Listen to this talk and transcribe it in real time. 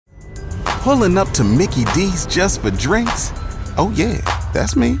Pulling up to Mickey D's just for drinks? Oh yeah,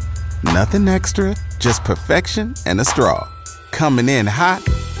 that's me. Nothing extra, just perfection and a straw. Coming in hot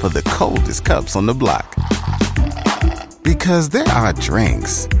for the coldest cups on the block. Because there are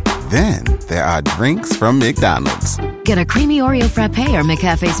drinks. Then there are drinks from McDonald's. Get a creamy Oreo frappe or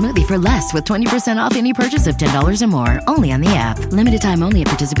McCafe smoothie for less with 20% off any purchase of $10 or more. Only on the app. Limited time only at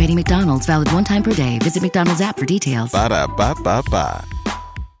participating McDonald's. Valid one time per day. Visit McDonald's app for details. Ba-da-ba-ba-ba.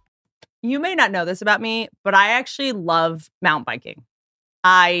 You may not know this about me, but I actually love mountain biking.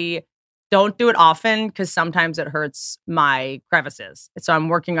 I don't do it often because sometimes it hurts my crevices. So I'm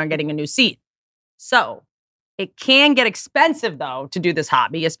working on getting a new seat. So it can get expensive, though, to do this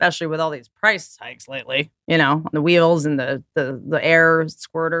hobby, especially with all these price hikes lately, you know, on the wheels and the air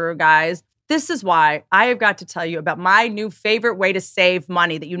squirter guys. This is why I have got to tell you about my new favorite way to save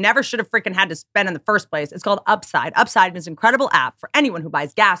money that you never should have freaking had to spend in the first place. It's called Upside. Upside is an incredible app for anyone who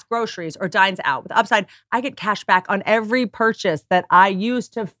buys gas, groceries, or dines out. With Upside, I get cash back on every purchase that I use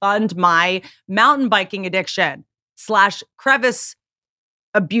to fund my mountain biking addiction / crevice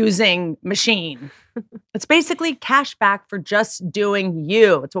abusing machine. It's basically cash back for just doing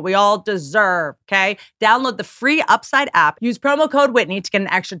you. It's what we all deserve, okay? Download the free Upside app. Use promo code Whitney to get an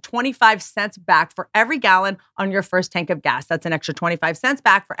extra 25 cents back for every gallon on your first tank of gas. That's an extra 25 cents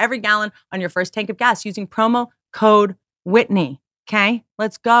back for every gallon on your first tank of gas using promo code Whitney, okay?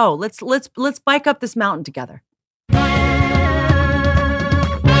 Let's go. Let's bike up this mountain together.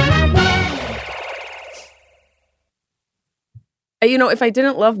 You know, if I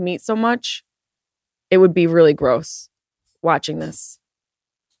didn't love meat so much, it would be really gross watching this.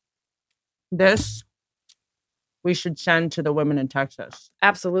 This we should send to the women in Texas.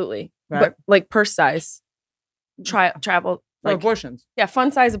 Absolutely. Right? But like purse size. Travel. For Like, abortions. yeah,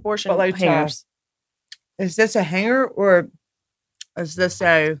 fun size abortion But like, hangers. Is this a hanger or is this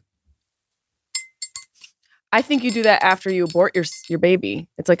a... I think you do that after you abort your baby.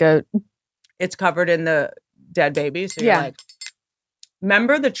 It's like a... It's covered in the dead baby. So Yeah. you're like...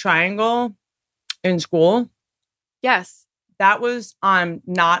 Remember the triangle in school? Yes. That was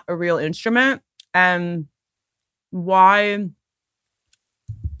not a real instrument. And why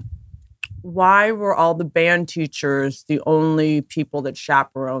were all the band teachers the only people that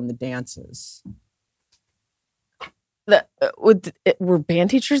chaperone the dances? Were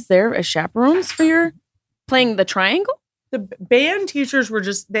band teachers there as chaperones for your playing the triangle? The band teachers were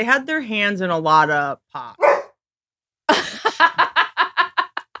they had their hands in a lot of pot.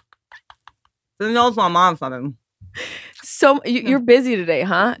 Then knows my mom something. So you're busy today,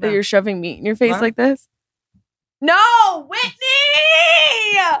 huh? That you're shoving meat in your face What? like this? No, Whitney!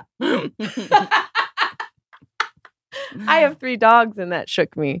 I have 3 dogs and that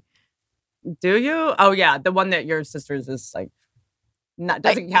shook me. Do you? Oh yeah, the one that your sister's is like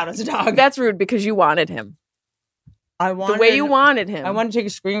doesn't count as a dog. That's rude because you wanted him. The way you wanted him. I wanted to take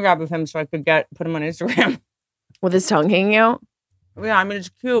a screen grab of him so I could put him on Instagram. With his tongue hanging out? Yeah, I mean it's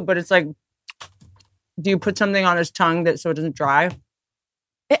cute, but it's like, do you put something on his tongue so it doesn't dry?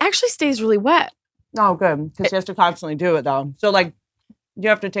 It actually stays really wet. Oh, good. Because he has to constantly do it, though. So, like, you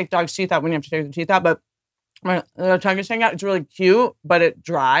have to take dog's teeth out when you have to take the teeth out. But when the tongue is hanging out, it's really cute, but it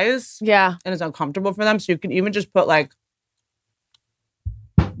dries. Yeah. And it's uncomfortable for them. So you can even just put, like...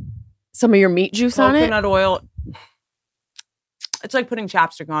 some of your meat juice on it? Coconut oil. It's like putting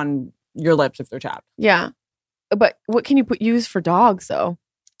chapstick on your lips if they're chapped. Yeah. But what can you use for dogs, though?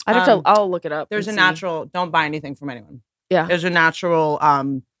 I'll look it up. There's a natural... Don't buy anything from anyone. Yeah. There's a natural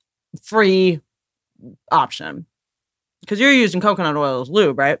free option. Because you're using coconut oil as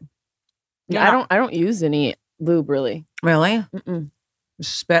lube, right? Yeah, I don't use any lube, really. Really? Mm-mm.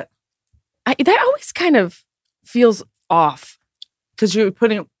 Spit. That always kind of feels off. Because you're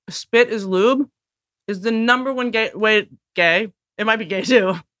putting... Spit is lube is the number one gay... It might be gay,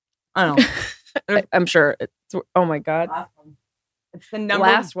 too. I don't know. I'm sure. Oh, my God. It's the number...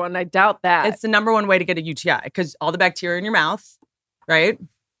 Last one. I doubt that. It's the number one way to get a UTI. Because all the bacteria in your mouth, right?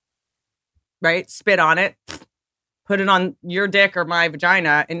 Right? Spit on it. Put it on your dick or my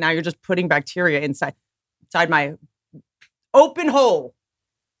vagina. And now you're just putting bacteria inside my open hole.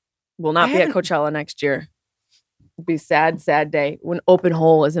 Will not be at Coachella next year. It'll be sad, sad day when Open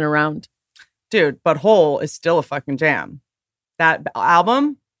Hole isn't around. Dude, but Hole is still a fucking jam. That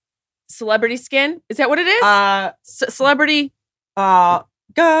album. Celebrity Skin? Is that what it is? Celebrity. Go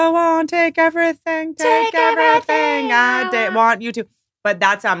on, take everything. Take everything. I want you to. But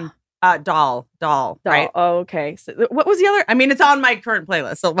that's Doll, right? Oh, okay. So what was the other? I mean, it's on my current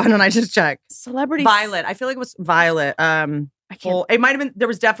playlist, so why don't I just check? Celebrity Violet. I feel like it was Violet. I can't. It might have been. There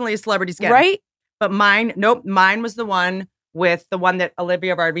was definitely a Celebrity Skin, Right? But mine was the one with the one that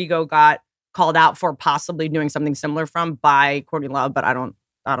Olivia Rodrigo got called out for possibly doing something similar from by Courtney Love, but I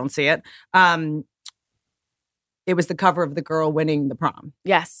don't see it. It was the cover of the girl winning the prom.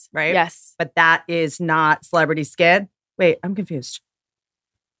 Yes. Right? Yes. But that is not Celebrity Skid. Wait, I'm confused.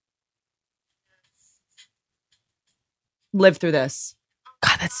 Live Through This.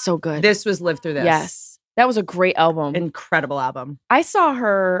 God, that's so good. This was Live Through This. Yes. That was a great album. Incredible album. I saw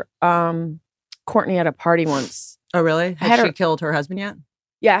her, Courtney, at a party once. Oh, really? Had she killed her husband yet?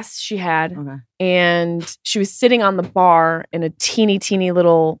 Yes, she had. Okay. And she was sitting on the bar in a teeny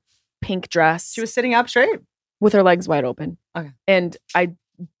little pink dress. She was sitting up straight? With her legs wide open. Okay. And I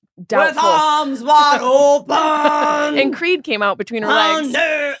doubtful. With arms wide open. And Creed came out between her legs.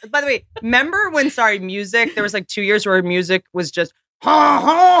 By the way, remember when, music, there was like 2 years where music was just, wait,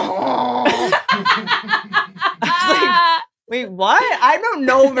 what? I don't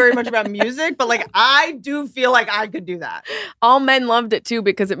know very much about music, but like I do feel like I could do that. All men loved it too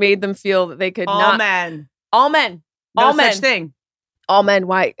because it made them feel that they could all men. No such thing. All men.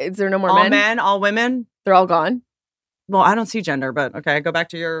 Why? Is there no more all men? All men, all women. They're all gone. Well, I don't see gender, but okay, go back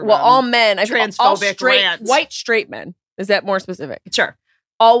to your all men. Transphobic all straight, rant. White straight men. Is that more specific? Sure.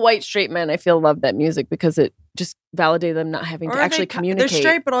 All white straight men, I feel, love that music because it just validated them not having to actually communicate. They're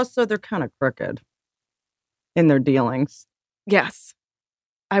straight, but also they're kind of crooked in their dealings. Yes.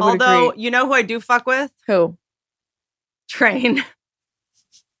 I would agree. You know who I do fuck with? Who? Train.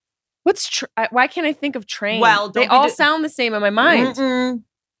 What's why can't I think of Train? Well, they all sound the same in my mind.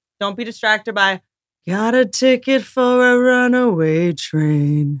 Don't be distracted by got a ticket for a runaway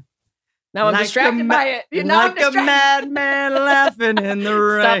train. Now I'm distracted by it. You're like a madman laughing in the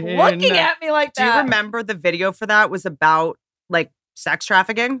rain. Stop looking at me like that. Do you remember the video for that was about like sex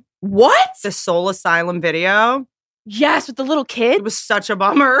trafficking? What? The Soul Asylum video. Yes, with the little kid. It was such a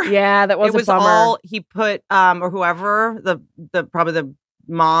bummer. Yeah, that was a bummer. All he put, or whoever, the probably the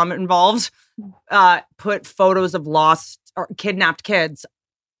mom involved, put photos of lost or kidnapped kids,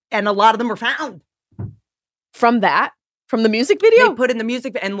 and a lot of them were found. From the music video? They put in the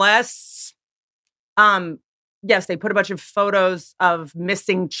music, unless, yes, they put a bunch of photos of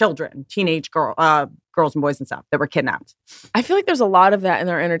missing children, teenage girls and boys and stuff that were kidnapped. I feel like there's a lot of that in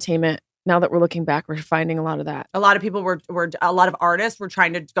our entertainment. Now that we're looking back, we're finding a lot of that. A lot of people a lot of artists were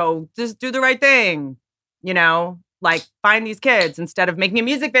trying to go, just do the right thing, like find these kids instead of making a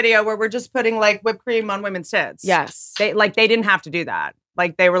music video where we're just putting like whipped cream on women's tits. Yes. They didn't have to do that.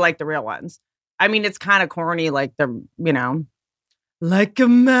 Like they were like the real ones. I mean, it's kind of corny, like the, like a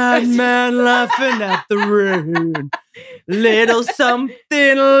madman laughing at the rain. Little something,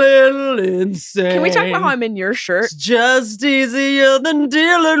 little insane. Can we talk about how I'm in your shirt? It's just easier than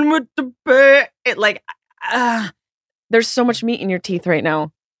dealing with the pain. There's so much meat in your teeth right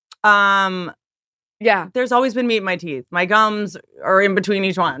now. Yeah. There's always been meat in my teeth. My gums are in between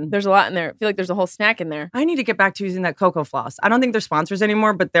each one. There's a lot in there. I feel like there's a whole snack in there. I need to get back to using that cocoa floss. I don't think they're sponsors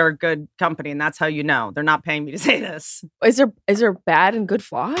anymore, but they're a good company, and that's how you know. They're not paying me to say this. Is there bad and good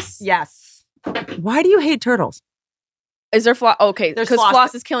floss? Yes. Why do you hate turtles? Is there floss? Okay, because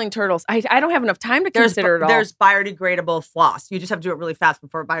floss is killing turtles. I don't have enough time to consider it all. There's biodegradable floss. You just have to do it really fast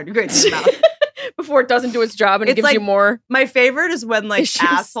before it biodegrades in your mouth. Before it doesn't do its job and it gives you more. My favorite is when like issues.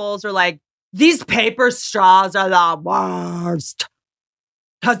 Assholes are like, these paper straws are the worst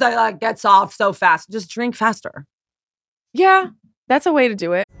because they like get soft so fast. Just drink faster. Yeah, that's a way to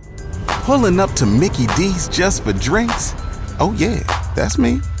do it. Pulling up to Mickey D's just for drinks? Oh yeah, that's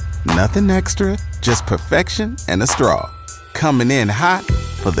me. Nothing extra, just perfection and a straw. Coming in hot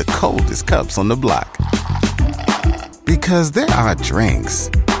for the coldest cups on the block. Because there are drinks.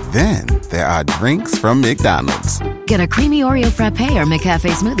 Then there are drinks from McDonald's. Get a creamy Oreo frappe or McCafe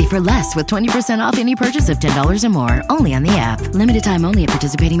smoothie for less with 20% off any purchase of $10 or more. Only on the app. Limited time only at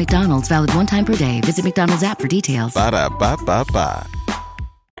participating McDonald's. Valid one time per day. Visit McDonald's app for details. Ba-da-ba-ba-ba.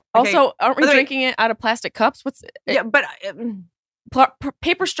 Also, aren't we drinking it out of plastic cups? What's it? Yeah, but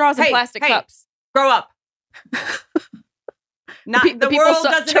paper straws and plastic cups. Grow up. The world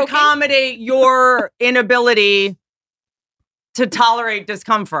doesn't accommodate your inability to tolerate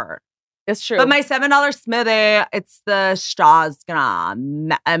discomfort. It's true. But my $7 smoothie, it's the straws it's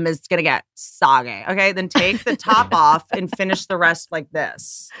gonna get soggy. Okay, then take the top off and finish the rest like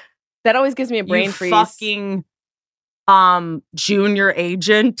this. That always gives me a brain freeze. Fucking junior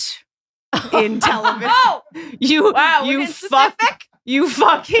agent in television. You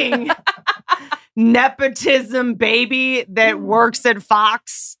fucking nepotism baby that works at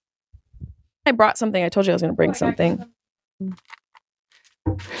Fox. I brought something. I told you I was going to bring something.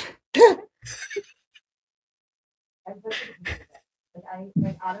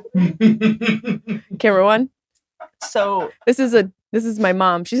 Camera one. So this is a This is my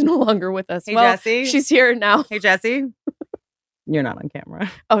mom. She's no longer with us. Hey, well, Jessie. she's here now. Hey, Jesse. You're not on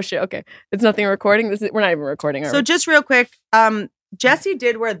camera. Oh, shit. Okay. It's nothing recording. We're not even recording. So just real quick, Jessie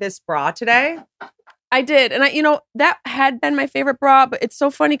did wear this bra today. I did. And that had been my favorite bra, but it's so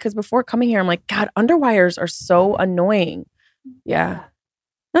funny because before coming here, I'm like, God, underwires are so annoying. Yeah.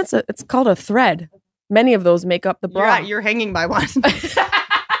 It's called a thread. Many of those make up the bra. You're hanging by one.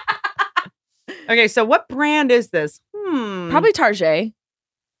 Okay, so what brand is this? Probably Target.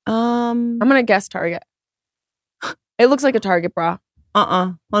 I'm going to guess Target. It looks like a Target bra.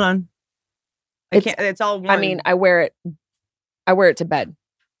 Hold on. It's all one. I mean, I wear it to bed.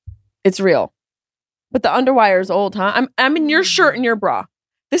 It's real. But the underwire is old, huh? I'm in your shirt and your bra.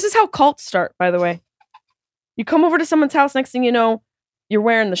 This is how cults start, by the way. You come over to someone's house, next thing you know, you're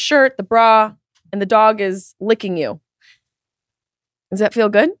wearing the shirt, the bra, and the dog is licking you. Does that feel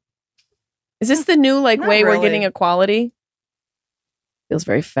good? Is this the new way really. We're getting equality? Feels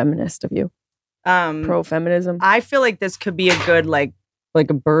very feminist of you. Pro-feminism. I feel like this could be a good like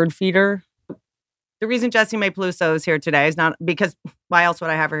a bird feeder. The reason Jessimae Peluso is here today is not because why else would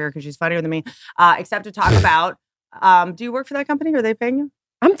I have her here? Because she's funnier than me. Except to talk about. Do you work for that company? Are they paying you?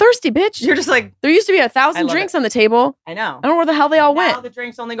 I'm thirsty, bitch. You're just like there used to be 1,000 drinks on the table. I know. I don't know where the hell they all went. Now the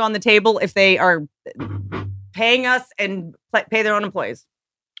drinks only go on the table if they are paying us and pay their own employees.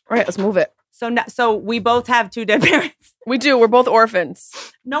 All right, let's move it. So we both have 2 dead parents. We do. We're both orphans.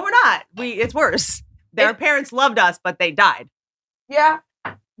 No, we're not. It's worse. Their parents loved us, but they died. Yeah,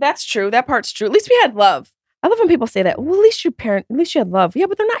 that's true. That part's true. At least we had love. I love when people say that. Well, at least you had love. Yeah,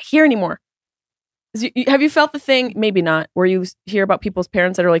 but they're not here anymore. Have you felt the thing? Maybe not. Where you hear about people's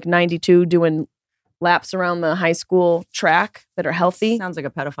parents that are like 92 doing laps around the high school track that are healthy. Sounds like a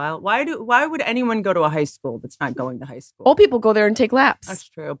pedophile. Why would anyone go to a high school that's not going to high school? Old people go there and take laps. That's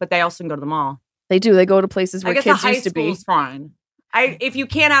true, but they also go to the mall. They do. They go to places where kids used to be. I guess a high school's fine. If you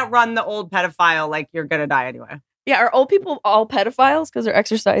can't outrun the old pedophile, you're gonna die anyway. Yeah, are old people all pedophiles because they're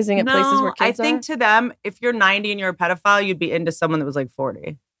exercising at places where kids are? I think to them, if you're 90 and you're a pedophile, you'd be into someone that was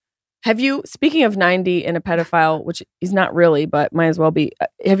 40. Have you, speaking of 90 and a pedophile, which he's not really, but might as well be,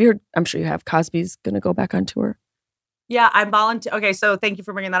 have you heard, I'm sure you have, Cosby's going to go back on tour? Yeah, I'm volunteering. Okay, so thank you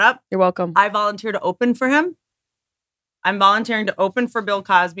for bringing that up. You're welcome. I volunteer to open for him. I'm volunteering to open for Bill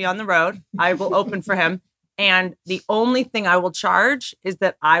Cosby on the road. I will open for him. And the only thing I will charge is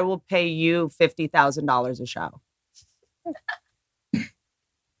that I will pay you $50,000 a show.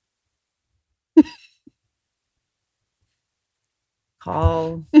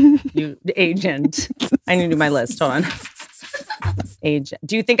 Call you agent. I need to do my list. Hold on. Agent.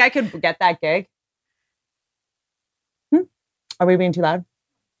 Do you think I could get that gig? Are we being too loud?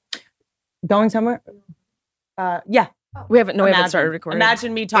 Going somewhere? Yeah. We haven't started recording.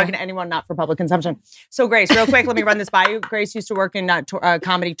 Imagine me talking to anyone not for public consumption. So Grace, real quick, let me run this by you. Grace used to work in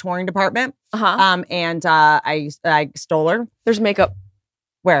comedy touring department. And I stole her. There's makeup.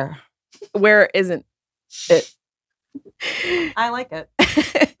 Where? Where isn't it? I like it.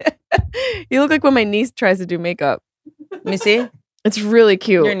 You look like when my niece tries to do makeup. Let me see. It's really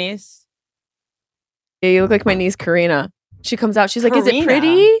cute. Your niece? Yeah, you look like my niece Karina. She comes out. She's like, Karina. "Is it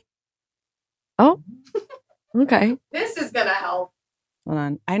pretty?" Oh, okay. This is gonna help. Hold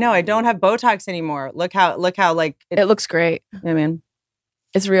on. I know I don't have Botox anymore. Look how it looks great. I mean,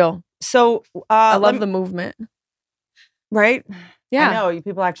 it's real. So I love the movement. Right? Yeah. I know you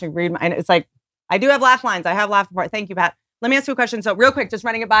people actually read. And it's like I do have laugh lines. I have laugh part. Thank you, Pat. Let me ask you a question. So real quick, just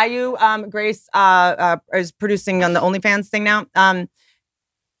running it by you. Grace is producing on the OnlyFans thing now.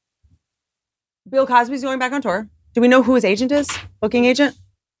 Bill Cosby's going back on tour. Do we know who his agent is? Booking agent?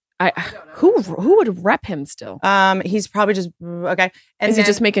 Who would rep him still? He's probably just okay. And is he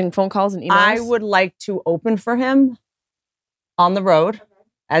just making phone calls and emails? I would like to open for him on the road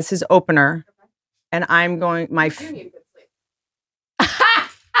as his opener, and I'm going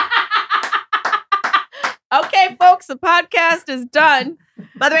Okay, folks, the podcast is done.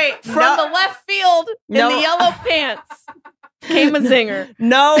 By the way, from the left field in the yellow pants came a zinger.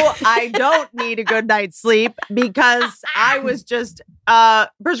 No, I don't need a good night's sleep because I was just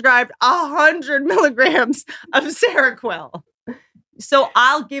prescribed 100 milligrams of Seroquel. So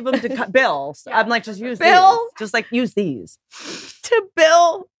I'll give them to Bill. So I'm like, just use Bill? these. Just use these. To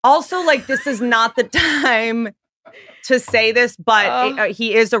Bill. Also, this is not the time to say this, but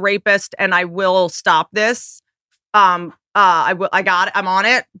he is a rapist, and I will stop this. I will. I got it. I'm on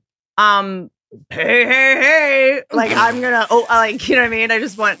it. Hey. I'm gonna. You know what I mean? I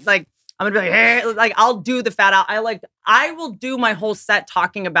just want I'm gonna be like, hey. I'll do the fat out. I will do my whole set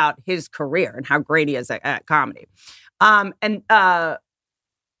talking about his career and how great he is at comedy.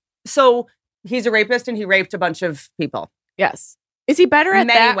 So he's a rapist, and he raped a bunch of people. Yes. Is he better at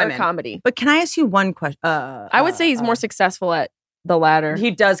Many that women. or comedy? But can I ask you one question? I would say he's more successful at the latter.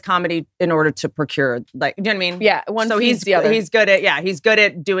 He does comedy in order to procure, like, you know what I mean? Yeah, one so feeds the other. He's good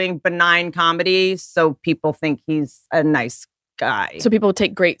at doing benign comedy, so people think he's a nice guy. So people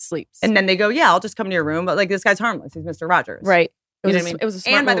take great sleeps. And then they go, yeah, I'll just come to your room, but like this guy's harmless. He's Mr. Rogers. Right. You know what I mean? It was a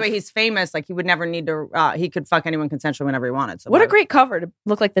smart And by the move. way, he's famous. Like he would never need to, he could fuck anyone consensually whenever he wanted. So what a great cover to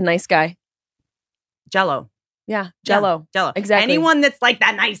look like the nice guy. Jello. Yeah, Jello. Jello. Exactly. Anyone that's like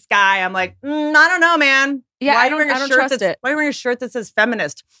that nice guy, I'm like, I don't know, man. Yeah, Why I are you wearing a don't shirt trust it. Why are you wearing a shirt that says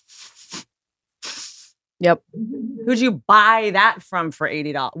feminist? Yep. Who'd you buy that from for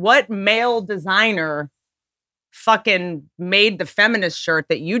 $80? What male designer fucking made the feminist shirt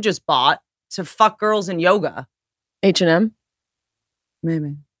that you just bought to fuck girls in yoga? H&M.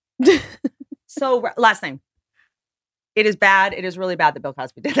 Maybe. So last thing. It is bad. It is really bad that Bill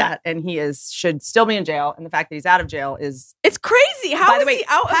Cosby did that. And he should still be in jail. And the fact that he's out of jail is... It's crazy. How is he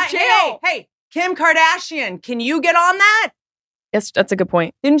out of jail? Hey, Kim Kardashian, can you get on that? Yes, that's a good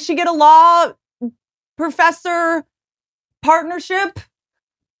point. Didn't she get a law professor partnership?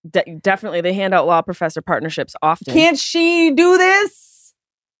 Definitely. They hand out law professor partnerships often. Can't she do this?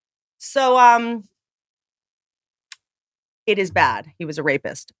 So, it is bad. He was a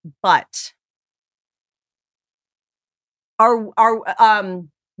rapist. But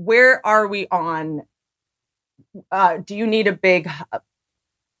where are we on? Do you need a big?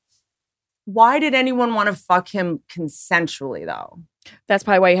 Why did anyone want to fuck him consensually though? That's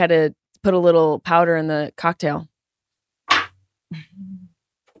probably why you had to put a little powder in the cocktail.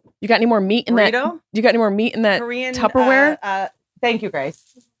 You got any more meat in that? You got any more meat in that Korean Tupperware? Thank you,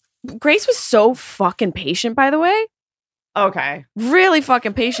 Grace. Grace was so fucking patient, by the way. Okay. Really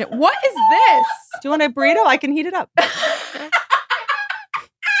fucking patient. What is this? Do you want a burrito? I can heat it up. A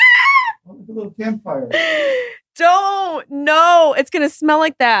little campfire. Don't. No. It's going to smell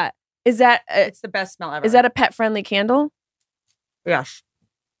like that. Is that... it's the best smell ever. Is that a pet-friendly candle? Yes.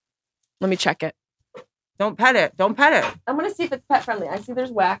 Let me check it. Don't pet it. Don't pet it. I'm going to see if it's pet-friendly. I see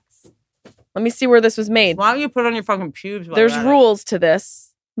there's wax. Let me see where this was made. Why don't you put it on your fucking pubes? There's rules to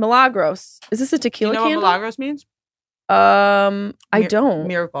this. Milagros. Is this a tequila candle? You know candle? what Milagros means? I don't.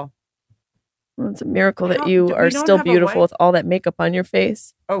 Miracle. Well, it's a miracle that you are still beautiful with all that makeup on your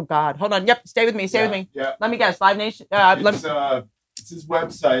face. Oh, God. Hold on. Yep. Stay with me. Stay with me. Yeah. Let me guess. Live Nation. It's his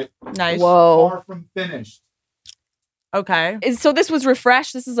website. Nice. Whoa. Far from finished. Okay. So this was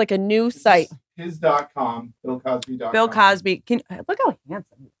refreshed. This is like a new site. His.com. BillCosby.com. Bill Cosby. Look how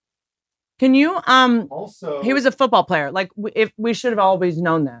handsome. Can you, also, he was a football player. Like, if we should have always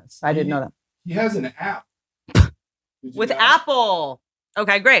known this. I didn't know that. He has an app. With Apple.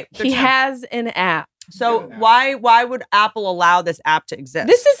 Okay, great. He has an app. So why would Apple allow this app to exist?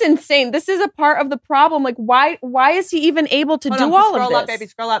 This is insane. This is a part of the problem. Like, why is he even able to do all of this? Scroll up, baby.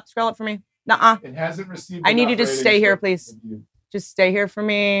 Scroll up for me. Nuh-uh. It hasn't received. I need you to stay here, please. Just stay here for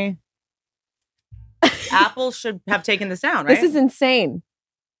me. Apple should have taken this down, right? This is insane.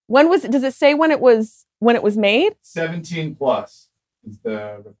 When was it? Does it say when it was made? 17 plus is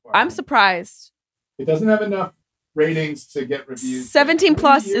the requirement. I'm surprised. It doesn't have enough ratings to get reviews. 17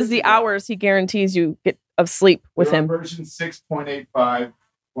 plus is the hours he guarantees you get of sleep with him. Version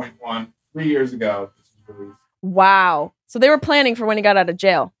 6.85.1 3 years ago. This was released. Wow. So they were planning for when he got out of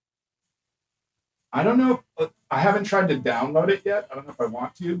jail. I don't know. I haven't tried to download it yet. I don't know if I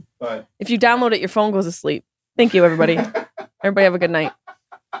want to, but if you download it, your phone goes to sleep. Thank you, everybody. Everybody have a good night.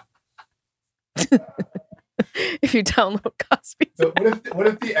 If you download Cosby. So what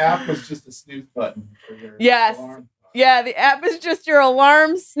if the app was just a snooze button for your alarm? Yeah, the app is just your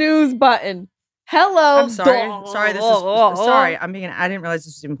alarm snooze button. Hello. I'm sorry. Sorry. I didn't realize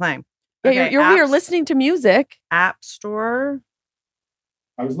this was even playing. Yeah, Okay, you're here listening to music. App Store.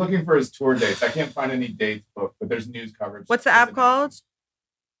 I was looking for his tour dates. I can't find any dates booked, but there's news coverage. What's the app called?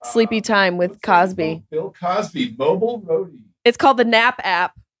 Sleepy Time with Cosby. Bill Cosby, mobile roadie. It's called the Nap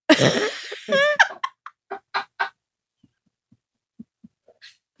app.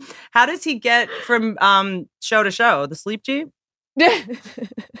 How does he get from show to show? The sleep Jeep?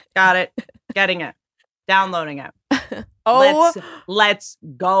 Got it. Getting it. Downloading it. Oh, let's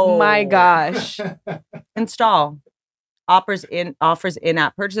go. My gosh. Install. Offers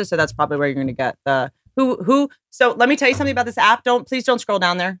in-app purchases, so that's probably where you're going to get the who. So let me tell you something about this app. Please don't scroll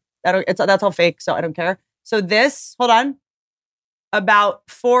down there. That's all fake, so I don't care. So hold on. About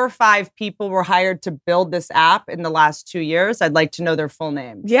 4 or 5 people were hired to build this app in the last 2 years. I'd like to know their full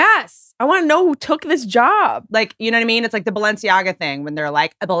names. Yes. I want to know who took this job. Like, you know what I mean? It's like the Balenciaga thing when they're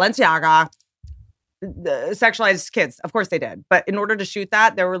like, Balenciaga sexualized kids. Of course they did. But in order to shoot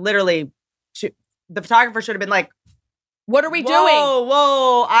that, there were literally the photographer should have been like, What are we doing?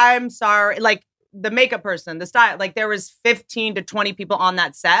 Whoa, I'm sorry. Like the makeup person, the style, like there was 15 to 20 people on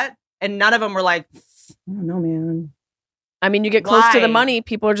that set and none of them were like, I don't know, man. I mean, you get close to the Why? money,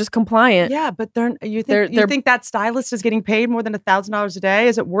 people are just compliant. Yeah, but you think that stylist is getting paid more than $1,000 a day?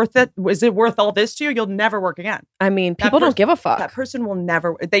 Is it worth it? Is it worth all this to you? You'll never work again. I mean, people don't give a fuck. That person will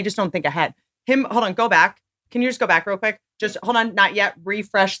never, they just don't think ahead. Hold on, go back. Can you just go back real quick? Just hold on, not yet.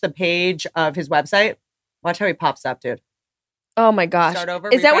 Refresh the page of his website. Watch how he pops up, dude. Oh my gosh. Start over.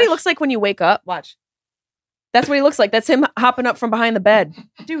 Is that what he refresh. looks like when you wake up? Watch. That's what he looks like. That's him hopping up from behind the bed.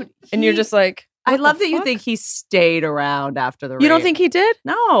 Dude. And you're just like, I what love the that you fuck? think he stayed around after the rape. You don't think he did?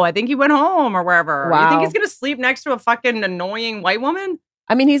 No, I think he went home or wherever. You Wow. think he's going to sleep next to a fucking annoying white woman?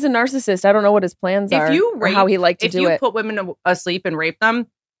 I mean, he's a narcissist. I don't know what his plans are or how he liked to do it. If you put women asleep and rape them,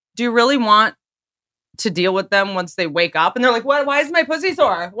 do you really want to deal with them once they wake up? And they're like, "What? Why is my pussy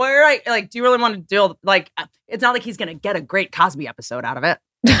sore? Why are I like? Do you really want to deal? Like, it's not like he's going to get a great Cosby episode out of it."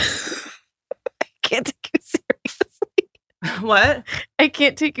 I can't take you seriously. What? I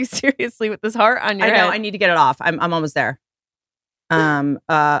can't take you seriously with this heart on your I know. head. I need to get it off. I'm almost there.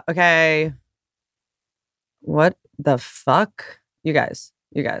 Okay. What the fuck? You guys.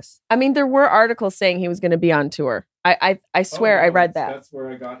 I mean, there were articles saying he was going to be on tour. I swear I read that. That's where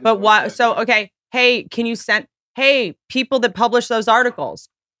I got his But why? website. So, okay. Hey, can you send? Hey, people that publish those articles,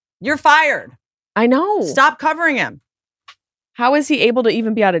 you're fired. I know. Stop covering him. How is he able to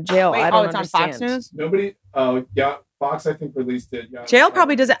even be out of jail? Wait, I don't it's understand. on Fox News. Nobody. Oh, yeah. Fox, I think, released it. Yeah. Jail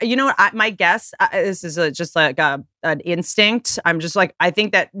probably does it. You know what? My guess, this is just like an instinct. I'm just like, I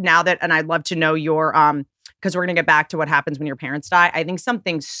think that now that, and I'd love to know your, because we're going to get back to what happens when your parents die. I think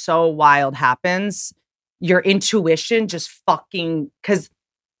something so wild happens. Your intuition just fucking, because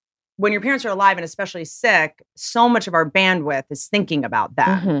when your parents are alive and especially sick, so much of our bandwidth is thinking about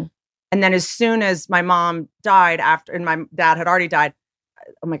that. Mhm. And then as soon as my mom died and my dad had already died,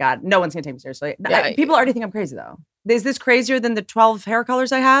 oh my God, no one's going to take me seriously. Yeah. People already think I'm crazy though. Is this crazier than the 12 hair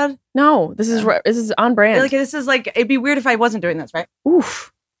colors I had? No, this is on brand. Like this is like, it'd be weird if I wasn't doing this, right?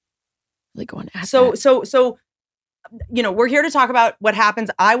 Oof. Really going at So, that. you know, we're here to talk about what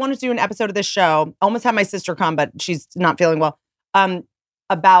happens. I wanted to do an episode of this show. Almost had my sister come, but she's not feeling well.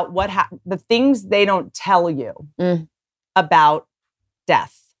 About the things they don't tell you about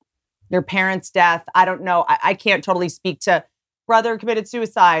death, your parents' death. I don't know. I can't totally speak to brother committed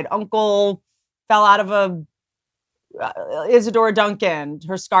suicide, uncle fell out of a Isadora Duncan.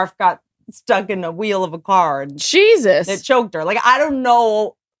 Her scarf got stuck in a wheel of a car. And Jesus. it choked her. Like, I don't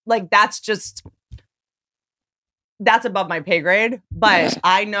know. Like, that's above my pay grade. But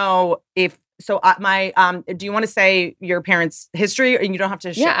I know if, so do you want to say your parents' history and you don't have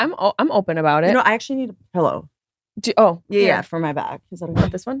to share? Yeah, I'm open about it. You know, I actually need a pillow. Yeah. For my back. Is that okay?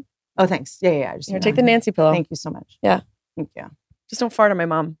 Want this one? Oh, thanks. Yeah. I just Here, take the Nancy pillow. Thank you so much. Yeah. Thank you. Just don't fart on my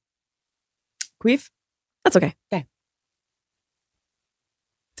mom. Queef? That's okay. Okay.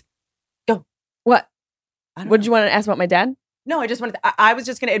 Go. What? I don't What did know. you want to ask about my dad? No, I just wanted I was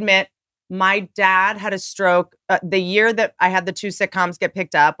just going to admit my dad had a stroke the year that I had the two sitcoms get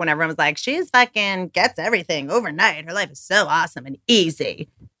picked up when everyone was like, she's fucking gets everything overnight. Her life is so awesome and easy.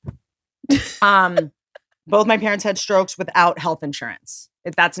 Both my parents had strokes without health insurance.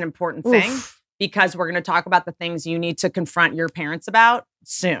 That's an important thing because we're going to talk about the things you need to confront your parents about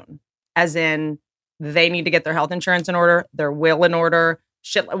soon. As in, they need to get their health insurance in order, their will in order.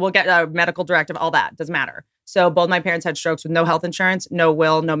 Shit, we'll get a medical directive, all that. Doesn't matter. So both my parents had strokes with no health insurance, no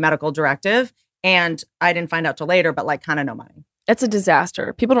will, no medical directive. And I didn't find out till later, but like kind of no money. It's a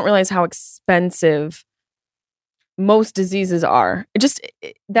disaster. People don't realize how expensive most diseases are.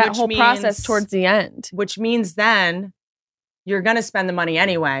 That Which whole process means- towards the end. Which means then you're going to spend the money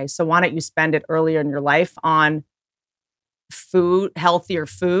anyway. So why don't you spend it earlier in your life on food, healthier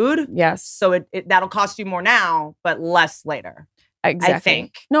food? Yes. So that'll cost you more now, but less later. Exactly. I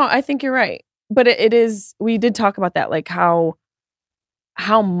think. No, I think you're right. But it is, we did talk about that, like how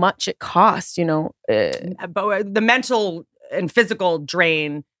much it costs, you know. But the mental and physical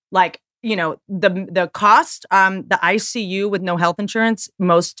drain, like, you know, the cost, the ICU with no health insurance,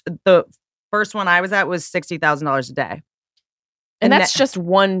 the first one I was at was $60,000 a day. And that's just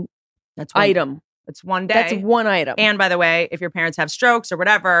one item. It's one day. That's one item. And by the way, if your parents have strokes or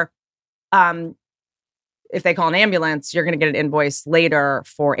whatever, if they call an ambulance, you're going to get an invoice later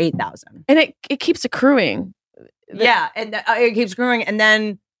for $8,000. And it keeps accruing. Yeah, and it keeps accruing. And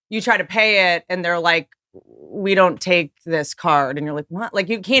then you try to pay it, and they're like, "We don't take this card." And you're like, "What?" Like,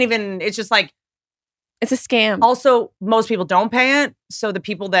 you can't even. It's just like, it's a scam. also, most people don't pay it. So the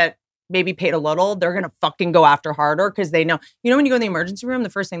people that maybe paid a little, they're going to fucking go after harder because they know. You know, when you go in the emergency room, the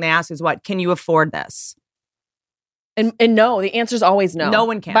first thing they ask is, "What? Can you afford this?" And no, the answer's always no. No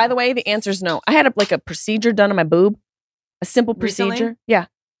one can. By the way, the answer's no. I had a procedure done on my boob. A simple Recently? procedure. Yeah.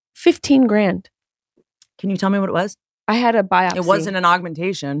 15 grand. Can you tell me what it was? I had a biopsy. It wasn't an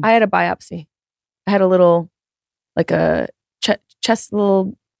augmentation. I had a biopsy. I had a little, like a chest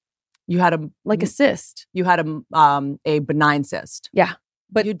little, You had a like a cyst. You had a benign cyst. Yeah.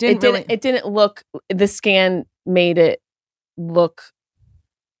 But You didn't it didn't look, the scan made it look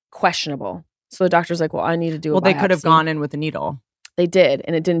questionable. So the doctor's like, well, I need to do a biopsy. They could have gone in with a needle. They did,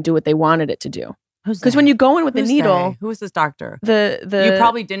 and it didn't do what they wanted it to do. Who's Because they? when you go in with the Who's needle, they? Who is this doctor? the You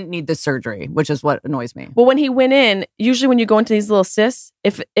probably didn't need the surgery, which is what annoys me. well, when he went in, usually when you go into these little cysts,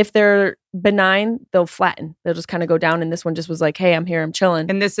 if they're benign, they'll flatten. They'll just kind of go down. And this one just was like, hey, I'm here, I'm chilling.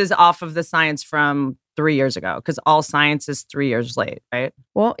 And this is off of the science from 3 years ago, because all science is 3 years late, right?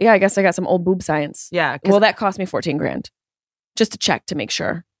 Well, yeah, I guess I got some old boob science. Yeah. Well, that cost me 14 grand just to check to make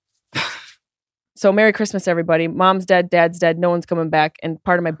sure. So Merry Christmas, everybody. Mom's dead, dad's dead, no one's coming back, and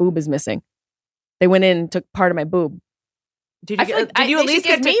part of my boob is missing. They went in and took part of my boob. Did I you, feel like did you they at least should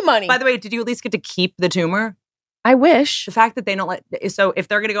give get me money? By the way, did you at least get to keep the tumor? I wish. The fact that they don't let, so if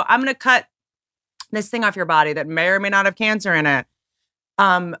they're going to go, I'm going to cut this thing off your body that may or may not have cancer in it.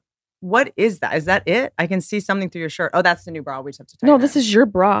 What is that? Is that it? I can see something through your shirt. Oh, that's the new bra. We just have to tighten No, it. this is your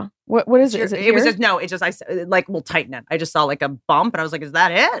bra. What is it? Is it It was here? just, no, it just, we'll tighten it. I just saw like a bump and I was like, is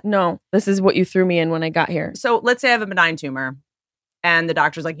that it? No, this is what you threw me in when I got here. So let's say I have a benign tumor and the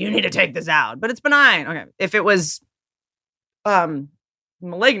doctor's like, you need to take this out, but it's benign. Okay. If it was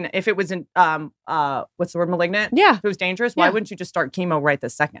malignant, if it was in, what's the word, malignant? Yeah. If it was dangerous, why Yeah. wouldn't you just start chemo right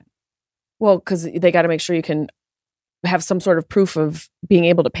this second? Well, because they got to make sure you can have some sort of proof of being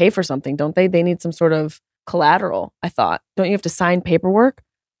able to pay for something, don't they? They need some sort of collateral, I thought. Don't you have to sign paperwork?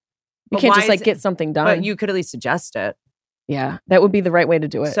 You But can't why just like is it- get something done. But you could at least suggest it. Yeah, that would be the right way to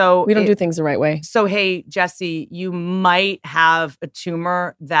do it. So we don't do things the right way. So, hey, Jesse, you might have a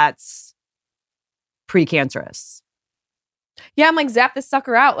tumor that's precancerous. Yeah, I'm like, zap this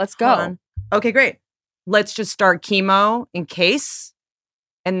sucker out. Let's go. Hold on. Okay, great. Let's just start chemo in case,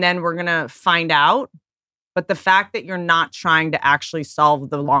 and then we're going to find out. But the fact that you're not trying to actually solve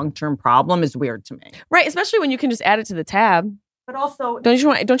the long-term problem is weird to me. Right, especially when you can just add it to the tab. But also, Don't you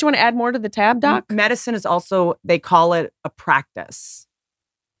want to add more to the tab, doc? medicine is also, they call it a practice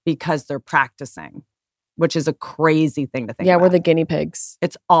because they're practicing, which is a crazy thing to think Yeah, about. we're the guinea pigs.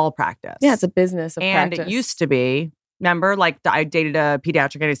 It's all practice. Yeah, it's a business of And practice. it used to be, remember, like I dated a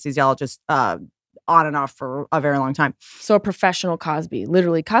pediatric anesthesiologist on and off for a very long time. So a professional Cosby.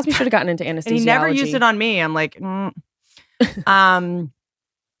 Literally, Cosby should have gotten into anesthesiology. And he never used it on me. I'm like, no,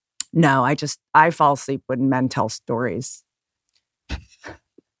 I fall asleep when men tell stories.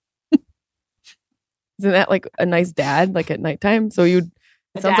 Isn't that like a nice dad, like at nighttime? So you'd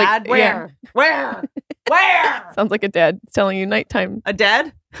A sounds dad? like yeah. Where? Where? Sounds like a dad telling you nighttime. A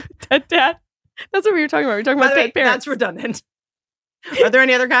dead? Dad. That's what we were talking about. We were talking By about the way, dead parents. that's redundant. Are there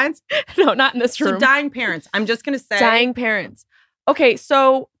any other kinds? No, not in this room. So dying parents. I'm just gonna say Dying parents. Okay,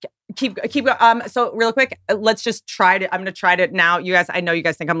 so keep so real quick, let's just try to, I'm gonna try to now. You guys, I know you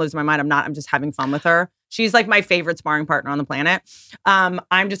guys think I'm losing my mind. I'm not. I'm just having fun with her. She's like my favorite sparring partner on the planet.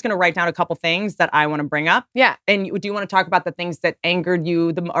 I'm just gonna write down a couple things that I want to bring up. yeah. And do you want to talk about the things that angered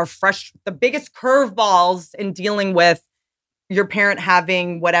you, the biggest curveballs in dealing with your parent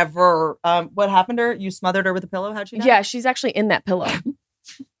having whatever, what happened to her? You smothered her with a pillow? How'd she die? Yeah, she's actually in that pillow.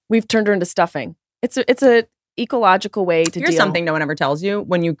 We've turned her into stuffing. It's a ecological way to Here's deal. something no one ever tells you.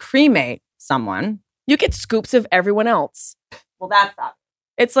 When you cremate someone, You get scoops of everyone else. well, that's that.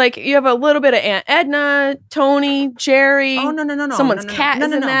 It's like you have a little bit of Aunt Edna, Tony, Jerry. Oh, no. Someone's cat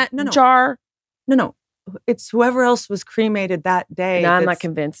is in that jar. No. It's whoever else was cremated that day. No, I'm not that's-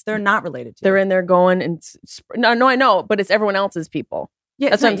 convinced. They're not related to They're you. in there going and no, I know, but it's everyone else's people. Yeah,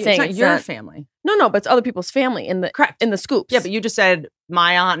 that's it's what not- I'm saying. It's not It's your not- family. No, but it's other people's family in the Correct. in the scoops. Yeah, but you just said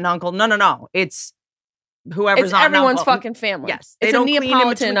my aunt and uncle. No. It's whoever's it's aunt and everyone's uncle. fucking family. Yes. It's a clean in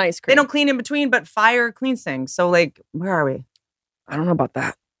Neapolitan between- ice cream. They don't clean in between, but fire cleans things. So, like, where are we? I don't know about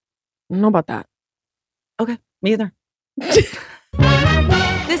that. I don't know about that. Me either.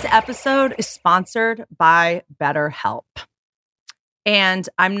 This episode is sponsored by BetterHelp. And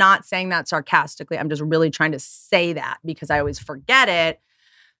I'm not saying that sarcastically. I'm just really trying to say that because I always forget it.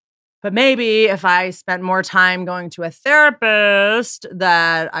 But maybe if I spent more time going to a therapist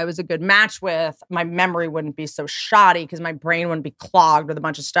that I was a good match with, my memory wouldn't be so shoddy because my brain wouldn't be clogged with a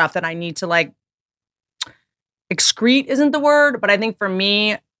bunch of stuff that I need to like excrete isn't the word. But I think for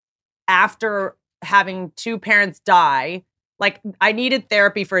me, after having two parents die, like I needed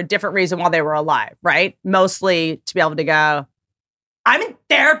therapy for a different reason while they were alive, right? Mostly to be able to go, I'm in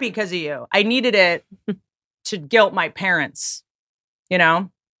therapy because of you. I needed it to guilt my parents, you know,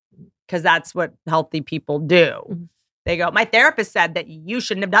 because that's what healthy people do. They go, my therapist said that you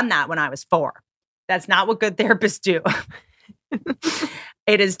shouldn't have done that when I was 4. That's not what good therapists do.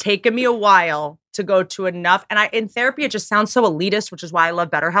 It has taken me a while to go to enough. And in therapy, it just sounds so elitist, which is why I love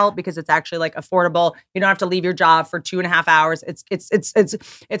BetterHelp, because it's actually like affordable. You don't have to leave your job for 2.5 hours.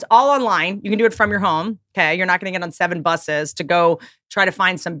 It's all online. You can do it from your home. Okay. You're not going to get on 7 buses to go try to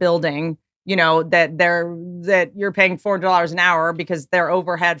find some building, you know, that you're paying $4 an hour because their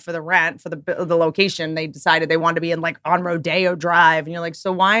overhead for the rent for the location, they decided they wanted to be in like on Rodeo Drive. And you're like,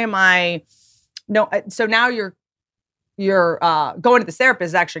 so why am I no? So now you're going to the therapist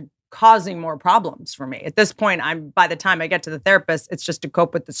is actually causing more problems for me. At this point, by the time I get to the therapist, it's just to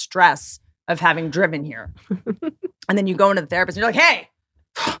cope with the stress of having driven here. And then you go into the therapist and you're like, hey,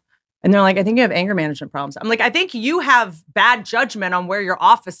 and they're like, I think you have anger management problems. I'm like, I think you have bad judgment on where your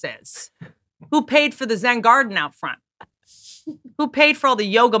office is. Who paid for the Zen garden out front? Who paid for all the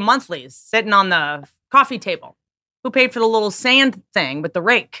yoga monthlies sitting on the coffee table? Who paid for the little sand thing with the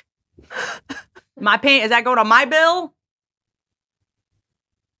rake? My paint, is that going on my bill?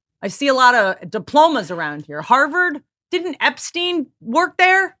 I see a lot of diplomas around here. Harvard? Didn't Epstein work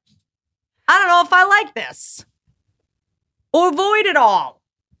there? I don't know if I like this. Or avoid it all.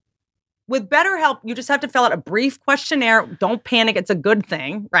 With BetterHelp, you just have to fill out a brief questionnaire. Don't panic. It's a good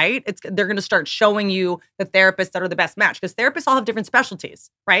thing, right? They're going to start showing you the therapists that are the best match because therapists all have different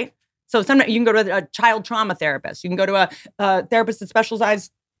specialties, right? So sometimes you can go to a child trauma therapist. You can go to a therapist that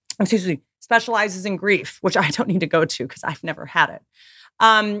specializes in grief, which I don't need to go to because I've never had it.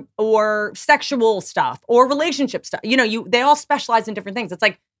 Or sexual stuff or relationship stuff. You know, they all specialize in different things. It's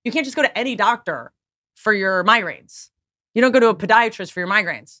like, you can't just go to any doctor for your migraines. You don't go to a podiatrist for your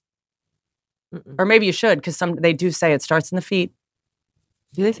migraines. Mm-mm. Or maybe you should, because they do say it starts in the feet.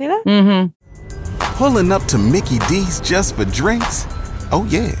 Do they say that? Mm-hmm. Pulling up to Mickey D's just for drinks? Oh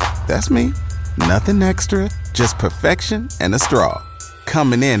yeah, that's me. Nothing extra, just perfection and a straw.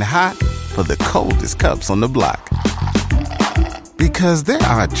 Coming in hot for the coldest cups on the block. Because there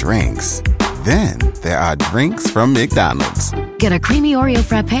are drinks. Then there are drinks from McDonald's. Get a creamy Oreo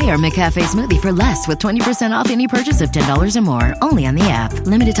frappe or McCafe smoothie for less with 20% off any purchase of $10 or more. Only on the app.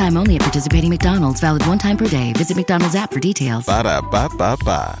 Limited time only at participating McDonald's. Valid 1 time per day. Visit McDonald's app for details.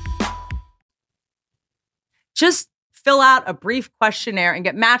 Ba-da-ba-ba-ba. Just fill out a brief questionnaire and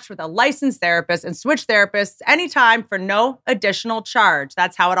get matched with a licensed therapist and switch therapists anytime for no additional charge.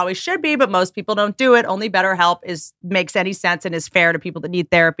 That's how it always should be, but most people don't do it. Only BetterHelp makes any sense and is fair to people that need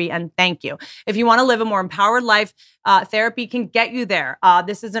therapy, and thank you. If you want to live a more empowered life, therapy can get you there.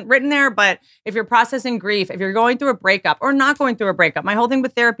 This isn't written there, but if you're processing grief, if you're going through a breakup or not going through a breakup, my whole thing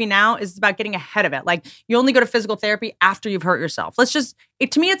with therapy now is about getting ahead of it. Like, you only go to physical therapy after you've hurt yourself.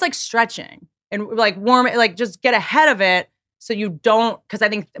 To me, it's like stretching. And like warm it, like just get ahead of it so you don't, because I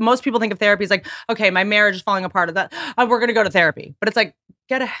think most people think of therapy as like, okay, my marriage is falling apart. We're going to go to therapy. But it's like,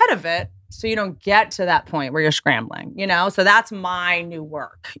 get ahead of it so you don't get to that point where you're scrambling, you know? So that's my new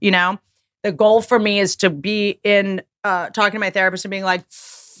work, you know? The goal for me is to be in talking to my therapist and being like,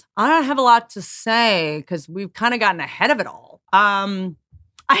 I don't have a lot to say because we've kind of gotten ahead of it all. I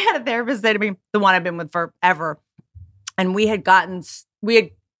had a therapist say to me, the one I've been with forever, and we had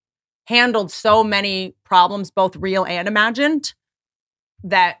handled so many problems, both real and imagined,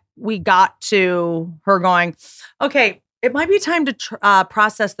 that we got to her going, okay, it might be time to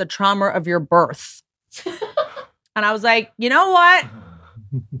process the trauma of your birth. And I was like, you know what?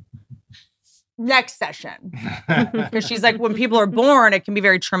 Next session. Because she's like, when people are born, it can be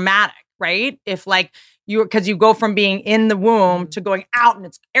very traumatic, right? If like because you go from being in the womb to going out and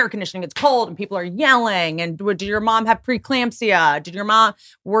it's air conditioning, it's cold and people are yelling. And did your mom have preeclampsia?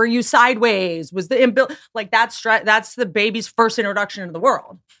 Were you sideways? Was the like that's the baby's first introduction into the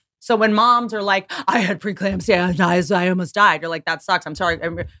world. So when moms are like, I had preeclampsia, I almost died. You're like, that sucks. I'm sorry.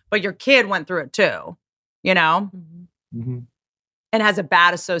 But your kid went through it too, you know? Mm-hmm. And has a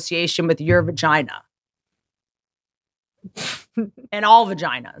bad association with your vagina. And all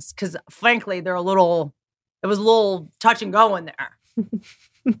vaginas, because frankly, it was a little touch and go in there.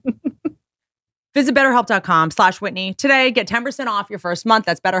 Visit BetterHelp.com/Whitney today. Get 10% off your first month.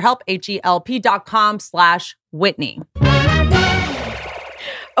 That's BetterHelp, HELP.com/Whitney.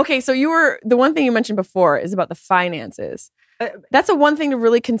 Okay, so the one thing you mentioned before is about the finances. That's one thing to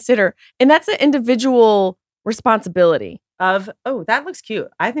really consider. And that's an individual responsibility. That looks cute.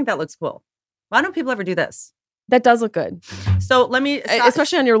 I think that looks cool. Why don't people ever do this? That does look good. So let me...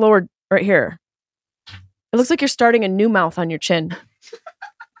 Especially on your lower right here. It looks like you're starting a new mouth on your chin.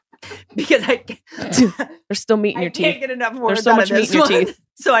 Because there's still meat in your teeth. I can't get enough words There's so much meat in your teeth.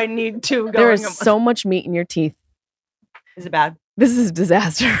 So I need to go. There is so much meat in your teeth. Is it bad? This is a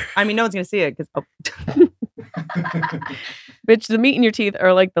disaster. I mean, no one's going to see it because... Bitch, the meat in your teeth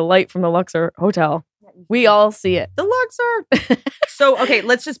are like the light from the Luxor Hotel. We all see it. The Luxor. So, okay,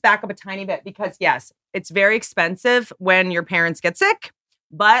 let's just back up a tiny bit because, yes, it's very expensive when your parents get sick.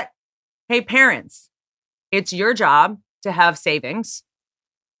 But, hey, parents, it's your job to have savings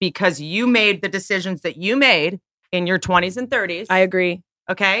because you made the decisions that you made in your 20s and 30s. I agree.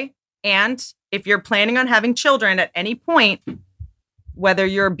 Okay? And if you're planning on having children at any point, whether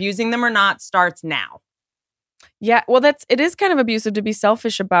you're abusing them or not, starts now. Yeah, well, it is kind of abusive to be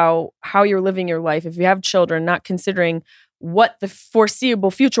selfish about how you're living your life if you have children, not considering what the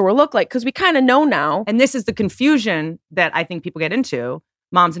foreseeable future will look like, because we kind of know now. And this is the confusion that I think people get into.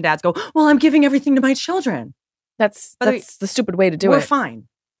 Moms and dads go, well, I'm giving everything to my children. That's the stupid way to do it. We're fine.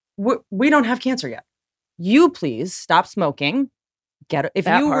 We don't have cancer yet. You please stop smoking. If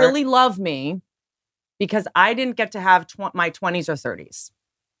you really love me, because I didn't get to have my 20s or 30s.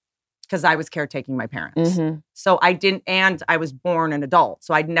 Because I was caretaking my parents. Mm-hmm. So I didn't, and I was born an adult.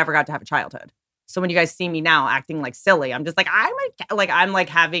 So I never got to have a childhood. So when you guys see me now acting like silly, I'm just like, I'm like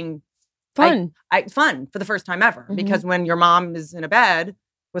having fun. Fun for the first time ever. Mm-hmm. Because when your mom is in a bed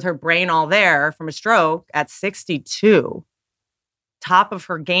with her brain all there from a stroke at 62, top of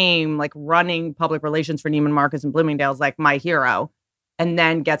her game, like running public relations for Neiman Marcus and Bloomingdale's, like my hero, and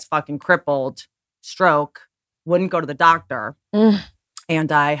then gets fucking crippled, stroke, wouldn't go to the doctor. And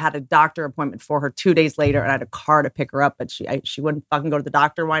I had a doctor appointment for her 2 days later, and I had a car to pick her up, but she wouldn't fucking go to the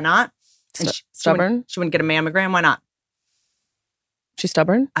doctor. Why not? And stubborn? She wouldn't get a mammogram. Why not? She's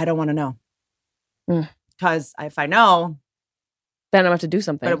stubborn? I don't want to know. Because if I know, then I'm going to have to do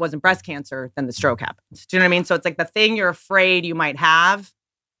something. But it wasn't breast cancer, then the stroke happened. Do you know what I mean? So it's like the thing you're afraid you might have,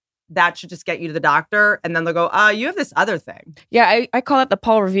 that should just get you to the doctor. And then they'll go, you have this other thing. Yeah, I call it the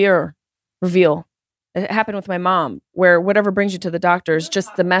Paul Revere reveal. It happened with my mom, where whatever brings you to the doctor is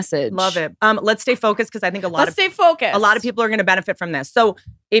just the message. Love it. Let's stay focused because I think a lot of people are going to benefit from this. So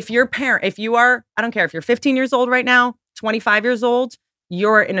if you're I don't care if you're 15 years old right now, 25 years old,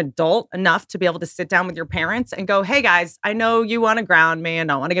 you're an adult enough to be able to sit down with your parents and go, hey guys, I know you want to ground me and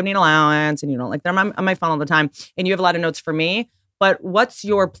don't want to give me an allowance and you don't like them on my phone all the time. And you have a lot of notes for me, but what's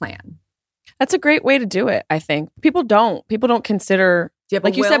your plan? That's a great way to do it, I think. People don't consider,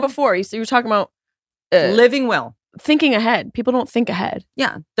 like you said before, you were talking about living will. Thinking ahead. People don't think ahead.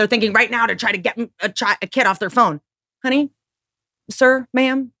 Yeah. They're thinking right now to try to get a kid off their phone. Honey, sir,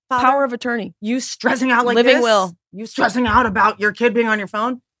 ma'am, father, power of attorney. You stressing out like living this? will. You stressing out about your kid being on your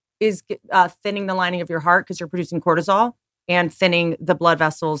phone is thinning the lining of your heart because you're producing cortisol and thinning the blood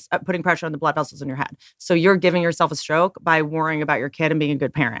vessels, putting pressure on the blood vessels in your head. So you're giving yourself a stroke by worrying about your kid and being a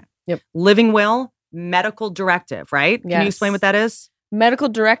good parent. Yep. Living will, medical directive, right? Yes. Can you explain what that is? Medical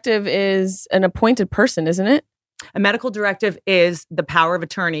directive is an appointed person, isn't it? A medical directive is the power of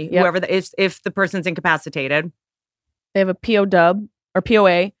attorney. Yep. Whoever if the person's incapacitated, they have a POW or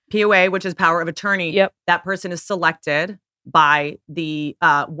POA. POA, which is power of attorney. Yep. That person is selected by the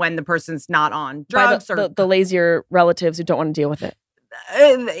when the person's not on drugs or the lazier relatives who don't want to deal with it.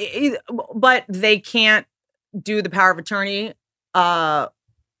 But they can't do the power of attorney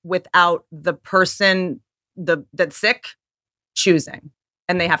without the person that's sick choosing,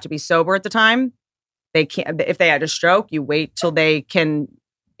 and they have to be sober at the time. They can't. If they had a stroke, you wait till they can,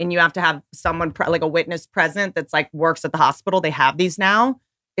 and you have to have someone like a witness present that's like works at the hospital. They have these now.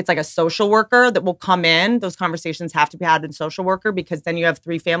 It's like a social worker that will come in. Those conversations have to be had in social worker because then you have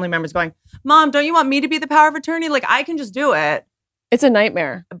 3 family members going, "Mom, don't you want me to be the power of attorney? Like I can just do it." It's a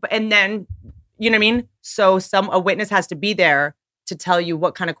nightmare. And then, you know what I mean? So a witness has to be there to tell you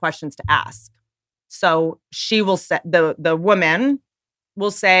what kind of questions to ask. So she will say, the woman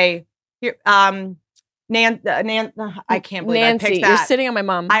will say, "Here, I can't believe Nancy, I picked that. You're sitting on my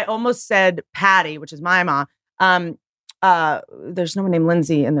mom." I almost said Patty, which is my mom. There's no one named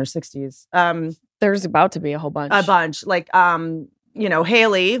Lindsay in their 60s. There's about to be a whole bunch. A bunch. Like,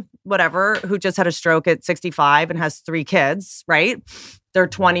 Haley, whatever, who just had a stroke at 65 and has 3 kids, right? They're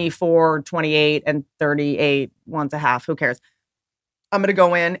 24, 28, and 38, one's a half. Who cares? I'm going to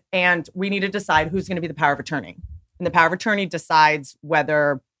go in and we need to decide who's going to be the power of attorney. And the power of attorney decides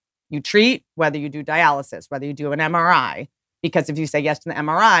whether you treat, whether you do dialysis, whether you do an MRI. Because if you say yes to the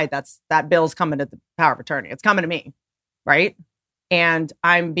MRI, that bill's coming to the power of attorney. It's coming to me, right? And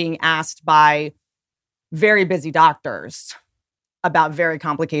I'm being asked by very busy doctors about very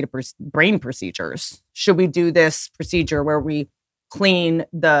complicated brain procedures. Should we do this procedure where we clean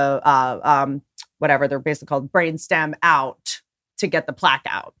the, whatever they're basically called, brain stem out to get the plaque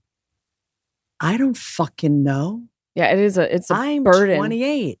out? I don't fucking know. Yeah, it's a I'm burden.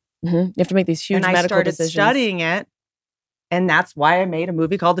 28. You have to make these huge and I medical started decisions. studying it. And that's why I made a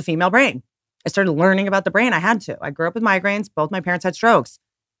movie called The Female Brain. I started learning about the brain. I had to. I grew up with migraines. Both my parents had strokes.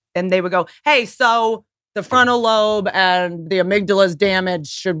 And they would go, hey, so the frontal lobe and the amygdala is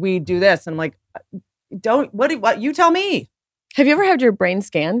damaged. Should we do this? And I'm like, what you tell me. Have you ever had your brain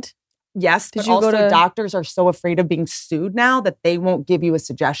scanned? Yes, Did but you go also to- doctors are so afraid of being sued now that they won't give you a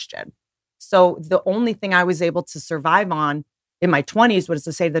suggestion. So the only thing I was able to survive on in my 20s was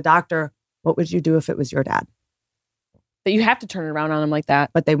to say to the doctor, what would you do if it was your dad? That you have to turn it around on them like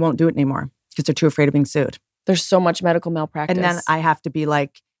that. But they won't do it anymore because they're too afraid of being sued. There's so much medical malpractice. And then I have to be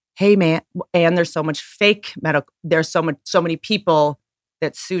like, hey, man, and there's so much fake medical, there's so many people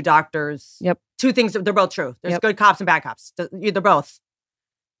that sue doctors. Yep. Two things, they're both true. There's Yep. good cops and bad cops. They're both.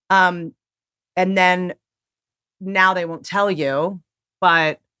 And then now they won't tell you,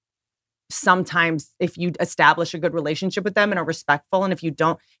 but sometimes if you establish a good relationship with them and are respectful, and if you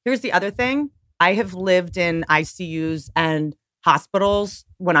don't, here's the other thing. I have lived in ICUs and hospitals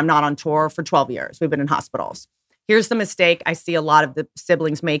when I'm not on tour for 12 years. We've been in hospitals. Here's the mistake I see a lot of the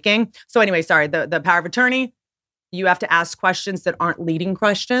siblings making. So anyway, sorry, the power of attorney, you have to ask questions that aren't leading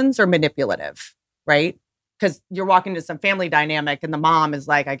questions or manipulative, right? Because you're walking into some family dynamic and the mom is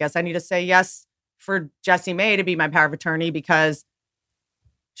like, I guess I need to say yes for Jessimae to be my power of attorney because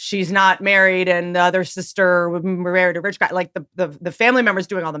she's not married and the other sister married a rich guy. Like the family member's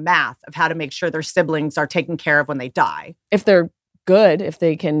doing all the math of how to make sure their siblings are taken care of when they die. If they're good, if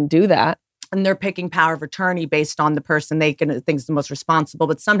they can do that. And they're picking power of attorney based on the person they think is the most responsible.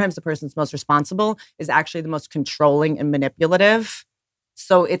 But sometimes the person that's most responsible is actually the most controlling and manipulative.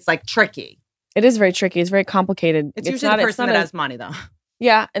 So it's like tricky. It is very tricky. It's very complicated. It's usually the person that has money though.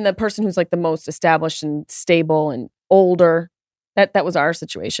 Yeah. And the person who's like the most established and stable and older. That was our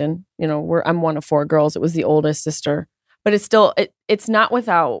situation. You know, I'm one of 4 girls. It was the oldest sister. But it's still, it's not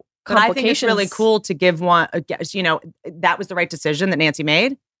without But I complications. think it's really cool to give one, you know, that was the right decision that Nancy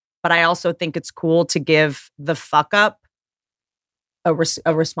made. But I also think it's cool to give the fuck up a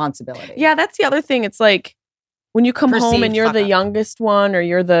responsibility. Yeah, that's the other thing. It's like when you come home Perceived and you're fuck the up. youngest one or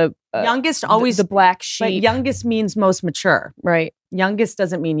you're the youngest always the black But sheep. youngest means most mature. Right. Youngest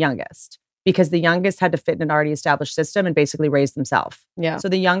doesn't mean youngest because the youngest had to fit in an already established system and basically raise themselves. Yeah. So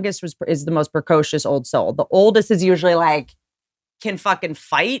the youngest is the most precocious old soul. The oldest is usually like can fucking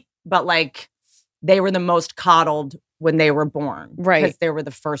fight, but like they were the most coddled when they were born. Right. Because they were the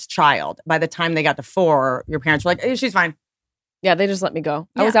first child. By the time they got to 4, your parents were like, hey, she's fine. Yeah, they just let me go.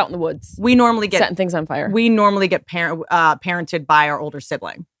 I Yeah. was out in the woods. We normally get setting things on fire. parented by our older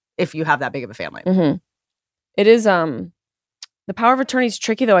sibling if you have that big of a family. Mm-hmm. It is the power of attorney is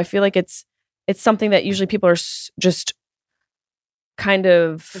tricky though. I feel like it's something that usually people are just kind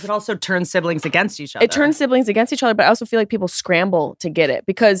of. Because it also turns siblings against each other. It turns siblings against each other, but I also feel like people scramble to get it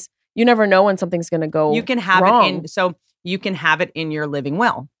because you never know when something's going to go. You can have wrong, you can have it in your living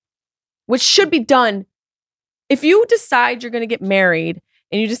will. which should be done. If you decide you're going to get married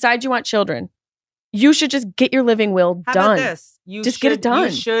and you decide you want children, you should just get your living will How done. about this? Get it done.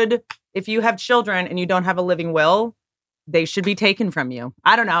 You should, if you have children and you don't have a living will, they should be taken from you.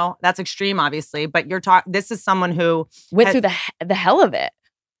 I don't know. That's extreme, obviously, but this is someone who Went through the hell of it.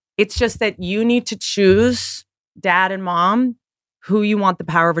 It's just that you need to choose, dad and mom, who you want the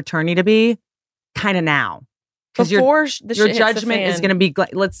power of attorney to be, kind of now, because Before your judgment is going to be.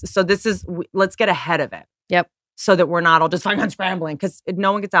 Let's get ahead of it. Yep. So that we're not all just fucking scrambling because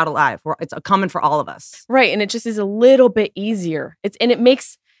no one gets out alive. It's coming for all of us. Right, and it just is a little bit easier. It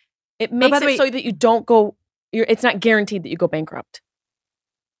makes by it the way- so that you don't go. It's not guaranteed that you go bankrupt.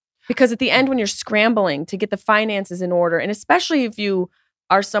 Because at the end, when you're scrambling to get the finances in order, and especially if you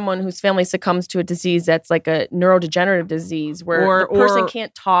are someone whose family succumbs to a disease that's like a neurodegenerative disease where the person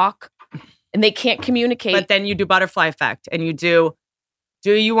can't talk and they can't communicate. But then you do butterfly effect and you do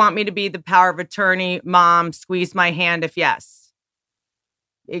you want me to be the power of attorney? Mom, squeeze my hand if yes.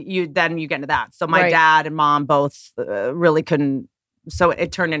 Then you get into that. So my Right. dad and mom both really couldn't. So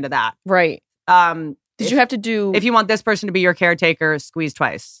it turned into that. Right. Did you have to do... If you want this person to be your caretaker, squeeze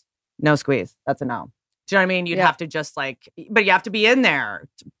twice. No squeeze. That's a no. Do you know what I mean? You'd Yeah. have to just but you have to be in there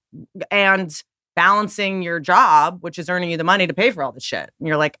and balancing your job, which is earning you the money to pay for all this shit. And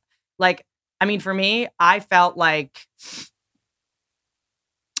you're like, I mean, for me, I felt like,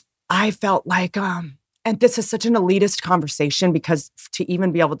 and this is such an elitist conversation because to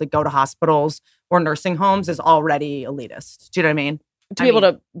even be able to go to hospitals or nursing homes is already elitist. Do you know what I mean? to be able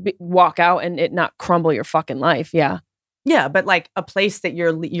to walk out and it not crumble your fucking life. Yeah. Yeah, but like a place that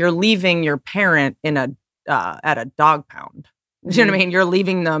you're leaving your parent in at a dog pound. Do you know what I mean? You're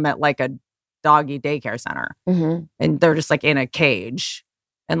leaving them at like a doggy daycare center. Mm-hmm. And they're just like in a cage.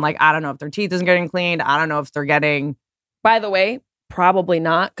 And like, I don't know if their teeth isn't getting cleaned. I don't know if they're getting. By the way, probably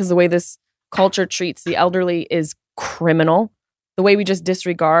not, because the way this culture treats the elderly is criminal. The way we just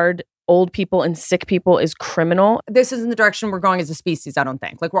disregard old people and sick people is criminal. This isn't the direction we're going as a species, I don't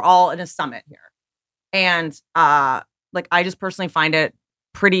think. Like, we're all in a summit here. And like, I just personally find it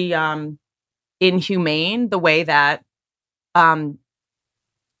pretty inhumane the way that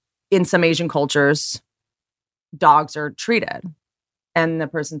in some Asian cultures, dogs are treated. And the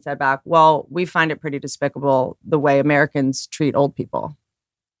person said back, well, we find it pretty despicable the way Americans treat old people.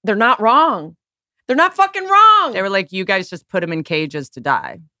 They're not wrong. They're not fucking wrong. They were like, you guys just put them in cages to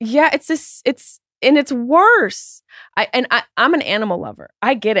die. Yeah, it's worse. I'm an animal lover.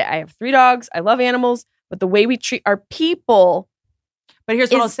 I get it. I have 3 dogs. I love animals, but the way we treat our people But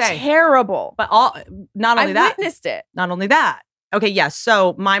here's what I'll say. Terrible. But not only I that. witnessed it. Not only that. Okay, yes.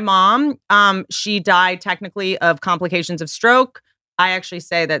 So my mom, she died technically of complications of stroke. I actually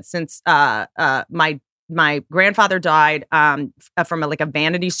say that since my grandfather died from a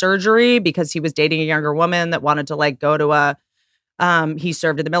vanity surgery because he was dating a younger woman that wanted to like go to he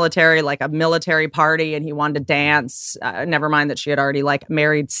served in the military, like a military party, and he wanted to dance. Never mind that she had already like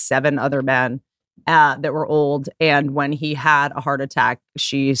married 7 other men that were old. And when he had a heart attack,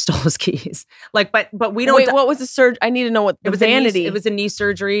 she stole his keys. Like, but we don't. Wait, what was the surgery? I need to know what the vanity. It was a knee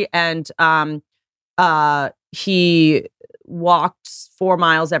surgery, and he walked 4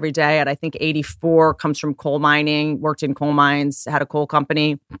 miles every day at I think 84, comes from coal mining, worked in coal mines, had a coal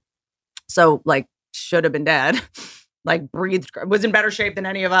company. So like should have been dead. Like breathed, was in better shape than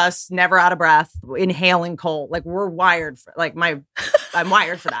any of us, never out of breath, inhaling coal. Like we're wired for I'm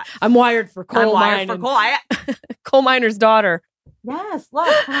wired for that. I'm wired for coal mining. I'm wired for coal. Coal miner's daughter. Yes,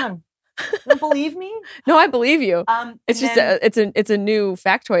 look, come on. You don't believe me? No, I believe you. It's just it's a new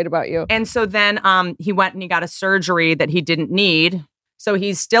factoid about you. And so then he went and he got a surgery that he didn't need. So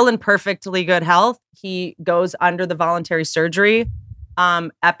he's still in perfectly good health. He goes under the voluntary surgery,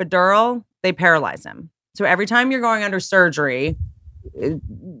 epidural. They paralyze him. So every time you're going under surgery,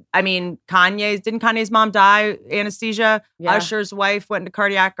 I mean, didn't Kanye's mom die anesthesia? Yeah. Usher's wife went into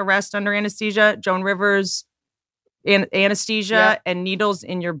cardiac arrest under anesthesia. Joan Rivers anesthesia. Yep. And needles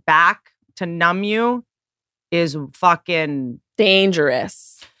in your back to numb you is fucking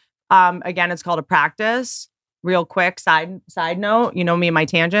dangerous. Again, it's called a practice. Real quick side note, you know me and my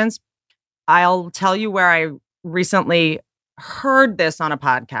tangents. I'll tell you where I recently heard this on a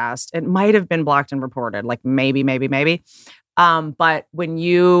podcast. It might have been blocked and reported, like maybe. But when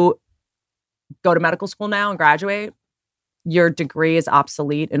you go to medical school now and graduate, your degree is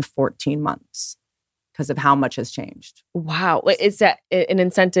obsolete in 14 months because of how much has changed. Wow. Is that an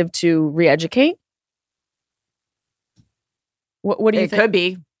incentive to re-educate? What do you think? It could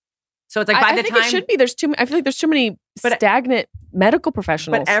be. So it's like by the time it should be. I feel like there's too many stagnant medical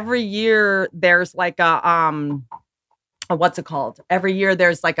professionals. But every year there's like a what's it called? Every year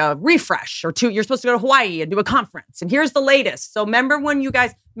there's like a refresh or 2. You're supposed to go to Hawaii and do a conference. And here's the latest. So remember when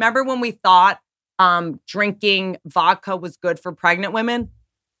we thought drinking vodka was good for pregnant women?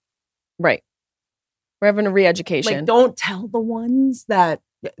 Right. We're having a re-education. Like, don't tell the ones that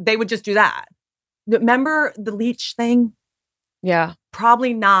they would just do that. Remember the leech thing? Yeah.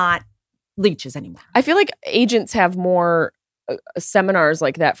 Probably not leeches anymore. I feel like agents have more seminars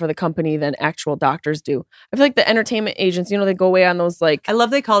like that for the company than actual doctors do. I feel like the entertainment agents, they go away on those like... I love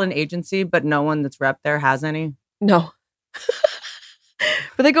they call it an agency, but no one that's rep there has any. No.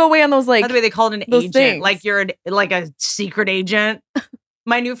 But they go away on those like... By the way, they call it an agent. Things. Like you're like a secret agent.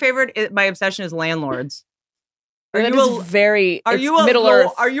 My new favorite, my obsession is landlords. Are you Middle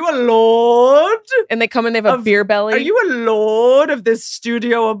Earth? Are you a lord? And they come and they have a beer belly. Are you a lord of this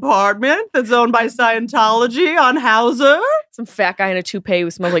studio apartment that's owned by Scientology on Hauser? Some fat guy in a toupee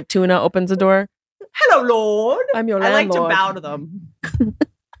who smells like tuna opens the door. Hello, Lord. I'm your landlord. I like to bow to them. The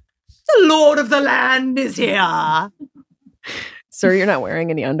Lord of the land is here. Sir, you're not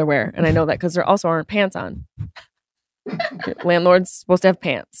wearing any underwear. And I know that because there also aren't pants on. Your landlord's supposed to have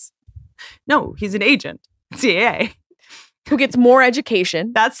pants. No, he's an agent. CAA. Who gets more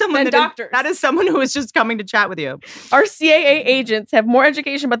education. That's someone than doctors. That is someone who is just coming to chat with you. Our CAA agents have more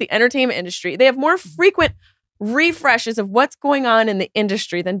education about the entertainment industry. They have more frequent refreshes of what's going on in the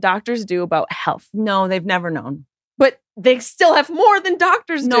industry than doctors do about health. No, they've never known. But they still have more than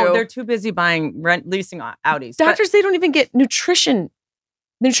doctors do. No, they're too busy leasing Audis. Doctors, they don't even get nutritional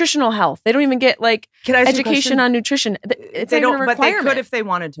health. They don't even get like education on nutrition. It's not even a requirement. But they could if they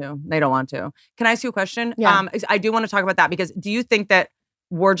wanted to. They don't want to. Can I ask you a question? Yeah. I do want to talk about that because do you think that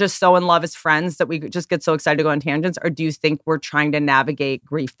we're just so in love as friends that we just get so excited to go on tangents, or do you think we're trying to navigate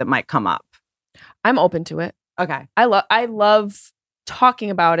grief that might come up? I'm open to it. Okay. I love talking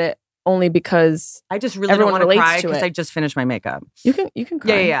about it only because I just really don't everyone want to relates cry to because it. I just finished my makeup. you can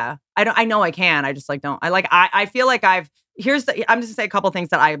cry. Yeah. I know I can. I just like don't. I feel like I'm just gonna say a couple things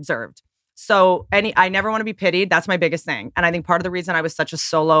that I observed. So I never want to be pitied. That's my biggest thing. And I think part of the reason I was such a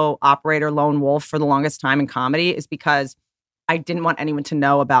solo operator, lone wolf for the longest time in comedy is because I didn't want anyone to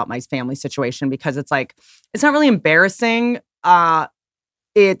know about my family situation, because it's like, it's not really embarrassing.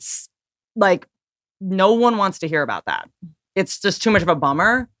 It's like, no one wants to hear about that. It's just too much of a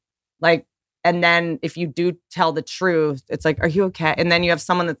bummer. Like, and then if you do tell the truth, it's like, are you okay? And then you have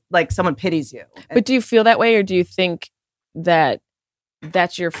someone that like someone pities you. But do you feel that way, or do you think that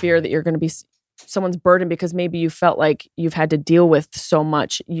that's your fear, that you're going to be someone's burden because maybe you felt like you've had to deal with so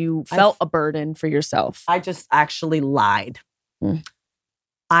much, you felt a burden for yourself? I just actually lied. Mm.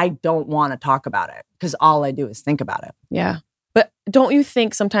 I don't want to talk about it because all I do is think about it. Yeah. But don't you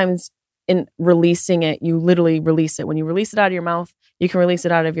think sometimes in releasing it, you literally release it? When you release it out of your mouth, you can release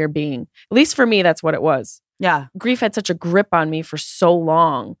it out of your being. At least for me, that's what it was. Yeah. Grief had such a grip on me for so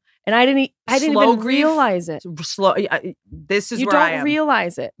long. And I didn't even realize it. Slow. This is You where I don't am.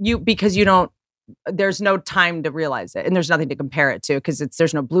 realize it. Because you don't. There's no time to realize it, and there's nothing to compare it to because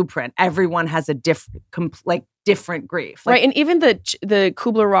there's no blueprint. Everyone has a different grief, Right? And even the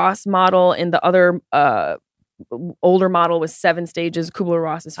Kubler-Ross model and the other older model was 7 stages.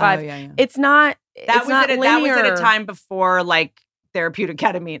 Kubler-Ross is 5. Oh, yeah. It's not. That it's not that was at a time before like therapeutic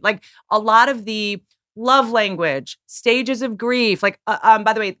ketamine. Like a lot of the love language, stages of grief. Like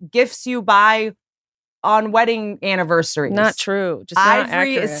by the way, gifts you buy on wedding anniversaries. Not true. Just not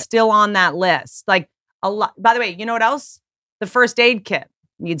Ivory accurate. is still on that list. Like a lot. By the way, you know what else? The first aid kit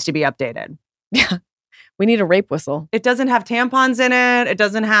needs to be updated. Yeah. We need a rape whistle. It doesn't have tampons in it. It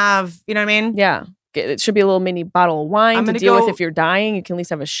doesn't have, you know what I mean? Yeah. It should be a little mini bottle of wine to deal with if you're dying. You can at least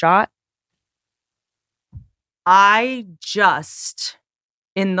have a shot. I just,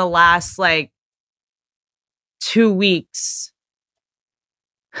 in the last 2 weeks,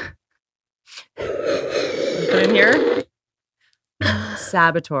 put in here.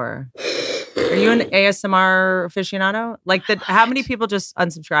 Saboteur. Are you an ASMR aficionado? Like how many people just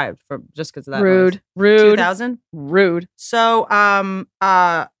unsubscribed from just because of that? Rude. 2,000? Rude. So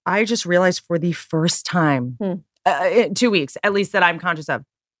I just realized for the first time in 2 weeks, at least that I'm conscious of,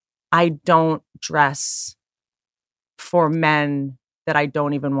 I don't dress for men that I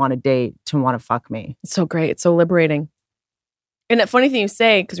don't even want to date to want to fuck me. It's so great. It's so liberating. And the funny thing you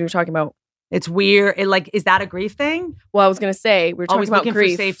say, because we were talking about, it's weird. Is that a grief thing? Well, I was going to say, we were talking Always about looking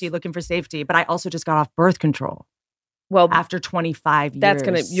grief. looking for safety. But I also just got off birth control. Well, after 25 years.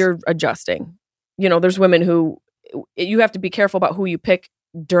 That's you're adjusting. You know, there's women who, you have to be careful about who you pick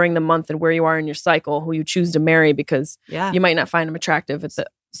during the month and where you are in your cycle, who you choose to marry, because you might not find them attractive at the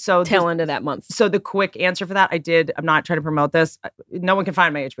tail end of that month. So the quick answer for that, I'm not trying to promote this. No one can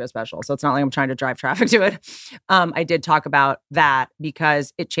find my HBO special. So it's not like I'm trying to drive traffic to it. I did talk about that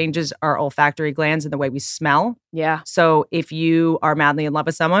because it changes our olfactory glands and the way we smell. Yeah. So if you are madly in love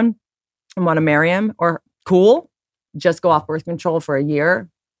with someone and want to marry him or just go off birth control for a year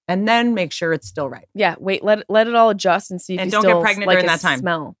and then make sure it's still right. Yeah. Wait, let it all adjust and see if and you don't still get pregnant like during that time.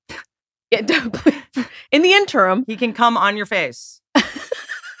 Smell. Yeah, in the interim, he can come on your face.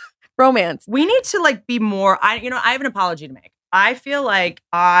 Romance. We need to be more. I have an apology to make. I feel like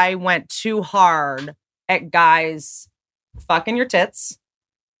I went too hard at guys fucking your tits.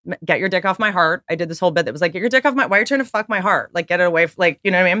 Get your dick off my heart. I did this whole bit that was like, get your dick off my. Why are you trying to fuck my heart? Like, get it away.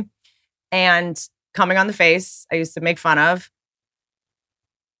 You know what I mean? And coming on the face, I used to make fun of.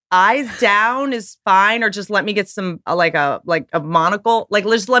 Eyes down is fine, or just let me get some a monocle.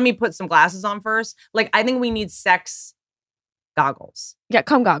 Just let me put some glasses on first. I think we need sex goggles. Yeah,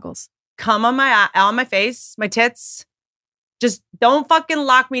 cum goggles. Come on my face, my tits. Just don't fucking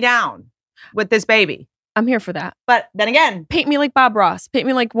lock me down with this baby. I'm here for that. But then again, paint me like Bob Ross. Paint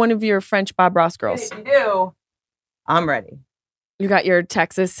me like one of your French Bob Ross girls. If you do, I'm ready. You got your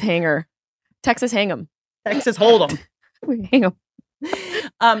Texas hanger. Texas hang 'em. Texas hold 'em. We hang 'em.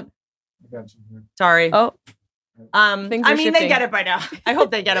 Sorry. Oh. They get it by now. I hope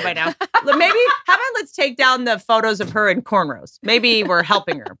they get it by now. Maybe, how about let's take down the photos of her in cornrows? Maybe we're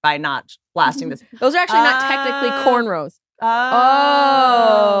helping her by not blasting this. Those are actually not technically cornrows.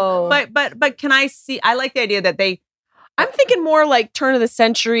 Oh. But can I see? I like the idea that I'm thinking more like turn of the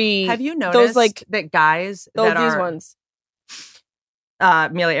century. Have you noticed those that guys these ones?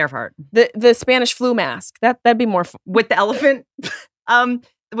 Amelia Earhart. The Spanish flu mask. That'd be more with the elephant.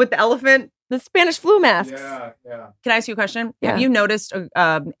 With the elephant. The Spanish flu masks. Yeah. Can I ask you a question? Yeah. Have you noticed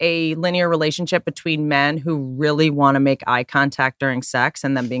a linear relationship between men who really want to make eye contact during sex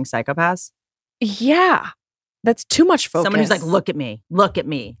and them being psychopaths? Yeah. That's too much focus. Someone who's like, look at me, look at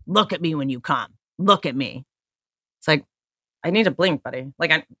me, look at me when you come, look at me. It's like, I need to blink, buddy.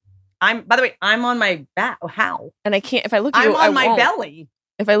 Like I'm, by the way, I'm on my back. How? And I can't, if I look at you, I'm on my won't. belly.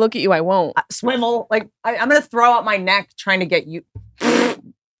 If I look at you, I won't. Swivel. Like, I'm going to throw out my neck trying to get you.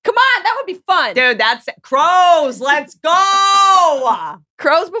 Come on, that would be fun. Dude, that's it. Crows. Let's go.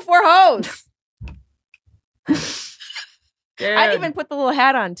 Crows before hoes. Dude. I'd even put the little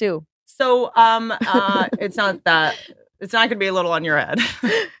hat on too. So, it's not that. It's not going to be a little on your head.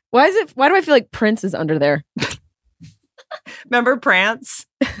 Why do I feel like Prince is under there? Remember Prance?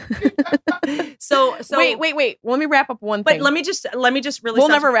 So wait. Let me wrap up one thing. But let me just really. We'll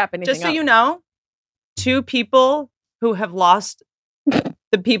never wrap anything Just so up. you know, 2 people who have lost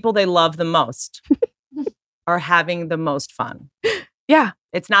the people they love the most are having the most fun. Yeah,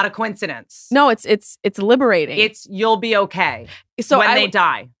 it's not a coincidence. No, it's liberating. It's you'll be okay. So when they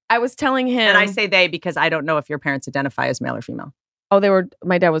die. I was telling him, and I say they because I don't know if your parents identify as male or female. Oh,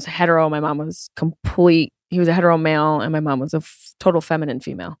 my dad was hetero. My mom was complete. He was a hetero male, and my mom was a total feminine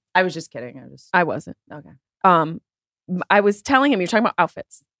female. I was just kidding. I wasn't. Okay. I was telling him, you're talking about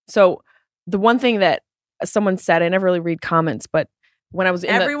outfits. So the one thing that someone said, I never really read comments, but when I was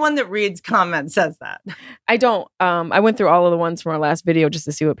everyone that reads comments says that. I don't. I went through all of the ones from our last video just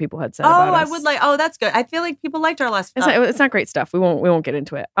to see what people had said about us. I would like. Oh, that's good. I feel like people liked our last. It's not great stuff. We won't get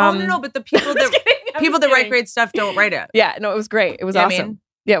into it. No. But the people that write great stuff don't write it. Yeah, no, it was great. It was awesome. I mean?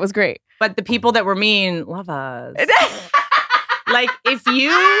 Yeah, it was great. But the people that were mean love us. Like if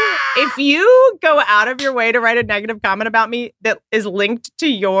you go out of your way to write a negative comment about me that is linked to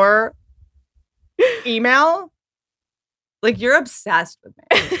your email, like you're obsessed with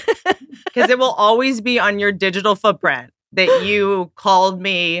me. Because it will always be on your digital footprint that you called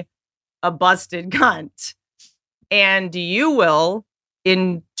me a busted cunt. And you will,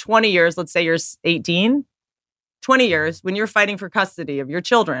 in 20 years, let's say you're 18, 20 years, when you're fighting for custody of your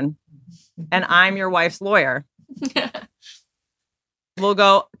children, and I'm your wife's lawyer, we'll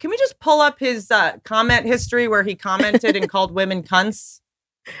go, can we just pull up his comment history where he commented and called women cunts?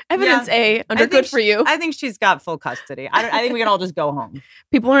 Evidence A, under good for you. I think she's got full custody. I think we can all just go home.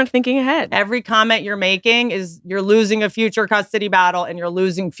 People aren't thinking ahead. Every comment you're making is you're losing a future custody battle and you're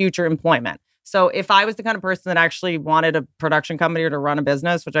losing future employment. So if I was the kind of person that actually wanted a production company or to run a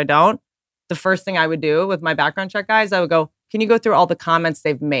business, which I don't, the first thing I would do with my background check guys, I would go, can you go through all the comments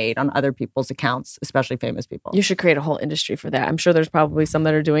they've made on other people's accounts, especially famous people? You should create a whole industry for that. I'm sure there's probably some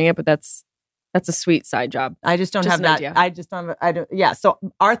that are doing it, but that's a sweet side job. I just don't have that. Idea. I just don't. Yeah. So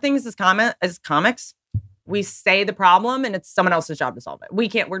our thing is as comics, we say the problem and it's someone else's job to solve it.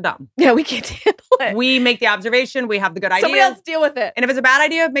 We're dumb. Yeah, we can't handle it. We make the observation. We have the good idea. Somebody else deal with it. And if it's a bad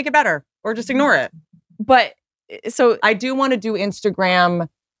idea, make it better or just ignore it. But so I do want to do Instagram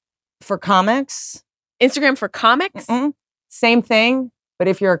for comics. Instagram for comics? Mm-mm. Same thing. But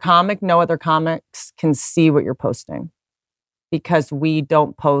if you're a comic, no other comics can see what you're posting because we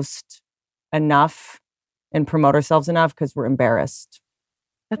don't post enough and promote ourselves enough because we're embarrassed.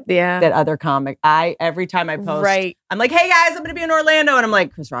 Yeah. That other comic. Every time I post, right. I'm like, hey guys, I'm going to be in Orlando. And I'm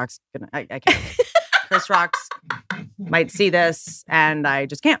like, Chris Rock's going to, I can't. Chris Rock's might see this and I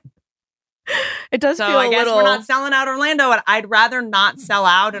just can't. It does feel a little. I guess we're not selling out Orlando. And I'd rather not sell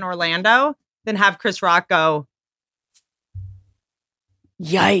out in Orlando than have Chris Rock go,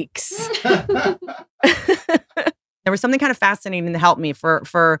 yikes. There was something kind of fascinating that helped me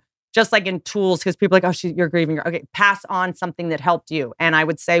for just like in tools, because people are like, oh, you're grieving. Okay, pass on something that helped you. And I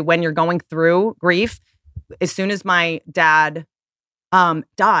would say when you're going through grief, as soon as my dad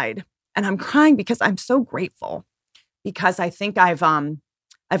died, and I'm crying because I'm so grateful, because I think I've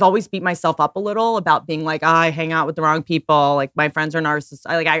always beat myself up a little about being like, I hang out with the wrong people. Like my friends are narcissists.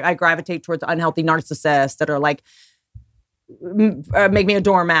 I gravitate towards unhealthy narcissists that are like, make me a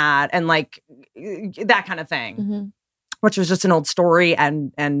doormat and like that kind of thing. Mm-hmm. Which was just an old story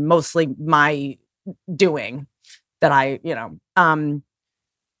and mostly my doing that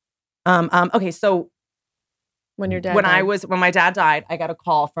okay, so when my dad died, I got a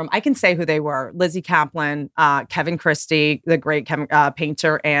call from, I can say who they were, Lizzie Kaplan, Kevin Christie, the great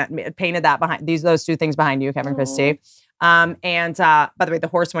painter, and painted that behind those 2 things behind you, Kevin Christie. And by the way, the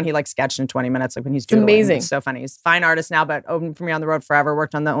horse one, he like sketched in 20 minutes, like when he's doodling. Amazing. He's so funny. He's a fine artist now, but opened for me on the road forever,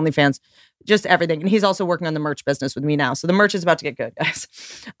 worked on the OnlyFans, just everything. And he's also working on the merch business with me now. So the merch is about to get good, guys.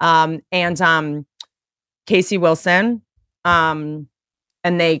 And Casey Wilson, and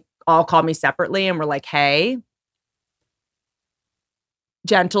they all called me separately and were like, hey,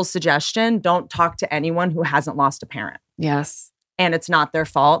 gentle suggestion, don't talk to anyone who hasn't lost a parent. Yes. And it's not their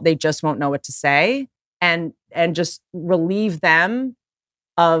fault. They just won't know what to say. And just relieve them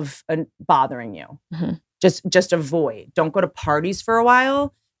of bothering you. Mhm. Just avoid. Don't go to parties for a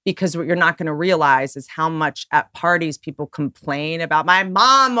while, because what you're not going to realize is how much at parties people complain about, my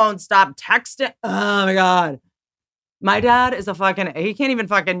mom won't stop texting. Oh my God. My dad is he can't even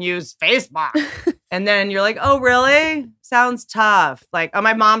fucking use Facebook. And then you're like, oh, really? Sounds tough. Like, oh,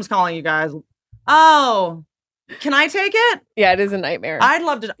 my mom's calling you guys. Oh, can I take it? Yeah, it is a nightmare. I'd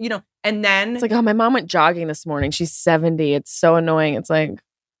love to, and then It's like, oh, my mom went jogging this morning. She's 70. It's so annoying. It's like,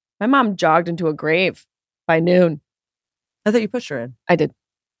 my mom jogged into a grave by noon. I thought you pushed her in. I did.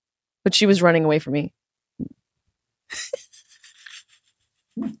 But she was running away from me.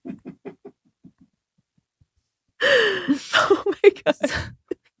 Oh my God.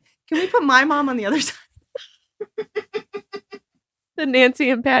 Can we put my mom on the other side? The Nancy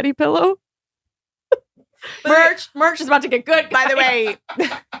and Patty pillow. Merch is about to get good. By the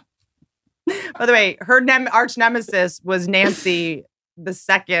way, her arch nemesis was Nancy, the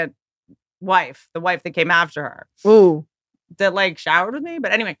second wife, the wife that came after her. Ooh. That like showered with me.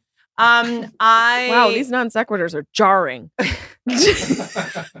 But anyway, wow, these non sequiturs are jarring.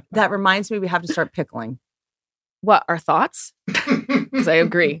 That reminds me, we have to start pickling. What, our thoughts? Because I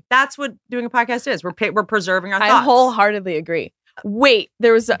agree. That's what doing a podcast is. We're preserving our thoughts. I wholeheartly agree. Wait,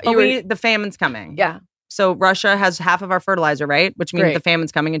 there was the famine's coming. Yeah. So Russia has half of our fertilizer, right? Which means Great. the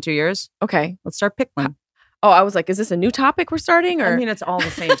famine's coming in 2 years. Okay. Let's start pickling. Oh, I was like, is this a new topic we're starting? Or I mean, it's all the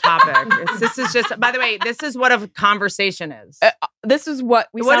same topic. This is just, by the way, this is what a conversation is. this is what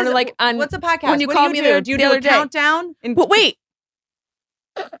we sounded like on. What's a podcast? When you what called do me you do? Do you do a day. countdown? But wait.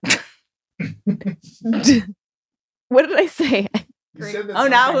 What did I say? Oh,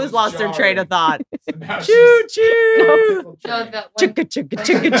 now who's lost their train of thought? So Choo choo. Chicka, Chicka chicka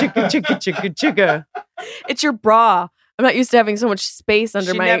chicka chicka chicka chicka chicka. It's your bra. I'm not used to having so much space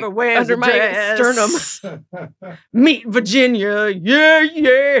under She my never wears a my dress. sternum. Meet Virginia,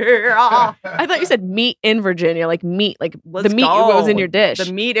 yeah. I thought you said meat in Virginia, like meat, like Let's the meat go. was in your dish.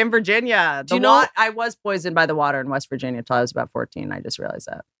 The meat in Virginia. Do you know- I was poisoned by the water in West Virginia until I was about 14. I just realized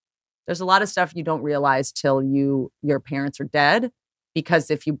that. There's a lot of stuff you don't realize till your parents are dead,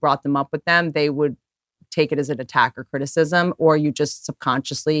 because if you brought them up with them, they would take it as an attack or criticism, or you just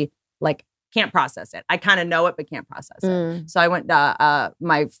subconsciously like can't process it. I kind of know it, but can't process it. So I went,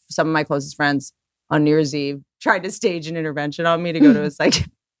 some of my closest friends on New Year's Eve tried to stage an intervention on me to go to a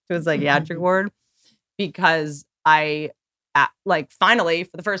psychiatric ward, because I, finally,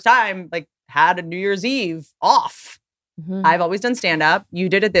 for the first time, had a New Year's Eve off. Mhm. I've always done stand up. You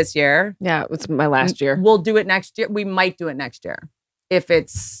did it this year. Yeah, it's my last year. We'll do it next year. We might do it next year if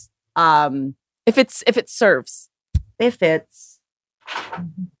it's If it serves.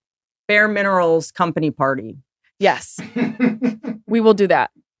 Bare Minerals company party. Yes. We will do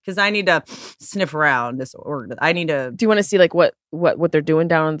that. Because I need to sniff around this order. I need to. Do you want to see like what they're doing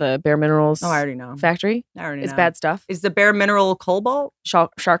down in the Bare Minerals Oh, I already know. factory? I already It's know. bad stuff. Is the Bare Mineral cobalt?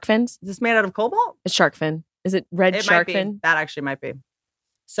 Shark fins? Is this made out of cobalt? It's shark fin. Is it red It shark might be. fin? That actually might be.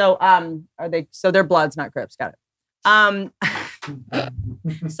 So are they? So they're Bloods, not Crips. Got it.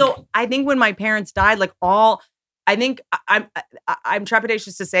 So I think when my parents died, I'm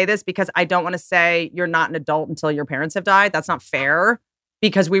trepidatious to say this because I don't want to say you're not an adult until your parents have died. That's not fair,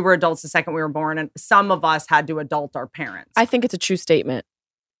 because we were adults the second we were born, and some of us had to adult our parents. I think it's a true statement.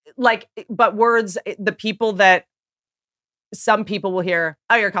 But words, the people that some people will hear,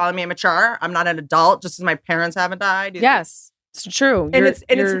 oh, you're calling me immature. I'm not an adult, just as my parents haven't died. Yes, it's true. And it's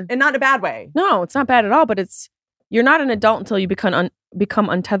not in a bad way. No, it's not bad at all. But you're not an adult until you become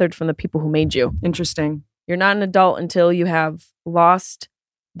untethered from the people who made you. Interesting. You're not an adult until you have lost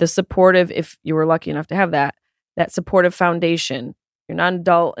the supportive, if you were lucky enough to have that supportive foundation. You're not an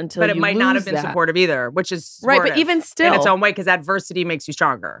adult until But it you might not have lose been that. supportive either, which is Right, but supportive even still, in its own way, because adversity makes you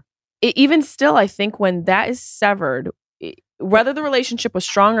stronger. even still, I think when that is severed, whether the relationship was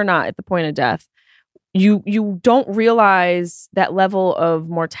strong or not at the point of death, you don't realize that level of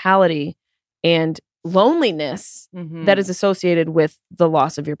mortality and loneliness Mhm. that is associated with the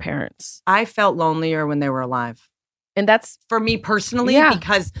loss of your parents. I felt lonelier when they were alive. And that's For me personally, Yeah.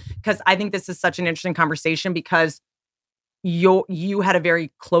 because I think this is such an interesting conversation, because you had a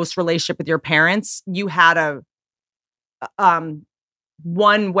very close relationship with your parents. You had a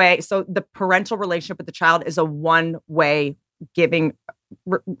one way. So the parental relationship with the child is a one way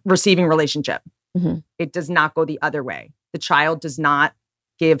receiving relationship. Mhm. It does not go the other way. The child does not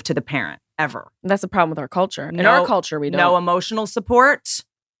give to the parent ever. that's the problem with our culture. In No- our culture, we don't. No emotional support.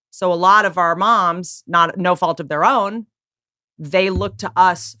 So a lot of our moms, no fault of their own, they look to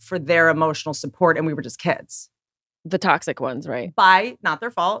us for their emotional support, and we were just kids. The toxic ones, right? By not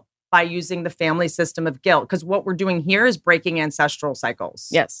their fault, by using the family system of guilt. Because what we're doing here is breaking ancestral cycles.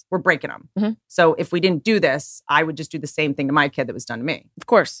 Yes. We're breaking them. Mm-hmm. So if we didn't do this, I would just do the same thing to my kid that was done to me. Of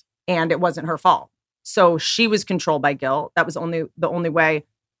course. And it wasn't her fault. So she was controlled by guilt. That was the only way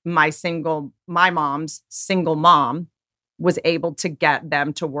my mom's single mom was able to get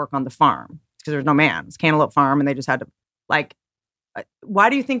them to work on the farm. Because there's no man. It's Cantaloupe Farm. And they just had to, like, why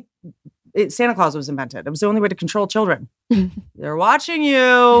do you think Santa Claus was invented? It was the only way to control children. They're watching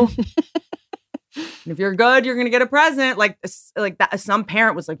you. And if you're good, you're going to get a present. Like that. Some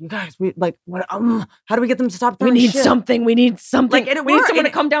parent was like, you guys, we like, what? How do we get them to stop throwing We need shit? something. We need something. Like, and it we need worked. someone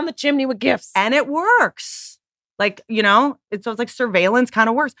And to come down the chimney with gifts. And it works. Like, you know, it's like surveillance kind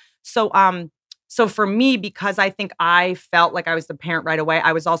of works. So for me, because I think I felt like I was the parent right away,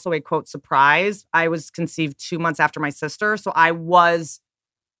 I was also a quote surprise. I was conceived 2 months after my sister. So I wasn't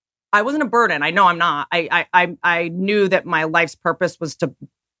a burden. I know I'm not. I knew that my life's purpose was to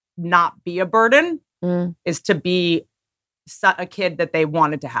not be a burden, is to be a kid that they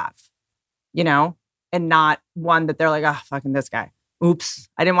wanted to have, you know, and not one that they're like, oh, fucking this guy. Oops.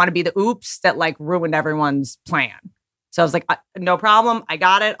 I didn't want to be the oops that like ruined everyone's plan. So I was like, no problem. I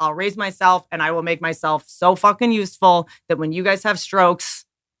got it. I'll raise myself and I will make myself so fucking useful that when you guys have strokes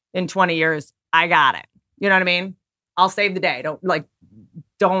in 20 years, I got it. You know what I mean? I'll save the day.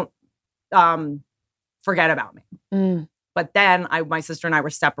 Don't forget about me. But then my sister and I were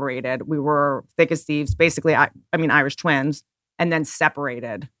separated. We were thick as thieves, basically, Irish twins, and then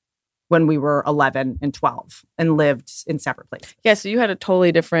separated when we were 11 and 12 and lived in separate places. Yeah, so you had a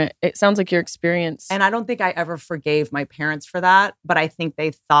totally different, it sounds like your experience. And I don't think I ever forgave my parents for that, but I think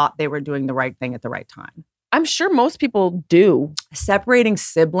they thought they were doing the right thing at the right time. I'm sure most people do. Separating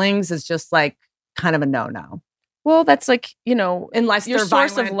siblings is just like kind of a no-no. Well, that's like, you know, unless your they're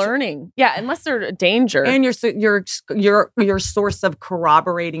source violent. of learning. Yeah, unless they're a danger. And your source of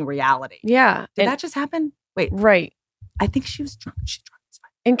corroborating reality. Yeah. Did that just happen? Wait. Right. I think she was drunk. She's drunk. It's fine.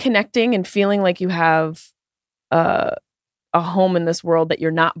 And connecting and feeling like you have a home in this world that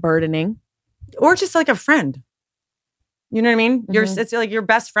you're not burdening. Or just like a friend. You know what I mean? Mm-hmm. It's like your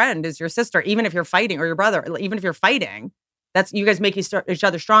best friend is your sister, even if you're fighting, or your brother, even if you're fighting. That's, you guys make each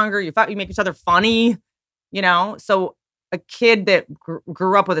other stronger. You make each other funny. You know, so a kid that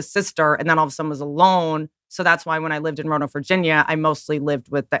grew up with a sister and then all of a sudden was alone. So that's why when I lived in Roanoke, Virginia, I mostly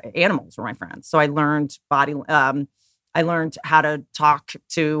lived with the animals were my friends. So I learned I learned how to talk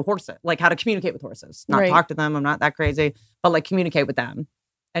to horses, like how to communicate with horses, not talk to them. I'm not that crazy, but like communicate with them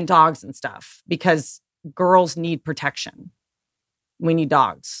and dogs and stuff, because girls need protection. We need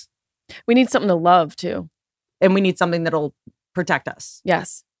dogs. We need something to love too. And we need something that'll protect us.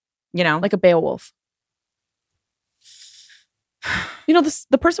 Yes. You know, like a Beowulf. You know,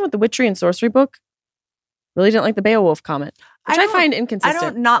 the person with the witchery and sorcery book really didn't like the Beowulf comment, which I find inconsistent. I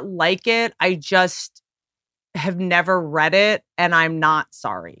don't not like it. I just have never read it, and I'm not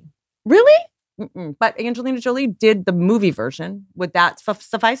sorry. Really? But Angelina Jolie did the movie version. Would that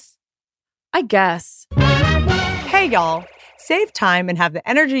suffice? I guess. Hey, y'all. Save time and have the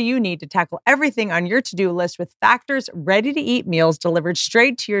energy you need to tackle everything on your to-do list with Factor's ready-to-eat meals delivered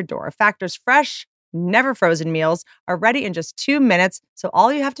straight to your door. Factor's fresh, never frozen meals are ready in just 2 minutes, so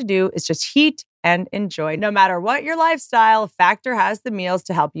all you have to do is just heat and enjoy. No matter what your lifestyle, Factor has the meals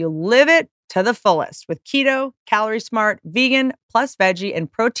to help you live it to the fullest with keto, calorie smart, vegan, plus veggie,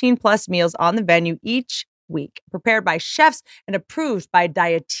 and protein plus meals on the menu each week. Prepared by chefs and approved by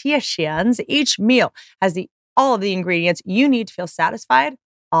dietitians, each meal has all of the ingredients you need to feel satisfied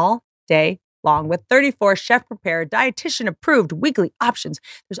all day long. With 34 chef-prepared, dietitian-approved weekly options,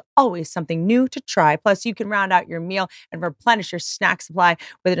 there's always something new to try. Plus, you can round out your meal and replenish your snack supply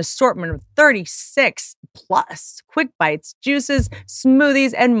with an assortment of 36 plus quick bites, juices,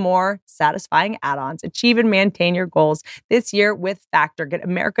 smoothies, and more satisfying add-ons. Achieve and maintain your goals this year with Factor. Get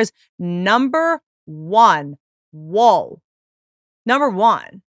America's number one. Number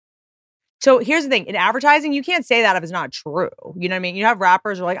one. So here's the thing. In advertising, you can't say that if it's not true. You know what I mean? You have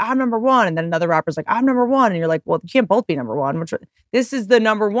rappers who are like, I'm number one. And then another rapper's like, I'm number one. And you're like, well, you can't both be number one. This is the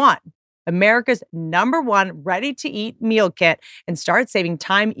number one. America's number one ready-to-eat meal kit. And start saving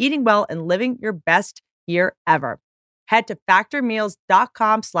time, eating well, and living your best year ever. Head to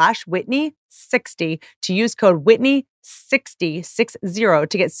factormeals.com/Whitney60 to use code Whitney60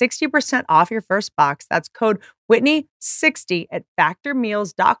 to get 60% off your first box. That's code Whitney60 at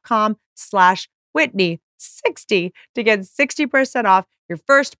factormeals.com/Whitney60 to get 60% off your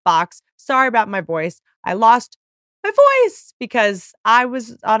first box. Sorry about my voice. I lost my voice because I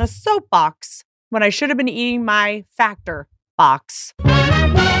was on a soapbox when I should have been eating my Factor box.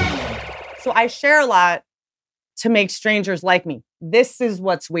 So I share a lot to make strangers like me. this is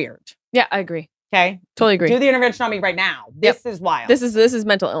what's weird. Yeah, I agree. Okay. Totally agree. Do the intervention on me right now. This is wild. This is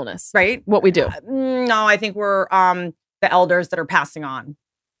mental illness. Right? What we do. No, I think we're the elders that are passing on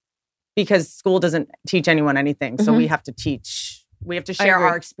because school doesn't teach anyone anything. So we have to teach. We have to share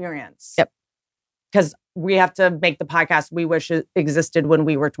our experience. Yep. Because we have to make the podcast we wish it existed when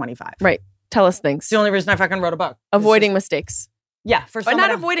we were 25. Right. Tell us things. It's the only reason I fucking wrote a book. Avoiding mistakes. Yeah. But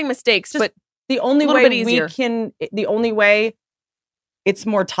not avoiding mistakes, but the only way the only way it's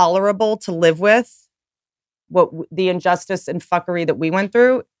more tolerable to live with the injustice and fuckery that we went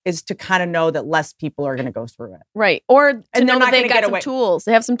through is to kind of know that less people are going to go through it. Right. Or to know that they got some away. tools.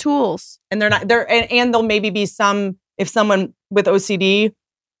 They have some tools. And they're not there. And there'll maybe be if someone with OCD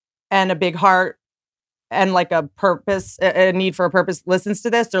and a big heart and like a purpose, a need for a purpose listens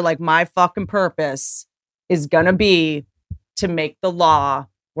to this, they're like, my fucking purpose is going to be to make the law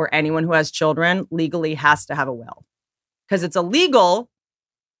where anyone who has children legally has to have a will. Because it's illegal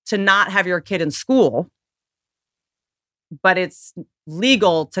to not have your kid in school, but it's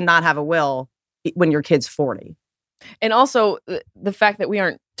legal to not have a will when your kid's 40. And also the fact that we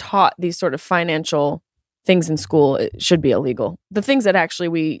aren't taught these sort of financial things in school, it should be illegal. The things that actually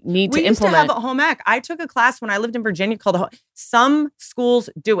we need to implement. We used to have a home ec. I took a class when I lived in Virginia called some schools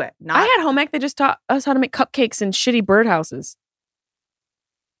do it. I had home ec. They just taught us how to make cupcakes in shitty birdhouses.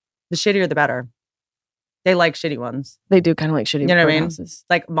 The shittier, the better. They like shitty ones. They do kind of like shitty birdhouses.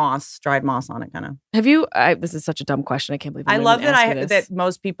 Like moss, dried moss on it, kind of. Have you? This is such a dumb question. I can't believe I love that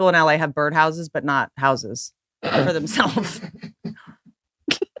most people in LA have birdhouses, but not houses for themselves.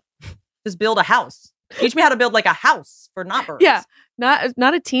 Just build a house. Teach me how to build like a house for not birds. Yeah, not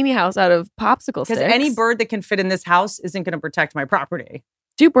a teeny house out of popsicle sticks. Because any bird that can fit in this house isn't going to protect my property.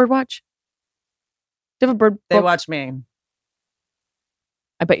 Do you bird watch? Do you have a bird? They watch me.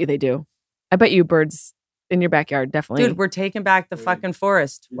 I bet you they do. I bet you birds in your backyard, definitely. Dude, we're taking back the fucking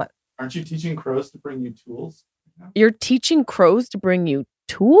forest. What? Aren't you teaching crows to bring you tools? You're teaching crows to bring you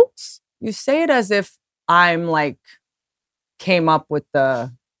tools? You say it as if I'm like, came up with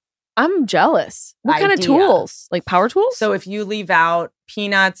the... I'm jealous. What kind of tools? Like power tools? So if you leave out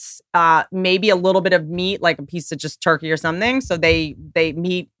peanuts, maybe a little bit of meat, like a piece of just turkey or something. So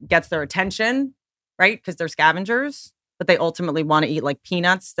meat gets their attention, right? Because they're scavengers. But they ultimately want to eat like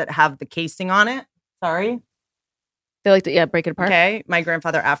peanuts that have the casing on it. Sorry. They like to, break it apart. Okay. My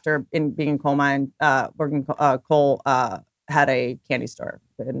grandfather, after being in coal mine, working coal, had a candy store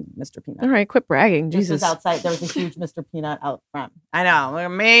in Mr. Peanut. All right, quit bragging. Jesus. This was outside. There was a huge Mr. Peanut out front. I know. Look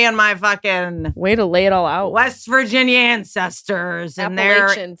at me and my fucking way to lay it all out. West Virginia ancestors and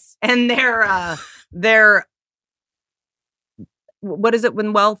their what is it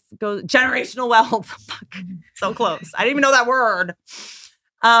when wealth goes generational wealth? Fuck. So close. I didn't even know that word.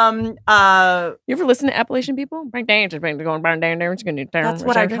 You ever listen to Appalachian people? That's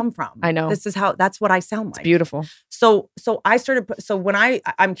what I come from. I know. That's what I sound like. It's beautiful. So when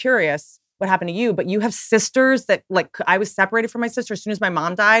I'm curious what happened to you, but you have sisters that like, I was separated from my sister as soon as my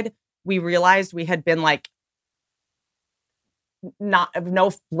mom died. We realized we had been like,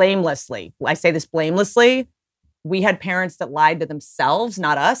 blamelessly. I say this blamelessly. We had parents that lied to themselves,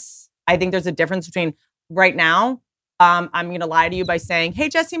 not us. I think there's a difference between right now. I'm going to lie to you by saying, hey,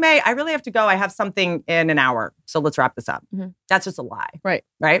 Jessimae, I really have to go. I have something in an hour. So let's wrap this up. Mm-hmm. That's just a lie. Right.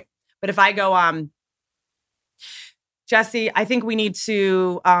 Right. But if I go, Jessie, I think we need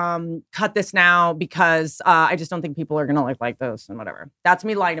to cut this now because I just don't think people are going to like this and whatever. That's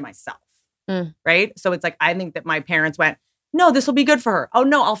me lying to myself. Right. So it's like, I think that my parents went, no, this will be good for her. Oh,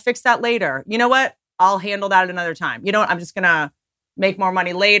 no, I'll fix that later. You know what? I'll handle that at another time. You know what? I'm just going to make more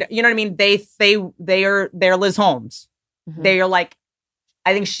money later. You know what I mean? They're Liz Holmes. Mm-hmm. They are like,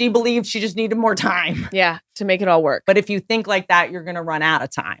 I think she believed she just needed more time. Yeah, to make it all work. But if you think like that, you're going to run out of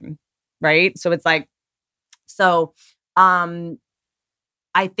time. Right? So it's like,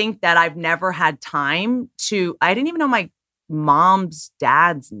 I think that I've never had time I didn't even know my mom's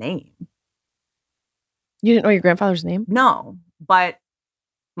dad's name. You didn't know your grandfather's name? No, but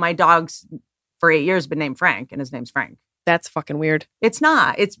my dog's for 8 years been named Frank, and his name's Frank. That's fucking weird. It's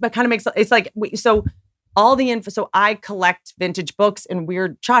not. But kind of makes it's like so all the info. So I collect vintage books and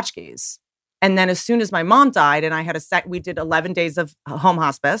weird tchotchkes, and then as soon as my mom died, and I had we did 11 days of home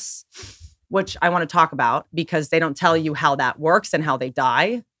hospice, which I want to talk about because they don't tell you how that works and how they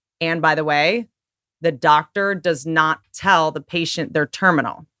die. And by the way, the doctor does not tell the patient they're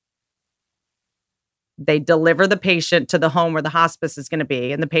terminal. They deliver the patient to the home where the hospice is going to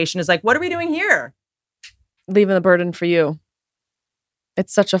be. And the patient is like, what are we doing here? Leaving the burden for you.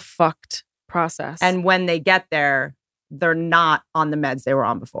 It's such a fucked process. And when they get there, they're not on the meds they were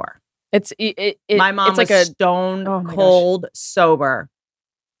on before. My mom it's was like a stone oh my cold sober,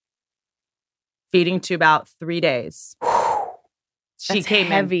 feeding to about 3 days. That's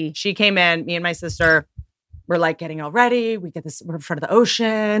heavy. She came in, me and my sister were like getting all ready. We're in front of the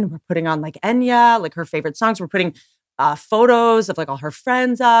ocean. We're putting on like Enya, like her favorite songs. We're putting photos of like all her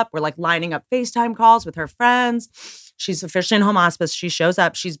friends up. We're like lining up FaceTime calls with her friends. She's officially in home hospice. She shows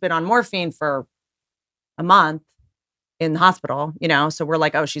up. She's been on morphine for a month in the hospital, you know? So we're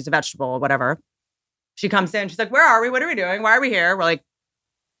like, oh, she's a vegetable or whatever. She comes in. She's like, where are we? What are we doing? Why are we here? We're like,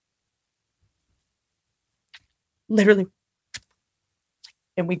 literally.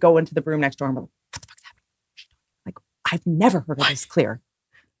 And we go into the room next door and we're like, what the fuck's happening? Like, I've never heard of this clear.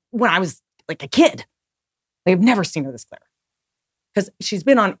 When I was like a kid, I've never seen her this clear. Because she's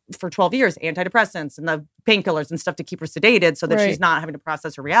been on for 12 years, antidepressants and the painkillers and stuff to keep her sedated so that she's not having to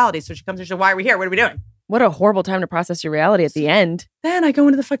process her reality. So she comes and she's like, why are we here? What are we doing? What a horrible time to process your reality at the end. Then I go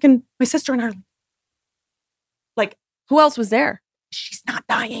into my sister and her. Like, who else was there? She's not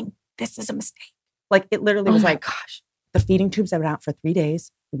dying. This is a mistake. Like, it literally was like, gosh, the feeding tubes have been out for 3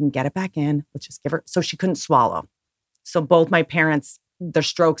 days. We can get it back in. Let's just give her. So she couldn't swallow. So both my parents, their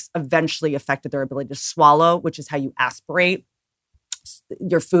strokes eventually affected their ability to swallow, which is how you aspirate.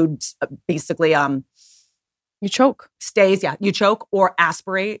 Your food basically you choke. Stays, you choke or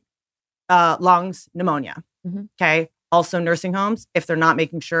aspirate. Lungs, pneumonia. Mm-hmm. Okay. Also nursing homes, if they're not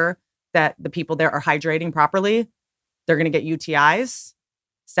making sure that the people there are hydrating properly, they're going to get UTIs,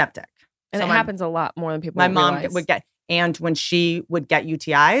 septic. And so it happens a lot more than people My mom realize. would get, and when she would get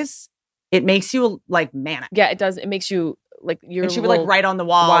UTIs, it makes you like manic. Yeah, it does. It makes you like you're. And she would like write on the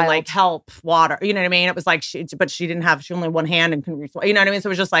wall, wild. like help, water. You know what I mean? It was like, she only had one hand and couldn't reach. You know what I mean? So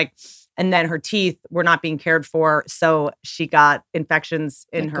it was just like, and then her teeth were not being cared for. So she got infections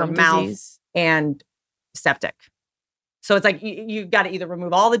in her mouth and septic. So it's like, you got to either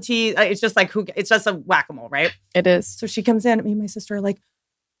remove all the teeth. It's just like, it's just a whack-a-mole, right? It is. So she comes in, me and my sister are like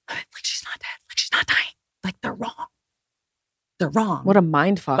she's not dead. Like, she's not dying. Like, they're wrong. They're wrong. What a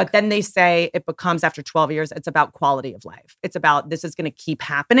mind fuck. But then they say it becomes after 12 years, it's about quality of life. It's about this is going to keep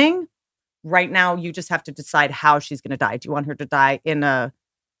happening. Right now, you just have to decide how she's going to die. Do you want her to die in a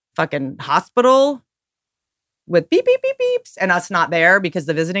fucking hospital with beep, beep, beep, beeps and us not there because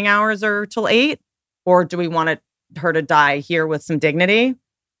the visiting hours are till 8? Or do we want her to die here with some dignity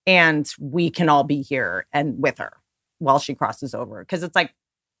and we can all be here and with her while she crosses over? Because it's like,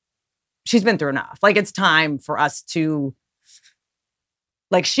 she's been through enough. Like, it's time for us to...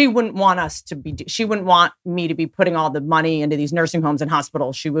 Like, she wouldn't want me to be putting all the money into these nursing homes and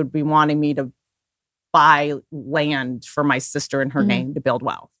hospitals. She would be wanting me to buy land for my sister in her name to build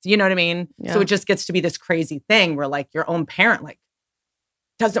wealth. You know what I mean? Yeah. So it just gets to be this crazy thing where like your own parent like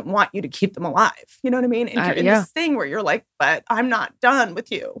doesn't want you to keep them alive. You know what I mean? And you're in this thing where you're like, but I'm not done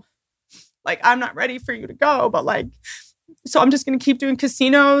with you. Like, I'm not ready for you to go. But like, so I'm just going to keep doing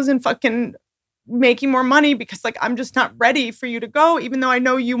casinos and fucking making more money because like I'm just not ready for you to go, even though I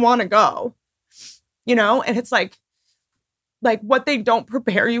know you want to go, you know? And it's like what they don't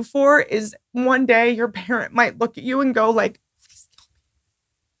prepare you for is one day your parent might look at you and go like,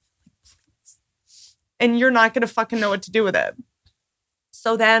 and you're not going to fucking know what to do with it.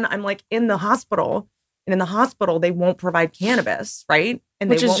 So then I'm like in the hospital, and in the hospital they won't provide cannabis, right?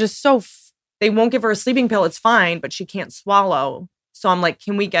 And which is just so they won't give her a sleeping pill. It's fine, but she can't swallow. So I'm like,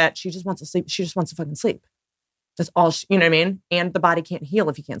 she just wants to sleep. She just wants to fucking sleep. That's all, you know what I mean? And the body can't heal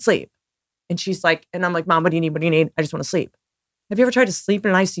if you can't sleep. And she's like, and I'm like, Mom, what do you need? What do you need? I just want to sleep. Have you ever tried to sleep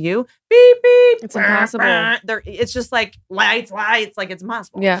in an ICU? Beep, beep. It's impossible. It's just like lights. Like it's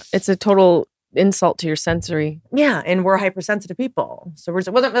impossible. Yeah. It's a total insult to your sensory. Yeah. And we're hypersensitive people. So it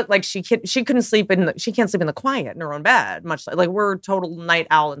wasn't like she couldn't sleep she can't sleep in the quiet in her own bed, much like we're total night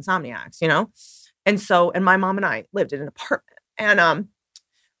owl insomniacs, you know? And my mom and I lived in an apartment. And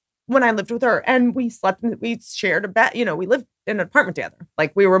when I lived with her and we shared a bed, you know, we lived in an apartment together.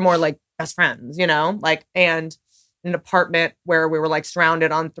 Like we were more like best friends, you know, like, and an apartment where we were like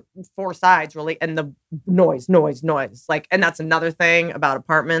surrounded on 4 sides really. And the noise, like, and that's another thing about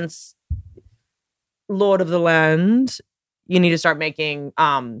apartments. Lord of the land, you need to start making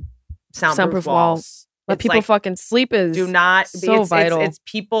soundproof walls. Let people like, fucking sleep is do not so vital. It's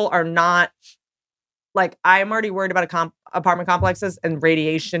people are not like, I'm already worried about apartment complexes and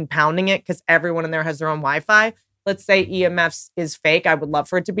radiation pounding it because everyone in there has their own Wi-Fi. Let's say EMF is fake. I would love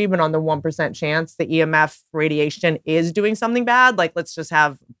for it to be, but on the 1% chance the EMF radiation is doing something bad, like let's just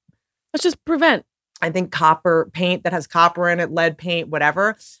prevent. I think copper paint that has copper in it, lead paint,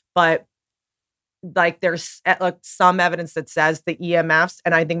 whatever. But like there's some evidence that says the EMFs,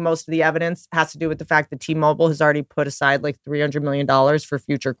 and I think most of the evidence has to do with the fact that T-Mobile has already put aside like $300 million for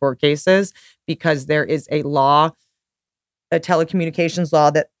future court cases because there is a law, a telecommunications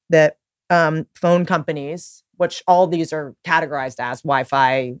law that phone companies, which all these are categorized as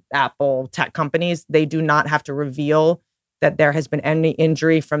Wi-Fi, Apple, tech companies, they do not have to reveal that there has been any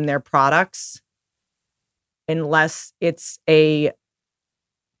injury from their products unless it's a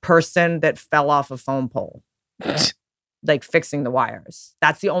person that fell off a phone pole, like fixing the wires.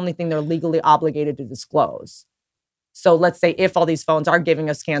 That's the only thing they're legally obligated to disclose. So let's say if all these phones are giving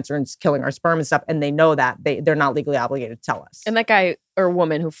us cancer and killing our sperm and stuff, and they know that, they're not legally obligated to tell us. And that guy or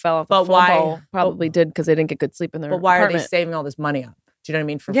woman who fell off the phone pole probably did because they didn't get good sleep in their But why apartment. are they saving all this money up? Do you know what I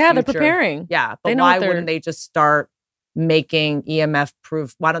mean? For they're future. preparing. Yeah, but They know why what wouldn't they just start making EMF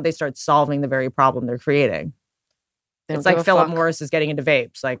proof? Why don't they start solving the very problem they're creating? It's like Philip Morris is getting into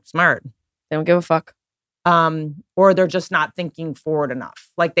vapes. Like, smart. They don't give a fuck. Or they're just not thinking forward enough.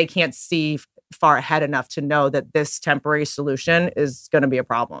 Like they can't see far ahead enough to know that this temporary solution is going to be a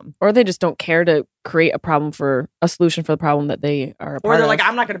problem. Or they just don't care to create a solution for the problem that they are a part of. Or they're like,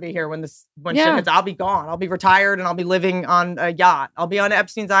 I'm not going to be here when shit hits. I'll be gone. I'll be retired and I'll be living on a yacht. I'll be on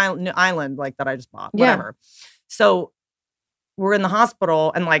Epstein's island like that I just bought. Whatever. So we're in the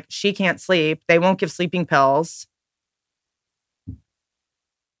hospital and like she can't sleep. They won't give sleeping pills.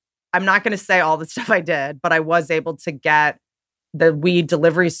 I'm not going to say all the stuff I did, but I was able to get the weed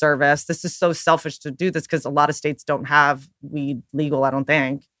delivery service. This is so selfish to do this because a lot of states don't have weed legal, I don't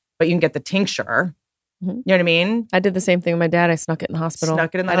think. But you can get the tincture. Mm-hmm. You know what I mean? I did the same thing with my dad. I snuck it in the hospital. I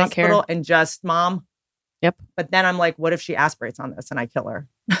didn't care. And just, Mom. Yep. But then I'm like, what if she aspirates on this and I kill her?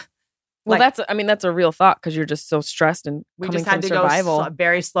 Well, that's a real thought because you're just so stressed and we coming just had from to survival. Go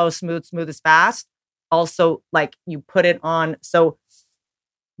very slow, smooth as fast. Also, like you put it on. So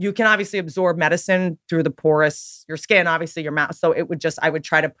you can obviously absorb medicine through the porous, your skin, obviously your mouth. So I would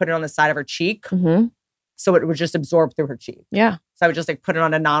try to put it on the side of her cheek. Mm-hmm. So it would just absorb through her cheek. Yeah. So I would just like put it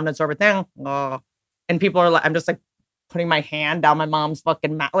on a non-absorbent thing. And people are like, I'm just like putting my hand down my mom's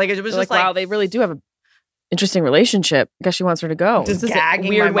fucking mouth. Like it was just like, wow, they really do have an interesting relationship. I guess she wants her to go. Just this gagging is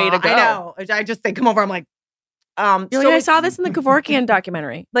a weird way to go. I know. they come over. I'm like, You're like, I saw this in the Kevorkian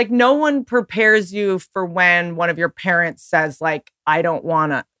documentary. Like no one prepares you for when one of your parents says like, I don't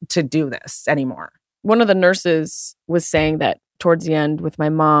want to do this anymore. One of the nurses was saying that towards the end with my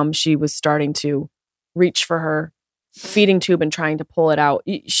mom, she was starting to reach for her feeding tube and trying to pull it out.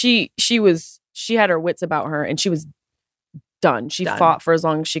 She had her wits about her and she was done. She fought for as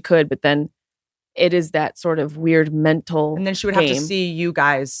long as she could, but then it is that sort of weird mental And then she would have to see you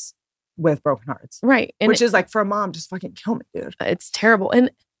guys with broken hearts. Right. And which is like, for a mom, just fucking kill me, dude. It's terrible.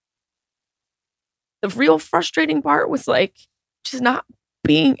 And the real frustrating part was like, just not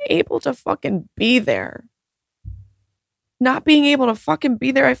being able to fucking be there. Not being able to fucking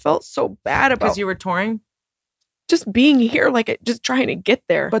be there. I felt so bad about. Because you were touring? Just being here, like just trying to get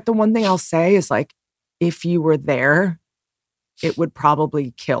there. But the one thing I'll say is like, if you were there, it would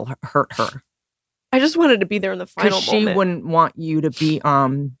probably hurt her. I just wanted to be there in the final moment. She wouldn't want you to be,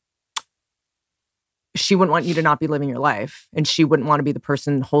 she wouldn't want you to not be living your life. And she wouldn't want to be the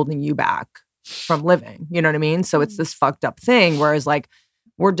person holding you back from living. You know what I mean? So it's this fucked up thing. Whereas like,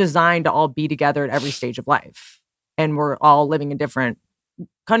 we're designed to all be together at every stage of life. And we're all living in different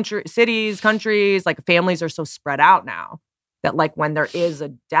countries, like families are so spread out now that like when there is a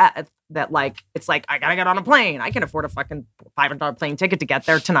death that like, it's like, I gotta get on a plane. I can afford a fucking $500 plane ticket to get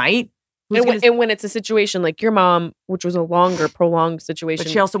there tonight. And when it's a situation like your mom, which was a longer, prolonged situation.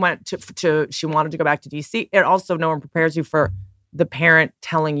 But she also went she wanted to go back to DC. It also, no one prepares you for the parent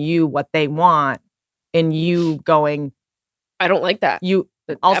telling you what they want and you going, I don't like that. You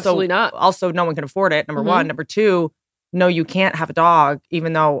also, absolutely not. Also, no one can afford it. Number one. Number two, no, you can't have a dog,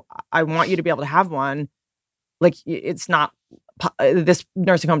 even though I want you to be able to have one. Like, it's not, this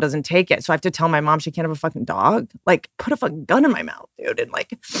nursing home doesn't take it. So I have to tell my mom she can't have a fucking dog. Like, put a fucking gun in my mouth, dude. And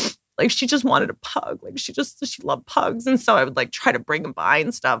like she just wanted a pug. Like, she loved pugs. And so I would like try to bring him by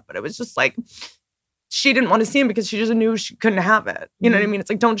and stuff. But it was just like, she didn't want to see him because she just knew she couldn't have it. You know what I mean? It's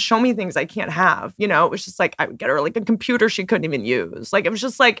like, don't show me things I can't have. You know, it was just like, I would get her like a computer she couldn't even use. Like, it was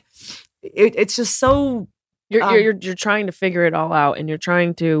just like, it's just so. You're trying to figure it all out and you're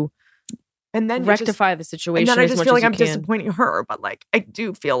trying to and then rectify the situation. And then I just feel like I'm can. disappointing her. But like, I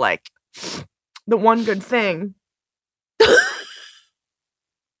do feel like the one good thing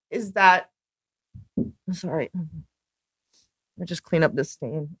is that, I'm sorry. I just clean up this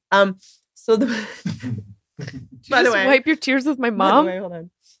stain. So the by the way, wipe your tears with my mom. By the way, hold on.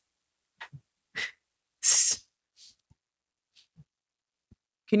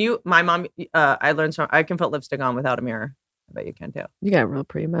 Can you, my mom, I learned I can put lipstick on without a mirror. I bet you can too. You got a real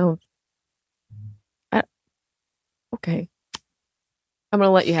pretty mouth. Okay. I'm going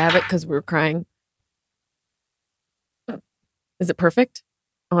to let you have it because we're crying. Is it perfect?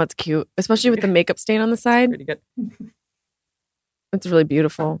 Oh, that's cute. Especially with the makeup stain on the side. Pretty good. It's really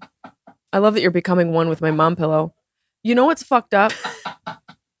beautiful. I love that you're becoming one with my mom pillow. You know what's fucked up?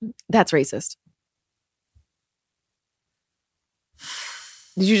 That's racist.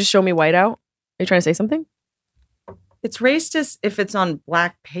 Did you just show me whiteout? Are you trying to say something? It's racist if it's on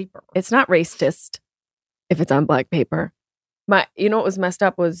black paper. It's not racist if it's on black paper. You know what was messed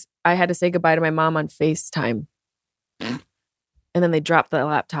up was I had to say goodbye to my mom on FaceTime. And then they dropped the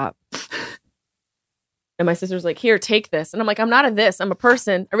laptop. And my sister's like, here, take this. And I'm like, I'm not a this. I'm a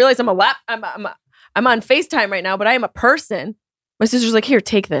person. I realize I'm on FaceTime right now, but I am a person. My sister's like, here,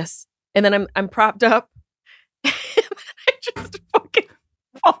 take this. And then I'm propped up. And I just fucking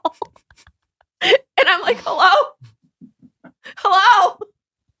fall. And I'm like, hello? Hello?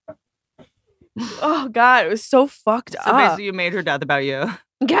 Oh, God. It was so fucked up. So basically you made her death about you.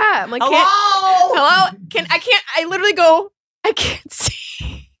 Yeah. I'm like, hello? I literally go, I can't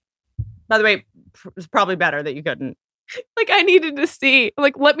see. By the way, it's probably better that you couldn't. Like, I needed to see. I'm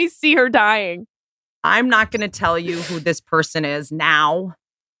like, let me see her dying. I'm not going to tell you who this person is now,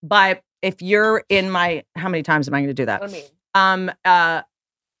 but if you're in my, how many times am I going to do that? What do you mean?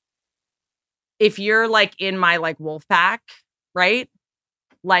 If you're like in my like wolf pack, right?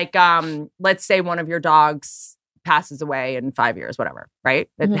 Like, let's say one of your dogs passes away in 5 years, whatever, right?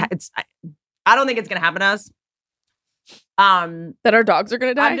 Mm-hmm. I don't think it's going to happen to us. That our dogs are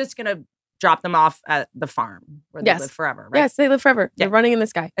going to die? I'm just going to drop them off at the farm where they live forever, right? Yes, they live forever. Yeah. They're running in the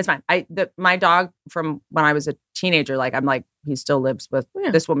sky. It's fine. My dog from when I was a teenager, like I'm like, he still lives with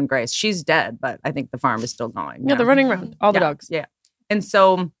this woman, Grace. She's dead, but I think the farm is still going. Yeah, they're running around. All the dogs. Yeah. And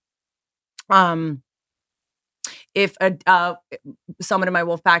so, if someone in my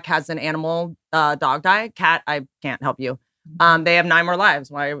wolf pack has an animal dog die, cat, I can't help you. They have 9 more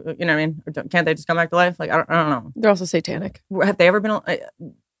lives. Why, you know what I mean? Can't they just come back to life? Like, I don't know. They're also satanic. Have they ever been?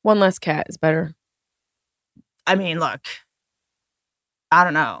 One less cat is better. I mean, look, I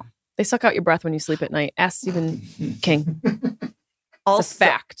don't know. They suck out your breath when you sleep at night. Ask Stephen King. It's a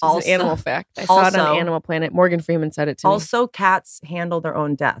fact. It's an animal fact. I saw it on Animal Planet. Morgan Freeman said it to me. Also, cats handle their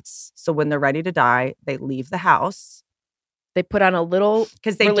own deaths. So when they're ready to die, they leave the house. They put on a little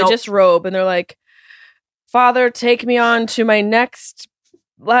religious robe and they're like, Father, take me on to my next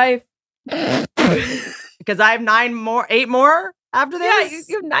life. Because I have 8 more after this? Yeah,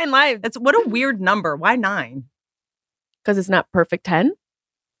 you have 9 lives. What a weird number. Why 9? Because it's not perfect 10.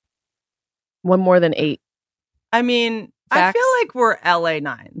 1 more than 8. I mean, Facts. I feel like we're LA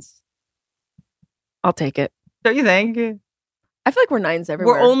 9s. I'll take it. Don't you think? I feel like we're 9s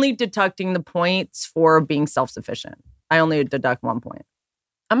everywhere. We're only deducting the points for being self-sufficient. I only deduct 1 point.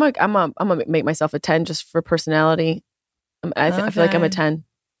 I'm gonna make myself a 10 just for personality. I feel like I'm a 10.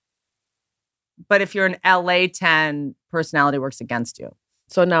 But if you're an LA 10, personality works against you.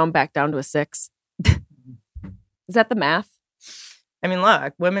 So now I'm back down to a 6. Is that the math? I mean,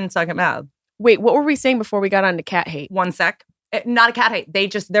 look, women suck at math. Wait, what were we saying before we got on to cat hate? 1 sec. Not a cat hate.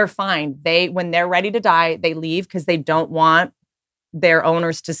 They're fine. When they're ready to die, they leave because they don't want their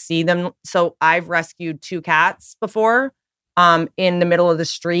owners to see them. So I've rescued 2 cats before in the middle of the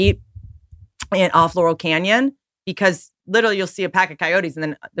street off Laurel Canyon, because literally you'll see a pack of coyotes and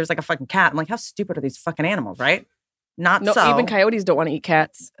then there's like a fucking cat. I'm like, how stupid are these fucking animals, right? No, even coyotes don't want to eat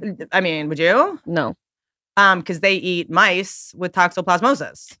cats. I mean, would you? No. Because they eat mice with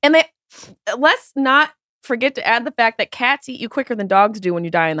toxoplasmosis. And let's not forget to add the fact that cats eat you quicker than dogs do when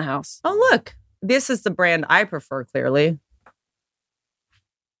you die in the house. Oh, look. This is the brand I prefer, clearly.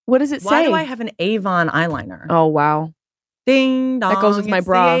 What does it say? Why do I have an Avon eyeliner? Oh, wow. Ding dong. That goes with my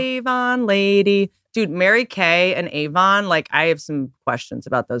bra. The Avon lady. Dude, Mary Kay and Avon, like, I have some questions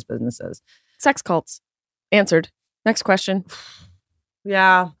about those businesses. Sex cults. Answered. Next question.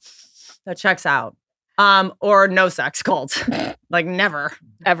 Yeah, that checks out. Or no sex cult. Like, never.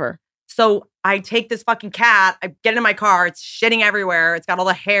 Ever. So I take this fucking cat, I get in my car, it's shitting everywhere. It's got all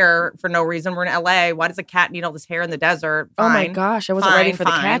the hair for no reason. We're in LA. Why does a cat need all this hair in the desert? Fine, oh my gosh, I wasn't ready for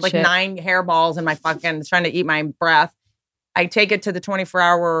the cat like shit. 9 hairballs in my fucking, it's trying to eat my breath. I take it to the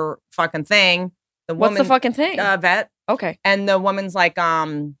 24-hour fucking thing. What's the fucking thing? Vet. Okay. And the woman's like,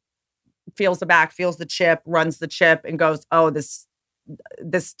 feels the back, feels the chip, runs the chip and goes, oh, this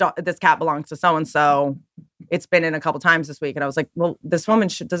cat belongs to so-and-so. It's been in a couple times this week. And I was like, well, this woman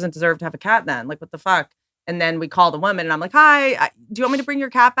doesn't deserve to have a cat then. Like, what the fuck? And then we call the woman and I'm like, hi, do you want me to bring your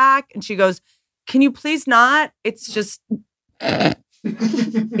cat back? And she goes, can you please not? It's just...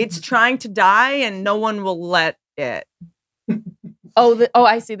 It's trying to die and no one will let it.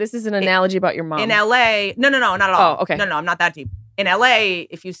 I see. This is an analogy about your mom. In LA, no, not at all. Oh, okay. No, I'm not that deep. In LA,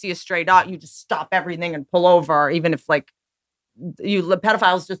 if you see a stray dog, you just stop everything and pull over, even if like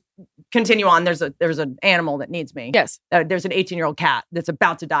pedophiles just continue on. There's an animal that needs me. Yes. There's an 18-year-old cat that's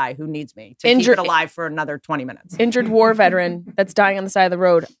about to die who needs me to keep it alive for another 20 minutes. Injured war veteran that's dying on the side of the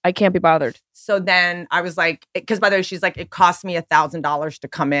road. I can't be bothered. So then I was like, because by the way, she's like, it cost me $1,000 to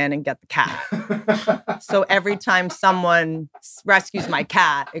come in and get the cat. So every time someone rescues my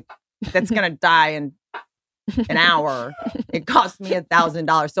cat, that's going to die in an hour. It cost me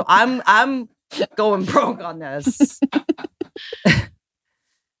 $1,000. So I'm going broke on this.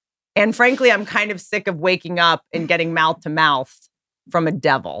 And frankly, I'm kind of sick of waking up and getting mouth to mouth from a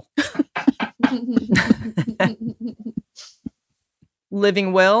devil.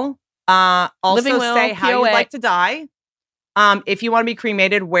 Living will. Say how you'd like to die. If you want to be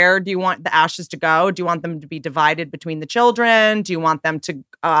cremated, where do you want the ashes to go? Do you want them to be divided between the children? Do you want them to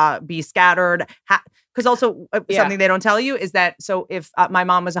be scattered? Because also something they don't tell you is that, so if my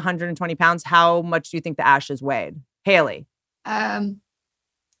mom was 120 pounds, how much do you think the ashes weighed? Haley? I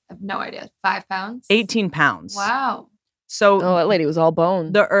have no idea. 5 pounds? 18 pounds. Wow. So that lady was all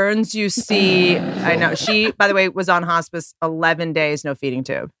bone. The urns you see, I know. She, by the way, was on hospice 11 days, no feeding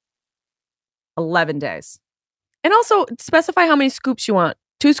tube. 11 days. And also specify how many scoops you want.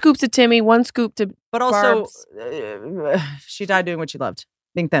 2 scoops to Timmy, 1 scoop to But also, she died doing what she loved,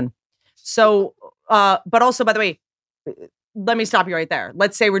 being thin. So, but also, by the way, let me stop you right there.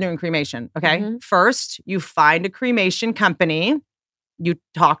 Let's say we're doing cremation, okay? Mm-hmm. First, you find a cremation company. You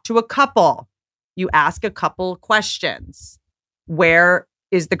talk to a couple. You ask a couple questions. Where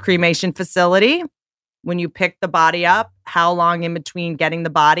is the cremation facility? When you pick the body up, how long in between getting the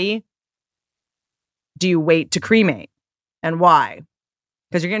body do you wait to cremate? And why?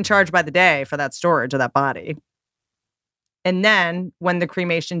 Because you're getting charged by the day for that storage of that body. And then when the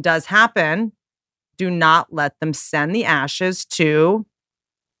cremation does happen, do not let them send the ashes to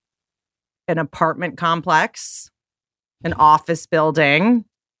an apartment complex, an office building,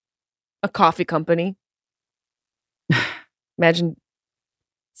 a coffee company. Imagine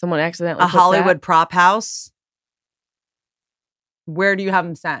someone accidentally a Hollywood prop house. Where do you have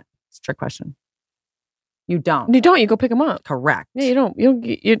them sent? It's a trick question. You don't. You don't. You go pick them up. Correct. Yeah, you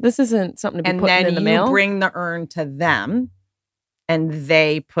don't. This isn't something to be put in the mail. And then you bring the urn to them, and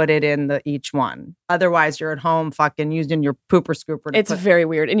they put it in each one. Otherwise, you're at home fucking using your pooper scooper. It's very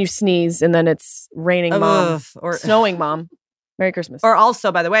weird. And you sneeze, and then it's raining, mom, or snowing, mom. Merry Christmas. Or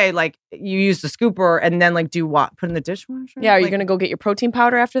also, by the way, like you use the scooper and then like do what? Put in the dishwasher? Yeah, are you going to go get your protein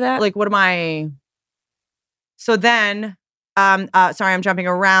powder after that? Like, what am I? So then, sorry, I'm jumping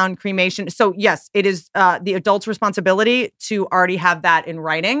around. Cremation. So yes, it is the adult's responsibility to already have that in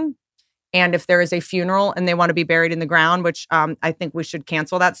writing. And if there is a funeral and they want to be buried in the ground, which I think we should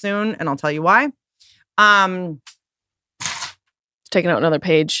cancel that soon, and I'll tell you why. Taking out another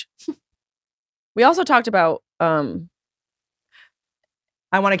page. We also talked about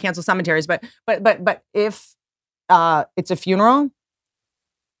I want to cancel cemeteries, but if it's a funeral,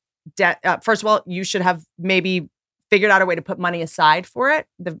 first of all, you should have maybe figured out a way to put money aside for it.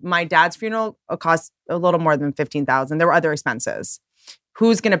 My dad's funeral cost a little more than $15,000. There were other expenses.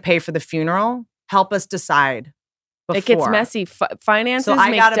 Who's going to pay for the funeral? Help us decide. Before. It gets messy. Finances. So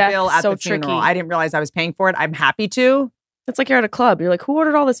I got a bill at so the funeral. tricky. I didn't realize I was paying for it. I'm happy to. It's like you're at a club. You're like, who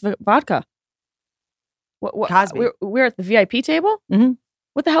ordered all this vodka? What? Cosby. We're at the VIP table. Mm-hmm.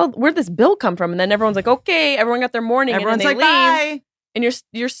 What the hell? Where'd this bill come from? And then everyone's like, okay, everyone got their morning. Everyone's and then like, they leave, bye. And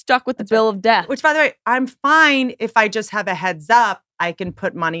you're stuck with the bill of death. Which, by the way, I'm fine if I just have a heads up. I can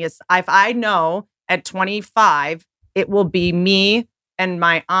put money aside. If I know at 25, it will be me and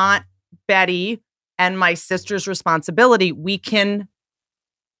my aunt Betty and my sister's responsibility. We can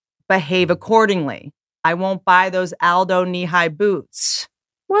behave accordingly. I won't buy those Aldo knee-high boots.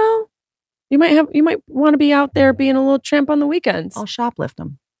 Well, you might want to be out there being a little tramp on the weekends. I'll shoplift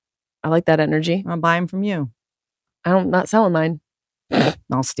them. I like that energy. I'll buy them from you. I'm not selling mine.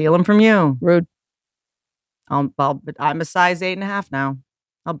 I'll steal them from you. Rude. I'm a size 8.5 now.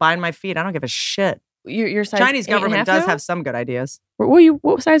 I'll bind my feet. I don't give a shit. Your size Chinese government does now? have some good ideas.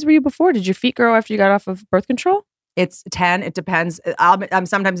 What size were you before? Did your feet grow after you got off of birth control? It's 10. It depends. I'm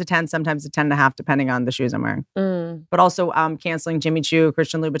sometimes a 10, sometimes a 10.5, depending on the shoes I'm wearing. Mm. But also, canceling Jimmy Choo,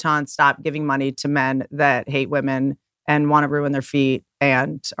 Christian Louboutin. Stop giving money to men that hate women and want to ruin their feet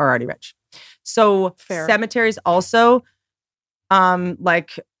and are already rich. So Fair. Cemeteries also,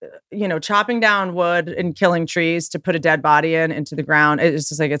 chopping down wood and killing trees to put a dead body into the ground. It's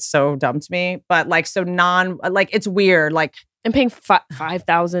just like, it's so dumb to me. But it's weird. Like And paying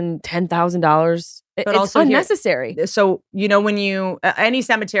 $5,000, $10,000. It's also unnecessary. So, when you, any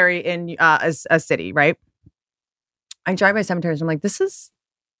cemetery in a city, right? I drive by cemeteries. I'm like,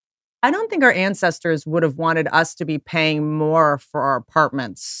 I don't think our ancestors would have wanted us to be paying more for our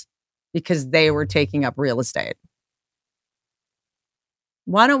apartments because they were taking up real estate.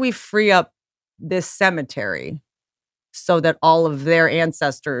 Why don't we free up this cemetery so that all of their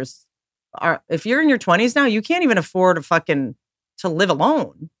ancestors are, if you're in your 20s now, you can't even afford to live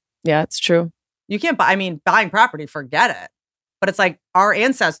alone. Yeah, it's true. You can't buy, buying property, forget it. But it's like our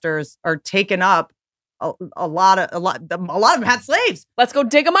ancestors are taking up a lot of them had slaves. Let's go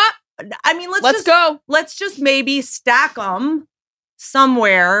dig them up. Let's go. Let's just maybe stack them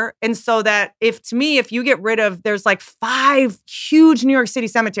somewhere. And so that if you get rid of, there's like 5 huge New York City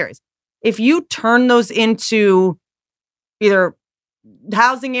cemeteries. If you turn those into either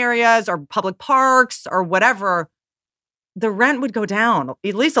housing areas or public parks or whatever, the rent would go down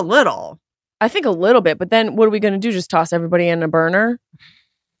at least a little. I think a little bit, but then what are we going to do? Just toss everybody in a burner?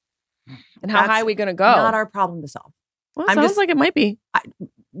 And how high are we going to go? Not our problem to solve. Well, it sounds like it might be.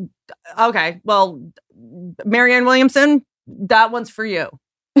 Okay, well, Marianne Williamson, that one's for you.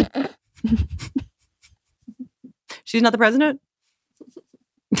 She's not the president?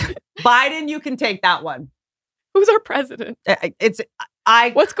 Biden, you can take that one. Who's our president?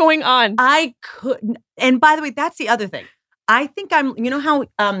 What's going on? I couldn't. And by the way, that's the other thing. I think you know how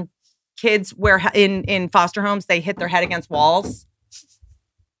kids in foster homes, they hit their head against walls?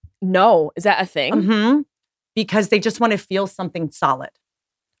 No. Is that a thing? Mm-hmm. Because they just want to feel something solid.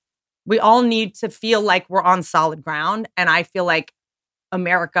 We all need to feel like we're on solid ground. And I feel like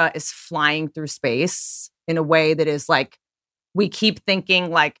America is flying through space in a way that is like, we keep thinking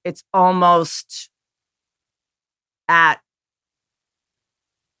like it's almost at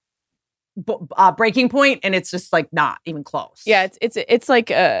breaking point, and it's just like not even close. Yeah, it's like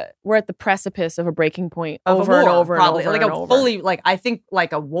we're at the precipice of a breaking point of over a war, and over probably. and over. Like and a over. fully, like I think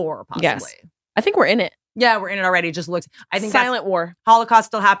like a war, possibly. Yes. I think we're in it. Yeah, we're in it already. Just looks. I think silent war. Holocaust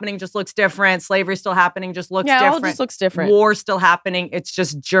still happening, just looks different. Slavery still happening, just looks different. All just looks different. War still happening. It's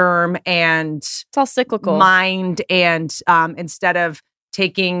just germ and it's all cyclical. Mind and instead of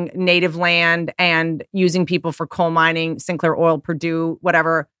taking native land and using people for coal mining, Sinclair Oil, Purdue,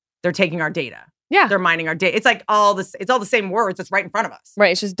 whatever, they're taking our data. Yeah, they're mining our data. It's like all this. It's all the same words. It's right in front of us.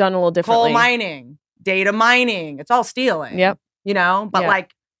 Right. It's just done a little differently. Coal mining, data mining. It's all stealing. Yep.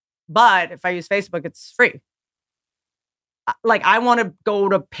 But if I use Facebook, it's free. Like I want to go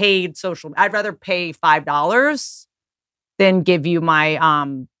to paid social. I'd rather pay $5 than give you my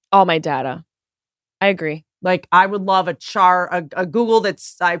all my data. I agree. Like I would love a Google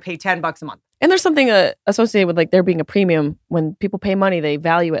I pay $10 a month. And there's something associated with like there being a premium. When people pay money, they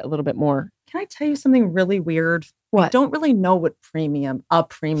value it a little bit more. Can I tell you something really weird? What? I don't really know what a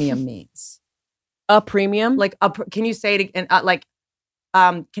premium means. A premium? Like can you say it again?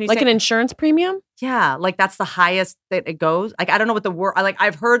 Can you like say an insurance premium? Yeah, like that's the highest that it goes. Like I don't know what the word.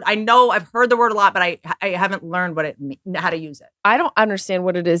 I've heard the word a lot, but I haven't learned what it how to use it. I don't understand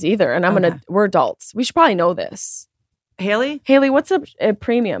what it is either, and we're adults. We should probably know this. Haley, what's a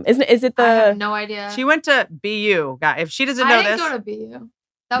premium? Is it the? I have no idea. She went to BU. God, if she doesn't know this, I didn't go to BU.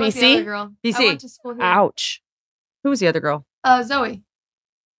 That was BC? the other girl. BC. I went to school here. Ouch. Who was the other girl? Zoe.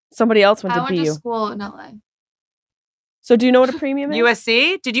 Somebody else went to I BU. went to school in LA. So do you know what a premium is?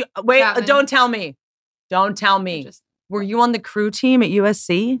 USC? Did you wait? Chapman. Don't tell me. Don't tell me. Were you on the crew team at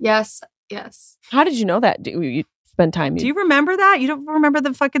USC? Yes. How did you know that? Do you spend time? Do you remember that? You don't remember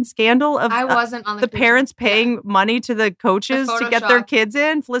the fucking scandal of I wasn't on the parents paying money to the coaches to get their kids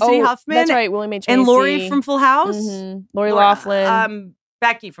in? Felicity Huffman. That's right. William H. Macy. And Lori from Full House. Mm-hmm. Lori Loughlin.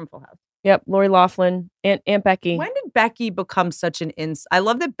 Becky from Full House. Yep, Lori Loughlin, Aunt Becky. When did Becky become such an insult? I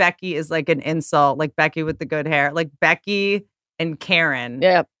love that Becky is like an insult, like Becky with the good hair, like Becky and Karen.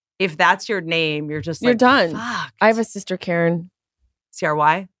 Yep. If that's your name, you're just you're like, done. Fucked. I have a sister, Karen.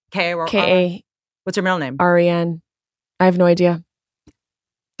 CRY? K-A? K-A. What's her middle name? R-E-N. I have no idea.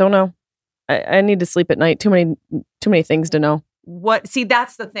 Don't know. I need to sleep at night. Too many things to know. See,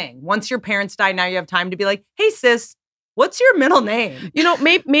 that's the thing. Once your parents die, now you have time to be like, hey, sis, what's your middle name? You know,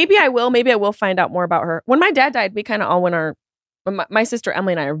 maybe I will. Maybe I will find out more about her. When my dad died, we kind of all went our... My sister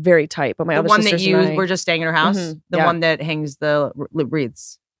Emily and I are very tight, but my other sisters the one that you were just staying in her house? Mm-hmm. The one that hangs the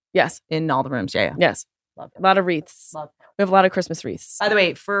wreaths? Yes. In all the rooms, yeah. Yes. Love a lot of wreaths. Love we have a lot of Christmas wreaths. By the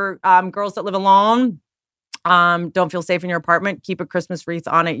way, for girls that live alone, don't feel safe in your apartment, keep a Christmas wreath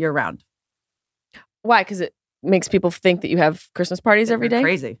on it year round. Why? Because it makes people think that you have Christmas parties every day?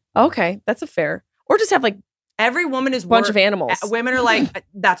 Crazy. Okay, that's a fair. Or just have like Every woman is Bunch of animals. Women are like,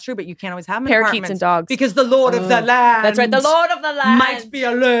 that's true, but you can't always have them in Parakeets apartments and dogs. because the Lord of the land. That's right. The Lord of the land might be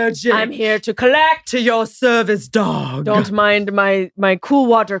allergic. I'm here to collect to your service dog. Don't mind my cool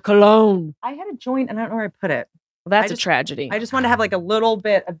water cologne. I had a joint and I don't know where I put it. Well, that's a tragedy. I just want to have like a little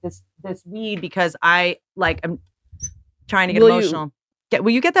bit of this weed because I'm trying to get Will emotional.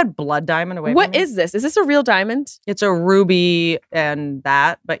 Will you get that blood diamond away What from me? is this? Is this a real diamond? It's a ruby and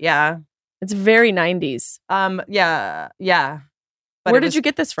that, but yeah. It's very 90s. Yeah. But Where did you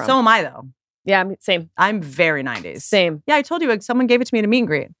get this from? So am I though. Yeah, same. I'm very 90s. Same. Yeah, I told you like, someone gave it to me at a meet and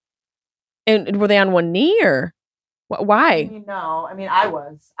greet. And were they on one knee or why? No, I mean I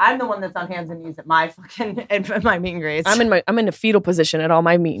was. I'm the one that's on hands and knees at my at my meet and greets. I'm in a fetal position at all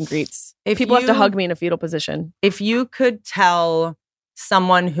my meet and greets. If people have to hug me in a fetal position. If you could tell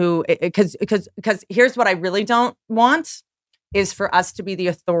someone who, because here's what I really don't want is for us to be the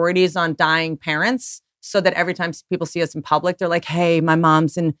authorities on dying parents, so that every time people see us in public, they're like, "Hey, my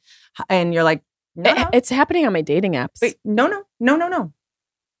mom's in," and you're like, "No, it's happening on my dating apps." Wait, no.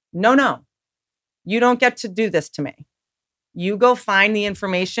 You don't get to do this to me. You go find the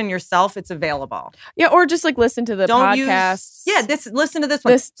information yourself. It's available. Yeah, or just like listen to the podcasts. Listen to this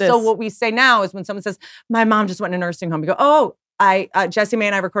one. This. So what we say now is when someone says, "My mom just went in a nursing home," we go, "Oh, Jessimae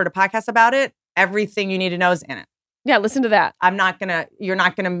and I recorded a podcast about it. Everything you need to know is in it." Yeah, listen to that. You're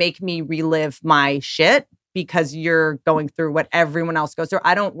not gonna make me relive my shit because you're going through what everyone else goes through.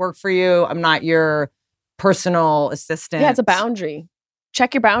 I don't work for you. I'm not your personal assistant. Yeah, it's a boundary.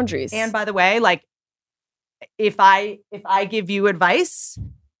 Check your boundaries. And by the way, like if I give you advice,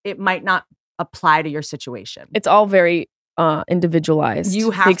 it might not apply to your situation. It's all very individualized.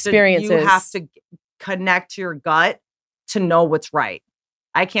 You have to connect to your gut to know what's right.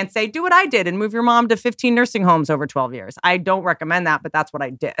 I can't say, do what I did and move your mom to 15 nursing homes over 12 years. I don't recommend that, but that's what I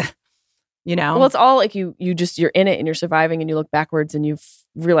did. You know? Well, it's all like you're in it and you're surviving and you look backwards and you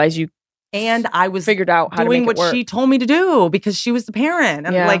realize you I was figured out how doing to make it work. What she told me to do because she was the parent.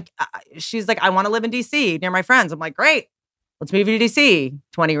 And Yeah. like, she's like, I want to live in DC near my friends. I'm like, great, let's move you to DC.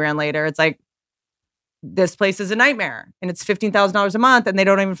 20 grand later, it's like, this place is a nightmare and it's $15,000 a month and they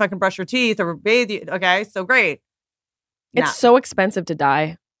don't even fucking brush your teeth or bathe you. Okay, so great. It's so expensive to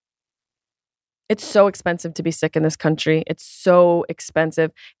die. It's so expensive to be sick in this country. It's so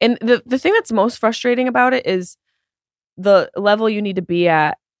expensive. And the thing that's most frustrating about it is the level you need to be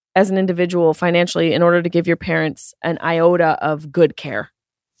at as an individual financially in order to give your parents an iota of good care.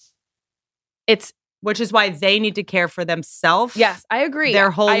 Which is why they need to care for themselves. Yes, I agree.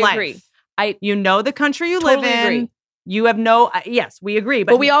 Their whole life. Agree. You know the country you Totally live in. agree. You have no, yes, we agree.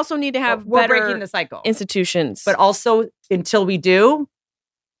 But we also need to have we're better breaking the cycle. Institutions. But also, until we do,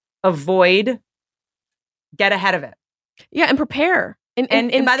 get ahead of it. Yeah, and prepare.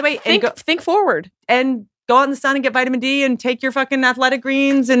 And by the way, think forward. And go out in the sun and get vitamin D and take your fucking athletic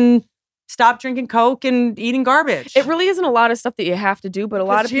greens and stop drinking Coke and eating garbage. It really isn't a lot of stuff that you have to do, but a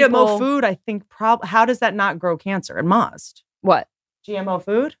lot of people... GMO food, I think, how does that not grow cancer? It must. What? GMO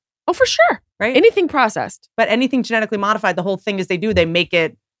food? Oh, for sure. Right? Anything processed. But anything genetically modified, the whole thing is they make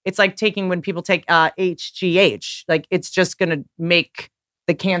it, it's like when people take HGH, like it's just going to make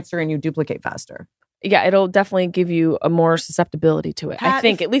the cancer in you duplicate faster. Yeah, it'll definitely give you a more susceptibility to it. Pat, I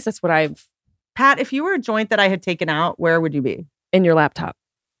think, at least that's what I've... Pat, if you were a joint that I had taken out, where would you be? In your laptop.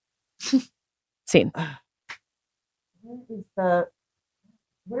 Scene.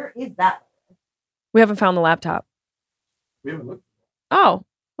 Where is that? We haven't found the laptop. We haven't looked. Oh,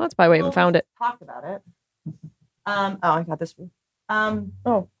 well, that's probably why we haven't found it. Talked about it. I got this.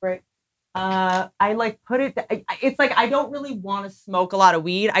 Oh, great. I like put it. It's like I don't really want to smoke a lot of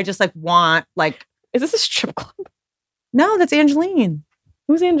weed. I just like want like. Is this a strip club? No, that's Angeline.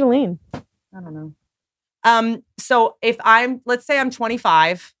 Who's Angeline? I don't know. So let's say I'm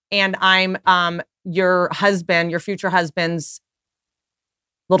 25 and I'm your future husband's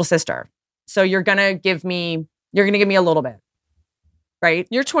little sister. So you're gonna give me a little bit, right?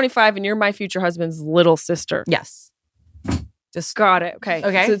 You're 25 and you're my future husband's little sister. Yes. Just got it. Okay.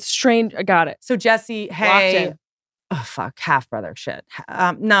 Okay. So it's strange. I got it. So Jesse, hey. Oh fuck, half brother shit.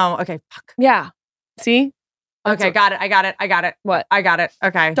 No, okay, fuck. Yeah. See? Okay, got it. I got it. What? I got it.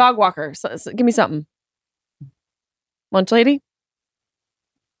 Okay. Dog walker. So give me something. Lunch lady?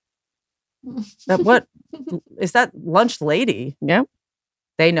 What? Is that lunch lady? Yeah.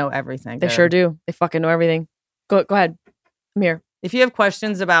 They know everything. They sure do. They fucking know everything. Go ahead. I'm here. If you have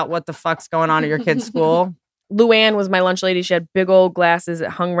questions about what the fuck's going on at your kid's school. Luann was my lunch lady. She had big old glasses that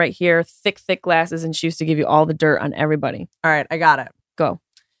hung right here, thick glasses, and she used to give you all the dirt on everybody. All right, I got it. Go.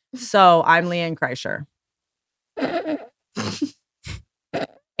 So I'm Leanne Kreischer.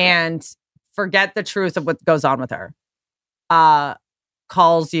 And forget the truth of what goes on with her.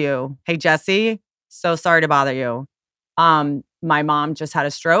 Calls you, hey Jesse, so sorry to bother you. My mom just had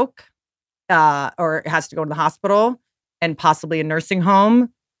a stroke, or has to go to the hospital and possibly a nursing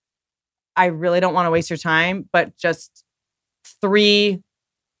home. I really don't want to waste your time, but just 3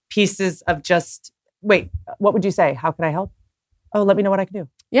 pieces of wait, what would you say? How can I help? Oh, let me know what I can do.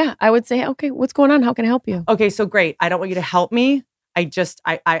 Yeah, I would say, okay, what's going on? How can I help you? Okay, so great. I don't want you to help me. I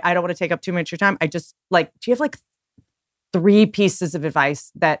don't want to take up too much of your time. I just do you have 3 pieces of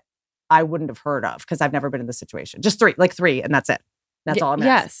advice that I wouldn't have heard of because I've never been in this situation? Just 3, 3, and that's it. That's all I'm asking.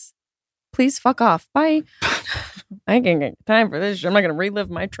 Yes. Please fuck off. Bye. I can't get time for this. I'm not going to relive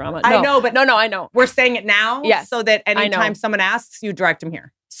my trauma. No. I know, but no, I know. We're saying it now, yes, so that anytime someone asks, you direct them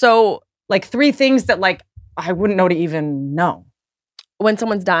here. So, 3 things that I wouldn't know to even know. When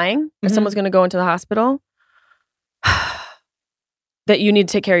someone's dying, if someone's going to go into the hospital, that you need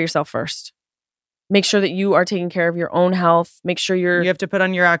to take care of yourself first. Make sure that you are taking care of your own health. Make sure you have to put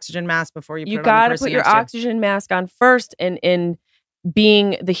on your oxygen mask before you put it on the got to person put your next to you. oxygen mask on first. And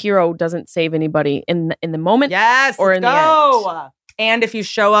being the hero doesn't save anybody in the moment. Yes, or in the end. And if you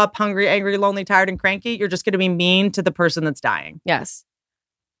show up hungry, angry, lonely, tired, and cranky, you're just going to be mean to the person that's dying. Yes.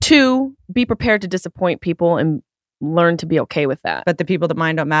 2, be prepared to disappoint people and learn to be okay with that. But the people that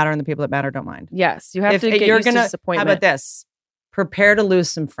mind don't matter, and the people that matter don't mind. Yes, you have to get used to disappointment. How about this? Prepare to lose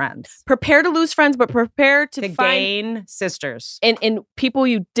some friends. Prepare to lose friends, but prepare to gain sisters. And people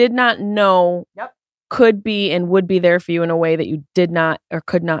you did not know could be and would be there for you in a way that you did not or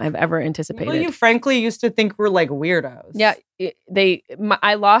could not have ever anticipated. People you frankly used to think were weirdos. Yeah,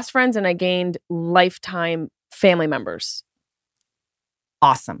 I lost friends and I gained lifetime family members.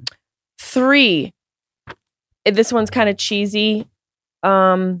 Awesome. 3, this one's kind of cheesy,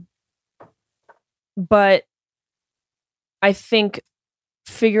 but I think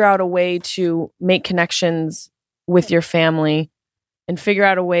figure out a way to make connections with your family and figure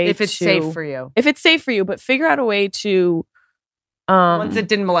out a way if it's safe for you. If it's safe for you, but figure out a way to once it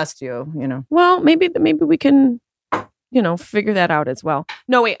didn't molest you, Well, maybe we can, figure that out as well.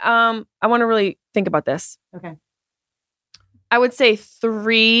 No, wait. I want to really think about this. Okay. I would say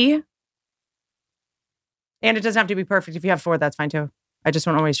 3. And it doesn't have to be perfect. If you have 4, that's fine too. I just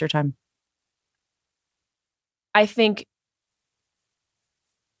don't want to waste your time. I think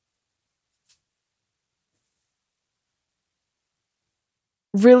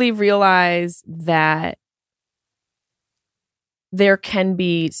really realize that there can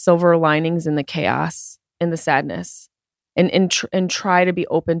be silver linings in the chaos and the sadness, and try to be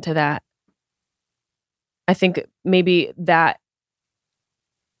open to that. I think maybe that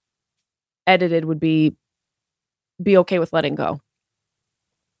edited would be okay with letting go.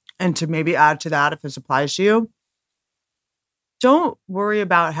 And to maybe add to that, if this applies to you, don't worry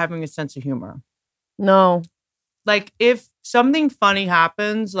about having a sense of humor. No. If something funny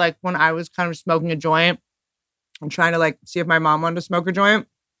happens, like when I was kind of smoking a joint and trying to see if my mom wanted to smoke a joint,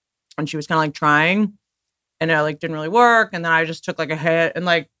 and she was kind of trying, and it didn't really work, and then I just took a hit, and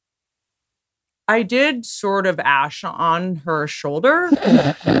I did sort of ash on her shoulder.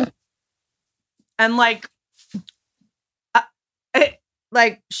 And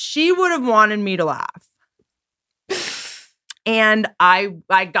she would have wanted me to laugh. And I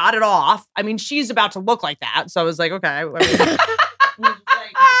got it off. I mean, she's about to look like that. So I was like, okay.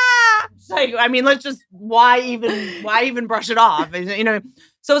 Let's just, why even brush it off?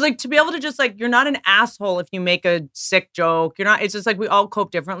 So it was to be able to just you're not an asshole if you make a sick joke. You're not, it's just we all cope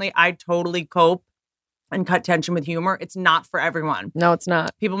differently. I totally cope and cut tension with humor. It's not for everyone. No, it's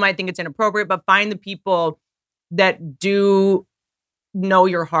not. People might think it's inappropriate, but find the people that do know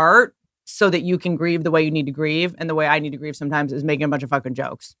your heart so that you can grieve the way you need to grieve. And the way I need to grieve sometimes is making a bunch of fucking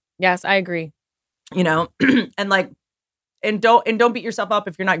jokes. Yes, I agree. And don't beat yourself up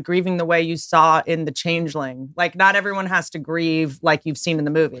if you're not grieving the way you saw in The Changeling. Not everyone has to grieve like you've seen in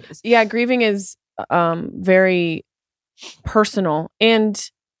the movies. Yeah, grieving is very personal. And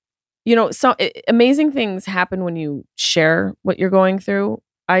amazing things happen when you share what you're going through.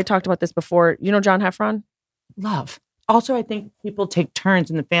 I talked about this before. John Heffron? Love. Also, I think people take turns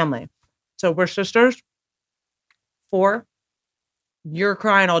in the family. So we're sisters. 4, you're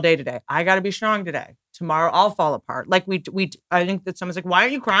crying all day today. I got to be strong today. Tomorrow I'll fall apart. I think that someone's why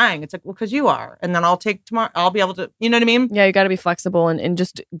aren't you crying? It's well, because you are. And then I'll take tomorrow. I'll be able to, you know what I mean? Yeah, you got to be flexible and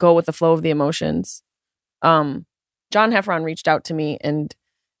just go with the flow of the emotions. John Heffron reached out to me and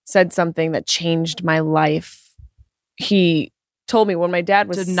said something that changed my life. He told me when my dad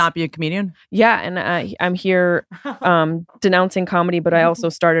was... To not be a comedian? Yeah, and I'm here denouncing comedy, but I also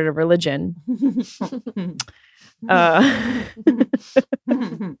started a religion.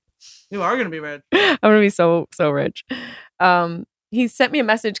 You are gonna be rich. I'm gonna be so rich. He sent me a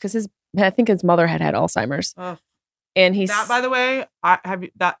message because I think his mother had Alzheimer's, and he's that. By the way,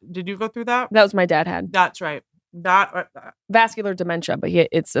 did you go through that? That was my dad had. That's right. That vascular dementia, but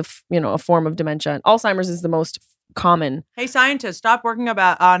it's a form of dementia. Alzheimer's is the most common. Hey, scientists, stop working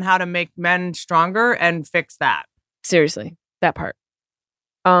on how to make men stronger and fix that. Seriously, that part.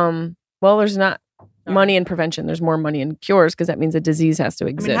 Well, there's not money in prevention. There's more money in cures because that means a disease has to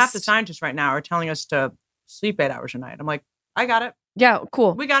exist. I mean, half the scientists right now are telling us to sleep 8 hours a night. I'm like, I got it. Yeah,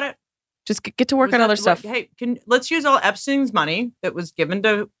 cool. We got it. Just get to work on other stuff. Hey, let's use all Epstein's money that was given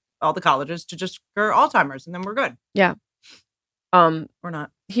to all the colleges to just cure Alzheimer's, and then we're good. Yeah. We're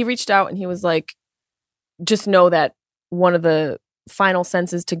not. He reached out and he was like, just know that one of the final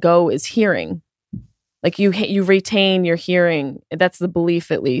senses to go is hearing. Like you retain your hearing. That's the belief,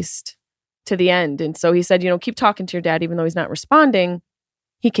 at least, to the end. And so he said, keep talking to your dad, even though he's not responding,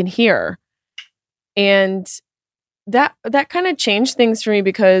 he can hear. And that kind of changed things for me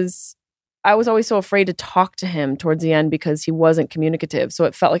because I was always so afraid to talk to him towards the end because he wasn't communicative. So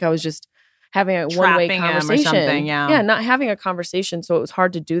it felt like I was just having a one-way conversation. Or something, yeah, not having a conversation. So it was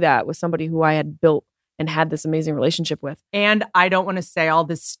hard to do that with somebody who I had built and had this amazing relationship with. And I don't want to say all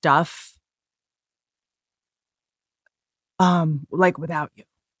this stuff like without you.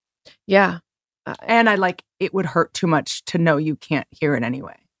 Yeah. And it would hurt too much to know you can't hear it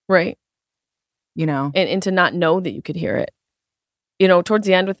anyway. Right. And to not know that you could hear it. Towards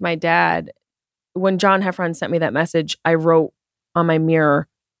the end with my dad, when John Heffron sent me that message, I wrote on my mirror,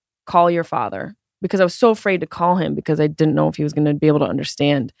 call your father, because I was so afraid to call him because I didn't know if he was going to be able to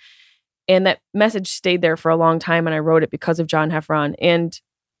understand. And that message stayed there for a long time, and I wrote it because of John Heffron. And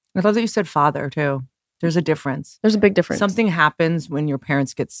I love that you said father too. There's a difference. There's a big difference. Something happens when your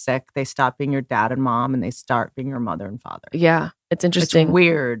parents get sick. They stop being your dad and mom, and they start being your mother and father. Yeah, it's interesting. It's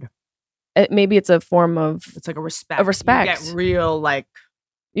weird. Maybe it's a form of... It's like a respect. A respect. You get real,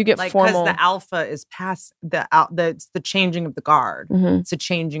 You get formal. Because the alpha is past it's the changing of the guard. Mm-hmm. It's a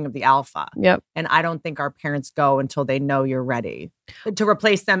changing of the alpha. Yep. And I don't think our parents go until they know you're ready to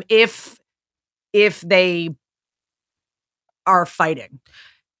replace them if they are fighting.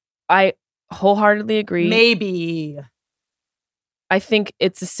 I wholeheartedly agree. Maybe. I think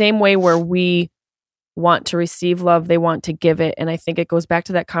it's the same way where we want to receive love, they want to give it. And I think it goes back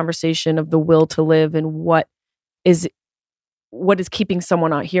to that conversation of the will to live and what is keeping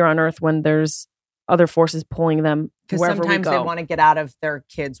someone out here on earth when there's other forces pulling them wherever we go. Because sometimes they want to get out of their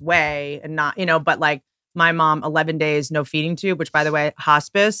kid's way and not, but like my mom, 11 days, no feeding tube, which by the way,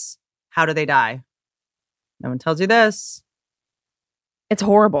 hospice, how do they die? No one tells you this. It's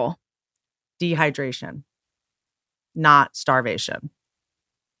horrible. Dehydration, not starvation.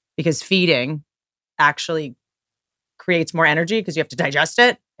 Because feeding actually creates more energy because you have to digest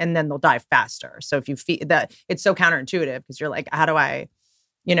it and then they'll die faster. So if you feed that, it's so counterintuitive because you're like, how do I,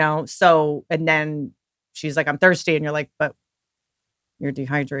 so, and then she's like, I'm thirsty. And you're like, but you're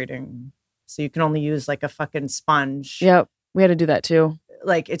dehydrating. So you can only use like a fucking sponge. Yep. We had to do that too.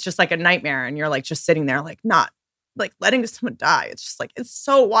 Like, it's just like a nightmare. And you're like, just sitting there, like not like letting someone die. It's just like, it's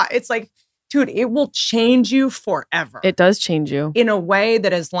so why it's like, dude, it will change you forever. It does change you in a way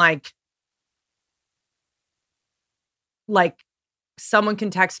that is like someone can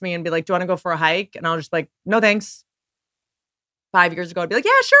text me and be like, do you want to go for a hike? And I'll just like, no, thanks. 5 years ago, I'd be like,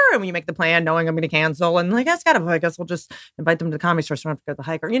 yeah, sure. And when you make the plan, knowing I'm going to cancel and like, I guess we'll just invite them to the comedy store so I don't have to go to the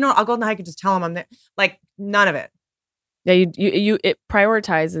hike. Or, I'll go on the hike and just tell them I'm there. Like none of it. Yeah. It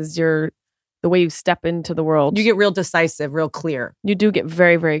prioritizes the way you step into the world. You get real decisive, real clear. You do get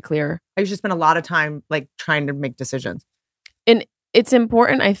very, very clear. I used to spend a lot of time like trying to make decisions. And it's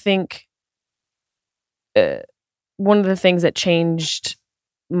important, I think, one of the things that changed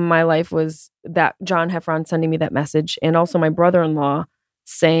my life was that John Heffron sending me that message, and also my brother-in-law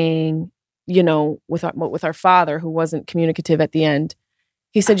saying, with our father who wasn't communicative at the end,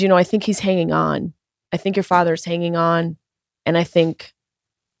 he said, I think he's hanging on. I think your father's hanging on, and I think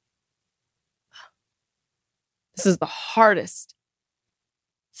this is the hardest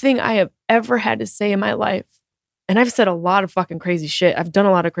thing I have ever had to say in my life. And I've said a lot of fucking crazy shit. I've done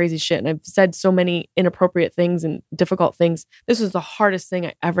a lot of crazy shit. And I've said so many inappropriate things and difficult things. This was the hardest thing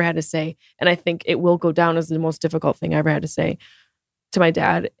I ever had to say. And I think it will go down as the most difficult thing I ever had to say to my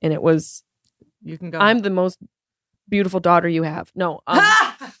dad. And it was, you can go. I'm the most beautiful daughter you have. No.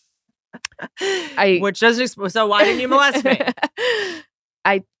 Which doesn't, so why didn't you molest me?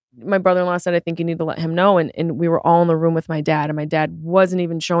 My brother-in-law said, I think you need to let him know. And we were all in the room with my dad. And my dad wasn't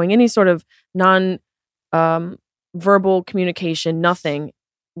even showing any sort of verbal communication, nothing,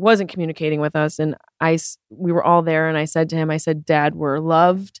 wasn't communicating with us. And we were all there. And I said to him, Dad, we're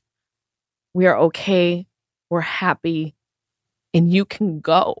loved. We are okay. We're happy. And you can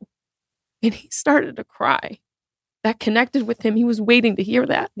go. And he started to cry. That connected with him. He was waiting to hear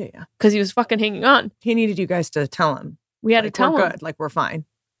that. Yeah. Because he was fucking hanging on. He needed you guys to tell him. We had like, to tell we're him. good. Like, we're fine.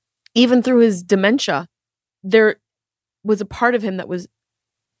 Even through his dementia, there was a part of him that was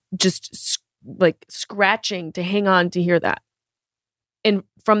just like scratching to hang on to hear that. And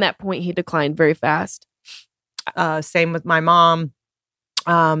from that point, he declined very fast. Same with my mom.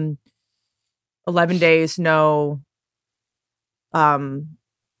 11 days, no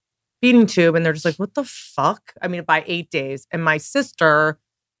feeding tube. And they're just like, what the fuck? I mean, by 8 days. And my sister,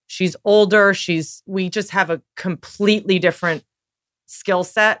 she's older. We just have a completely different skill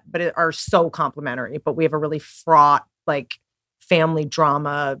set, but it are so complementary. But we have a really fraught, like, family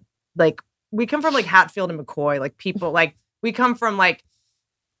drama. Like, we come from like Hatfield and McCoy, like people, like we come from like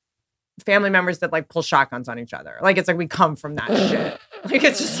family members that like pull shotguns on each other. Like, it's like we come from that shit. Like,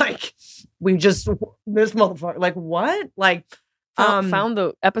 it's just like, this motherfucker, like, what? Like, found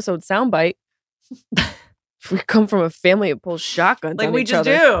the episode soundbite. We come from a family that pulls shotguns like on we each just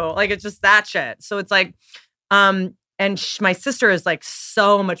other. do. Like, it's just that shit. So it's like, and my sister is like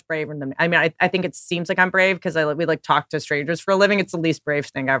so much braver than me. I mean, I think it seems like I'm brave because we like talk to strangers for a living. It's the least brave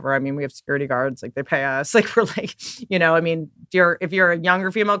thing ever. I mean, we have security guards, like they pay us. Like, we're like, I mean, if you're a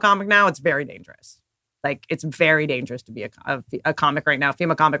younger female comic now, it's very dangerous. Like, it's very dangerous to be a comic right now,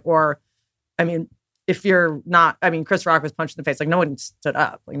 female comic. Or, I mean, if you're not, I mean, Chris Rock was punched in the face. Like, no one stood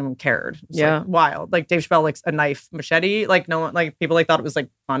up. Like, no one cared. It's like wild. Like, Dave Chappelle likes a knife machete. Like, no one, like, people like thought it was like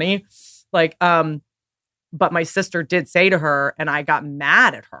funny. Like, but my sister did say to her, and I got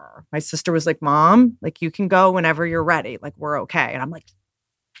mad at her. My sister was like, Mom, like, you can go whenever you're ready. Like, we're okay. And I'm like,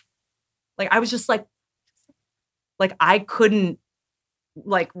 I was just like I couldn't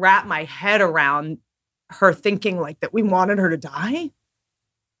like wrap my head around her thinking like that we wanted her to die.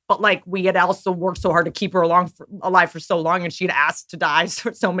 But like, we had also worked so hard to keep her alive for so long, and she'd asked to die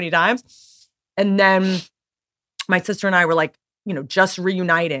so many times. And then my sister and I were like, just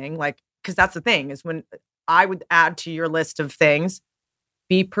reuniting, like, because that's the thing is when I would add to your list of things,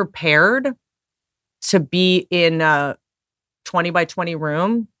 be prepared to be in a 20 by 20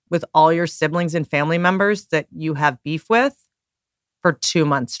 room with all your siblings and family members that you have beef with for 2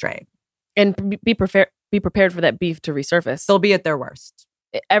 months straight. And be prepared for that beef to resurface. They'll be at their worst.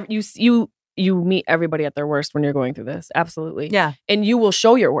 You meet everybody at their worst when you're going through this. Absolutely. Yeah. And you will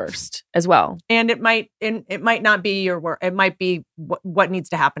show your worst as well. And it might not be your worst. It might be what needs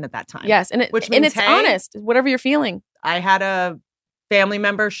to happen at that time. Yes. And it's honest, whatever you're feeling. I had a family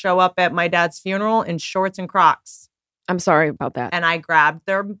member show up at my dad's funeral in shorts and Crocs. I'm sorry about that. And I grabbed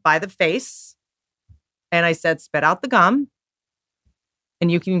her by the face and I said, spit out the gum. And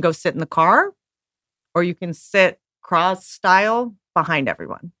you can go sit in the car, or you can sit cross style behind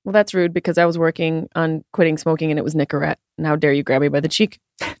everyone. Well, that's rude because I was working on quitting smoking and it was Nicorette. And how dare you grab me by the cheek?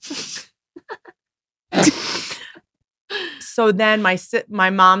 So then my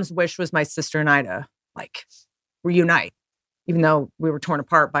mom's wish was my sister and I to like reunite, even though we were torn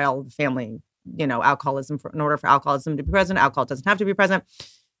apart by all of the family, alcoholism. In order for alcoholism to be present, alcohol doesn't have to be present.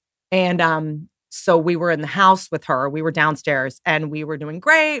 And so we were in the house with her. We were downstairs and we were doing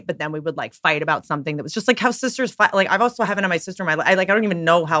great, but then we would like fight about something that was just like how sisters fight. Like, I've also haven't had my sister in my life. I don't even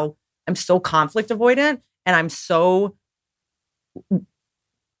know how I'm so conflict avoidant, and I'm so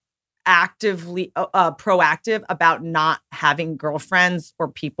actively proactive about not having girlfriends or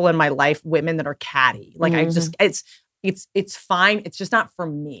people in my life, women that are catty. Like, I just, it's fine. It's just not for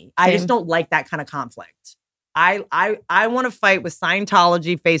me. I just don't like that kind of conflict. I want to fight with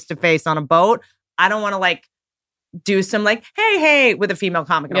Scientology face to face on a boat. I don't want to like do some like, hey, with a female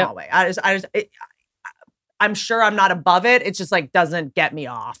comic in the hallway. I'm sure I'm not above it. It's just like, doesn't get me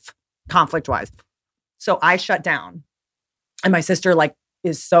off conflict wise. So I shut down, and my sister like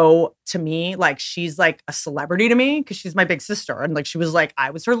is so, to me, like, she's like a celebrity to me because she's my big sister. And like, she was like,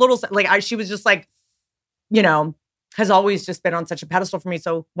 I was her little, like, she was just like, has always just been on such a pedestal for me.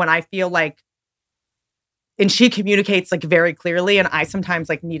 So when I feel like, and she communicates like very clearly, and I sometimes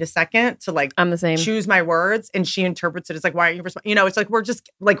like need a second to like, I'm the same, choose my words, and she interprets it as like, why are you responding? It's like, we're just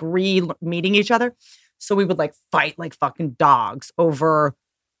like meeting each other. So we would like fight like fucking dogs over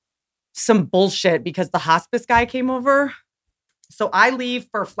some bullshit because the hospice guy came over. So I leave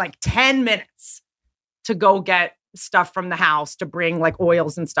for like 10 minutes to go get stuff from the house to bring like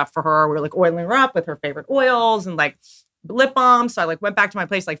oils and stuff for her. We were like oiling her up with her favorite oils and like lip balm. So I like went back to my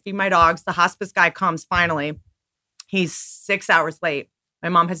place, like feed my dogs. The hospice guy comes finally. He's 6 hours late. My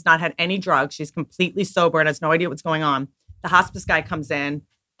mom has not had any drugs. She's completely sober and has no idea what's going on. The hospice guy comes in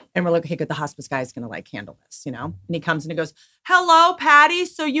And we're like, okay, good. The hospice guy is going to like handle this, you know? And he comes and he goes, hello, Patty.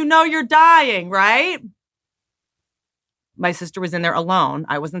 So you know you're dying, right? My sister was in there alone.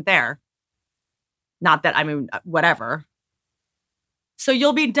 I wasn't there. Not that, I mean, whatever. So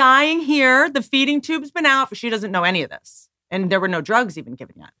you'll be dying here. The feeding tube's been out. She doesn't know any of this. And there were no drugs even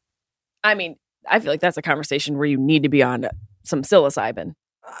given yet. I mean, I feel like that's a conversation where you need to be on some psilocybin.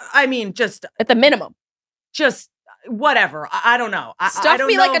 I mean, just at the minimum. Just whatever. I don't know. Stuff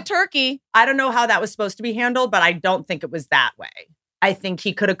me like a turkey. I don't know how that was supposed to be handled, but I don't think it was that way. I think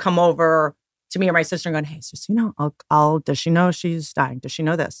he could have come over to me or my sister and gone, hey, just, you know, does she know she's dying? Does she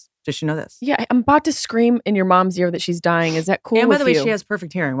know this? Does she know this? Yeah, I'm about to scream in your mom's ear that she's dying. Is that cool? And by the way, you? she has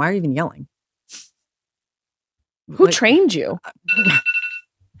perfect hearing. Why are you even yelling? Who trained you?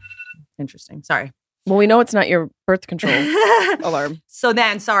 Interesting. Sorry. Well, we know it's not your birth control alarm. So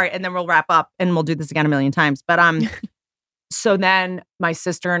then, sorry, and then we'll wrap up and we'll do this again a million times. But so then my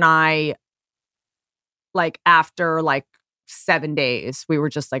sister and I, like after like 7 days, we were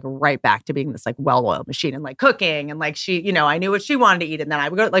just like right back to being this like well-oiled machine and like cooking and like she, you know, I knew what she wanted to eat, and then I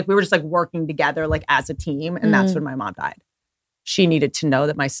would go, like we were just like working together like as a team, and that's when my mom died. She needed to know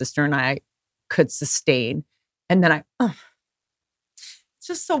that my sister and I could sustain, and then it's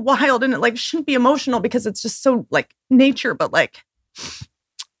just so wild, and it like shouldn't be emotional because it's just so like nature, but like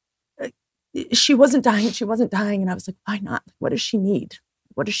she wasn't dying, and I was like, why not? What does she need?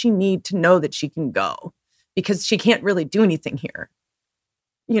 What does she need to know that she can go? Because she can't really do anything here.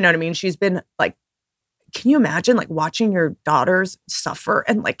 You know what I mean? She's been like, can you imagine like watching your daughters suffer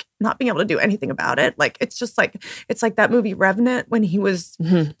and like not being able to do anything about it? Like, it's just like, it's like that movie Revenant when he was,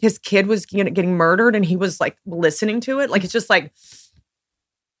 his kid was getting murdered and he was like listening to it. Like, it's just like,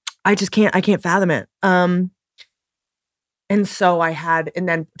 I can't fathom it. And so and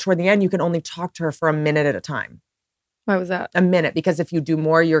then toward the end, you can only talk to her for a minute at a time. Why was that? A minute, because if you do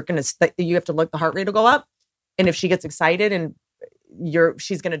more, you have to look, the heart rate will go up. And if she gets excited and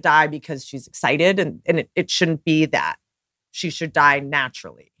she's going to die because she's excited, and it shouldn't be that. She should die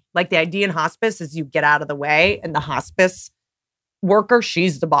naturally. Like the idea in hospice is you get out of the way, and the hospice worker,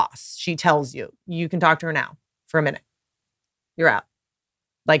 she's the boss. She tells you, you can talk to her now for a minute. You're out.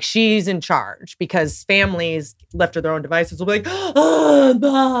 Like she's in charge, because families left to their own devices will be like, oh,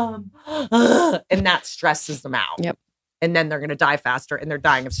 mom, and that stresses them out. Yep. And then they're going to die faster, and they're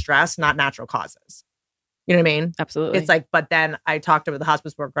dying of stress, not natural causes. You know what I mean? Absolutely. It's like, but then I talked to the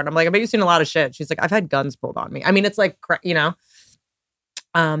hospice worker and I'm like, I bet you've seen a lot of shit. She's like, I've had guns pulled on me. I mean, it's like, you know,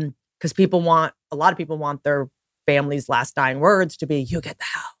 because a lot of people want their family's last dying words to be, you get the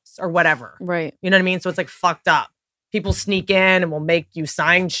house or whatever. Right. You know what I mean? So it's like fucked up. People sneak in and will make you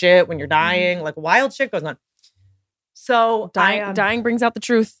sign shit when you're dying. Like wild shit goes on. So dying brings out the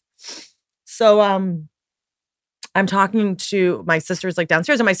truth. So, I'm talking to my sister's like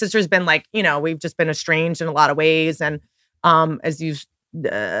downstairs, and my sister's been like, you know, we've just been estranged in a lot of ways. And as you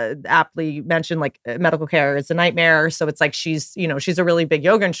aptly mentioned, like medical care is a nightmare. So it's like she's a really big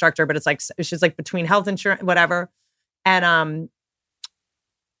yoga instructor, but it's like she's like between health insurance, whatever. And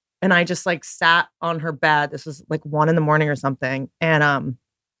I just like sat on her bed. This was like 1 a.m. or something. And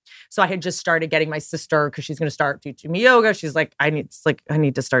so I had just started getting my sister, because she's going to start teaching me yoga. She's like, I need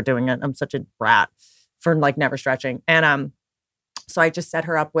to start doing it. I'm such a brat for like never stretching. And so I just set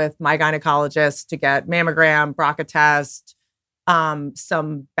her up with my gynecologist to get mammogram, BRCA test,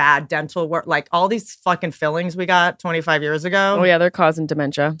 some bad dental work, like all these fucking fillings we got 25 years ago. Oh yeah, they're causing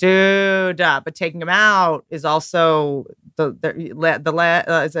dementia, dude. But taking them out is also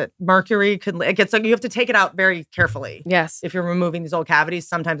is it mercury? It gets like you have to take it out very carefully. Yes, if you're removing these old cavities,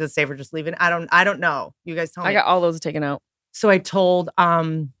 sometimes it's safer just leaving. I don't know. You guys tell me. I got all those taken out. So I told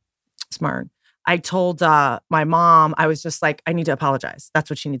smart. I told my mom, I was just like, I need to apologize.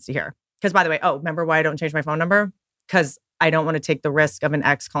 That's what she needs to hear. Because by the way, remember why I don't change my phone number? Because I don't want to take the risk of an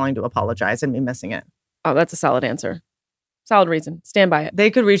ex calling to apologize and me missing it. Oh, that's a solid answer. Solid reason. Stand by it.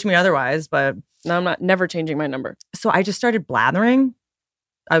 They could reach me otherwise, but... No, I'm never changing my number. So I just started blathering.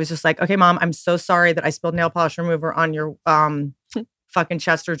 I was just like, okay, Mom, I'm so sorry that I spilled nail polish remover on your fucking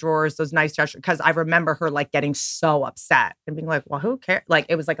Chester drawers, those nice Chester. Because I remember her like getting so upset and being like, well, who cares? Like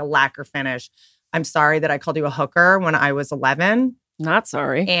it was like a lacquer finish. I'm sorry that I called you a hooker when I was 11. Not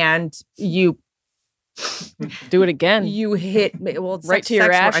sorry. And you... Do it again. You hit me. Well, it's right to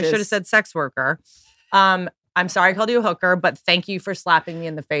your ashes. I should have said sex worker. I'm sorry I called you a hooker, but thank you for slapping me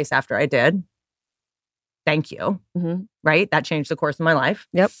in the face after I did. Thank you. Mm-hmm. Right? That changed the course of my life.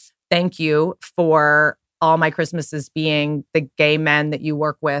 Yep. Thank you for all my Christmases being the gay men that you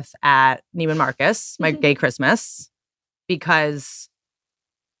work with at Neiman Marcus, my gay Christmas, because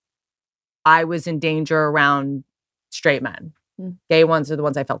I was in danger around straight men. Gay ones are the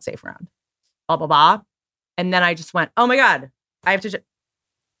ones I felt safe around. Blah, blah, blah. And then I just went, oh my God, I have to.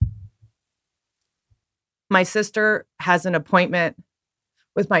 My sister has an appointment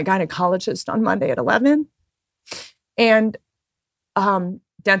with my gynecologist on Monday at 11. And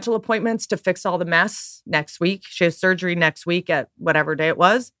dental appointments to fix all the mess next week. She has surgery next week at whatever day it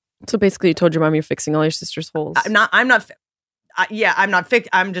was. So basically you told your mom you're fixing all your sister's holes. I'm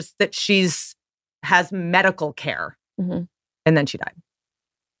just that she's has medical care. Mm-hmm. And then she died.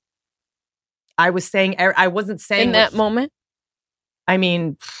 I wasn't saying in that moment. I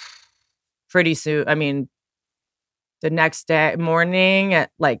mean, pretty soon. I mean, the next day morning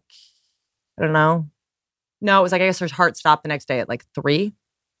at like, I don't know. No, it was like, I guess her heart stopped the next day at like 3.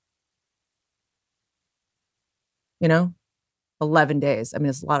 11 days. I mean,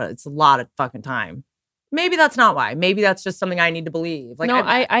 it's a lot of fucking time. Maybe that's not why. Maybe that's just something I need to believe. Like, no,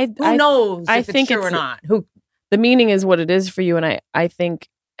 who knows if think it's true or not? The meaning is what it is for you. And I think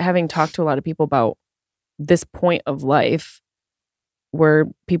having talked to a lot of people about this point of life where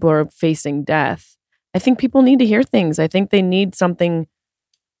people are facing death, I think people need to hear things. I think they need something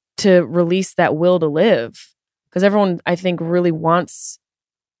to release that will to live. Because everyone, I think, really wants,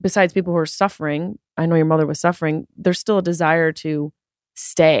 besides people who are suffering, I know your mother was suffering, there's still a desire to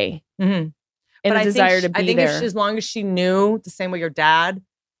stay. Mm-hmm. And but a desire to be there. I think as long as she knew, the same way your dad,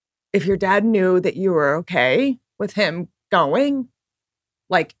 if your dad knew that you were okay with him going,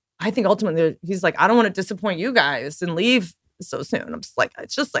 like, I think ultimately he's like, I don't want to disappoint you guys and leave so soon. I'm just like,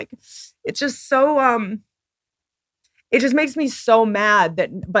 it's just so, it just makes me so mad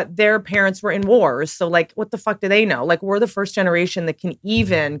but their parents were in wars. So like, what the fuck do they know? Like, we're the first generation that can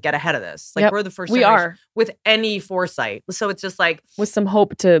even get ahead of this. Like, we're the first generation with any foresight. So it's just like, with some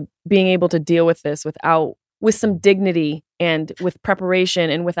hope to being able to deal with this with some dignity and with preparation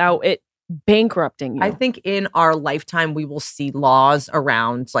and without it bankrupting you. I think in our lifetime, we will see laws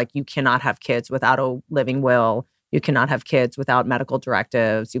around, like, you cannot have kids without a living will. You cannot have kids without medical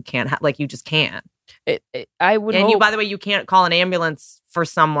directives. You can't you just can't. I would and hope. you, by the way, you can't call an ambulance for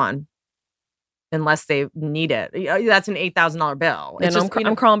someone unless they need it. That's an $8,000 bill. Yeah,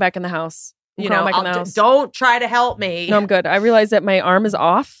 I'm crawling back in the house. Don't try to help me. No, I'm good. I realize that my arm is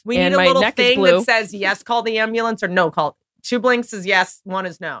off. We need a little thing that says yes, call the ambulance, or no, call. 2 blinks is yes, 1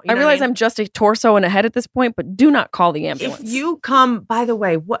 is no. I realize I'm just a torso and a head at this point, but do not call the ambulance. If you come, by the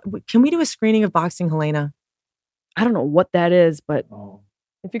way, what can we do a screening of Boxing Helena? I don't know what that is, but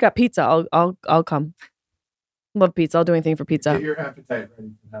if you got pizza, I'll come. Love pizza. I'll do anything for pizza. Get your appetite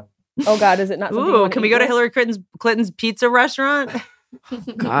ready for that. Oh God, is it not? Ooh, can we go to Hillary Clinton's pizza restaurant?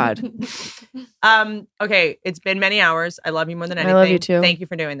 God. Okay, it's been many hours. I love you more than anything. I love you too. Thank you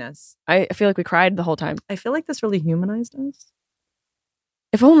for doing this. I feel like we cried the whole time. I feel like this really humanized us.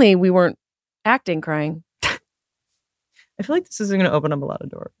 If only we weren't acting crying. I feel like this is going to open up a lot of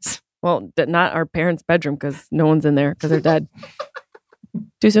doors. Well, not our parents' bedroom because no one's in there because they're dead.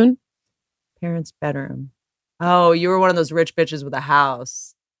 Too soon? Parents' bedroom. Oh, you were one of those rich bitches with a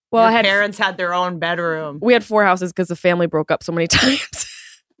house. Well, Your parents had their own bedroom. We had 4 houses because the family broke up so many times.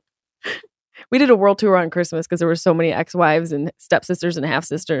 We did a world tour on Christmas because there were so many ex-wives and stepsisters and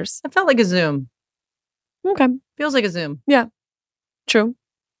half-sisters. It felt like a Zoom. Okay. Feels like a Zoom. Yeah. True.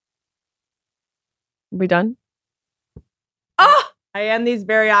 We done? Oh! I end these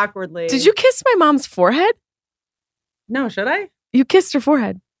very awkwardly. Did you kiss my mom's forehead? No, should I? You kissed her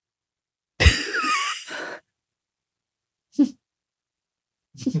forehead. You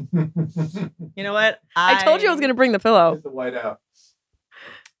know what? I told you I was going to bring the pillow. Get the white out.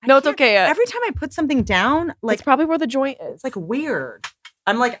 No, it's okay. Every time I put something down, like, it's probably where the joint is. It's like weird.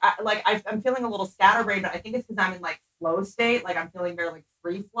 I'm like, I'm feeling a little scatterbrained, but I think it's because I'm in like flow state. Like, I'm feeling very like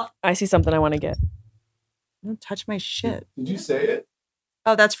free flow. I see something I want to get. Don't touch my shit. Did you say it?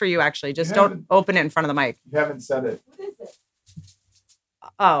 Oh, that's for you, actually. Just don't open it in front of the mic. You haven't said it. What is it?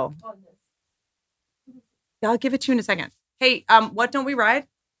 Oh. I'll give it to you in a second. Hey, what don't we ride?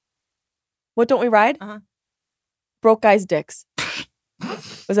 What don't we ride? Broke guys' dicks.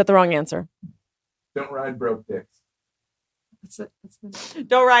 Was that the wrong answer? Don't ride broke dicks.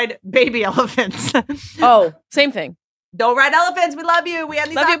 Don't ride baby elephants. Oh, same thing. Don't ride elephants. We love you. We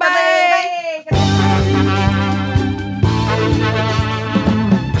end these love you. Bye.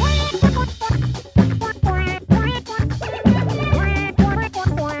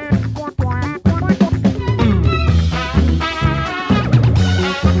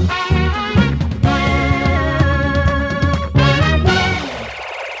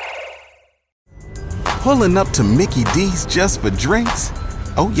 Pulling up to Mickey D's just for drinks?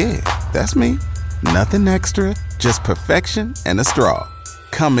 Oh yeah, that's me. Nothing extra, just perfection and a straw.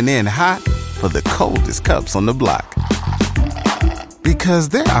 Coming in hot for the coldest cups on the block. Because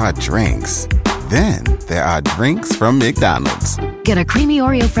there are drinks. Then there are drinks from McDonald's. Get a creamy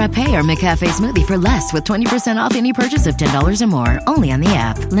Oreo frappe or McCafe smoothie for less with 20% off any purchase of $10 or more. Only on the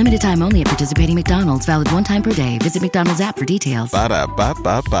app. Limited time only at participating McDonald's. Valid one time per day. Visit McDonald's app for details.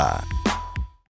 Ba-da-ba-ba-ba.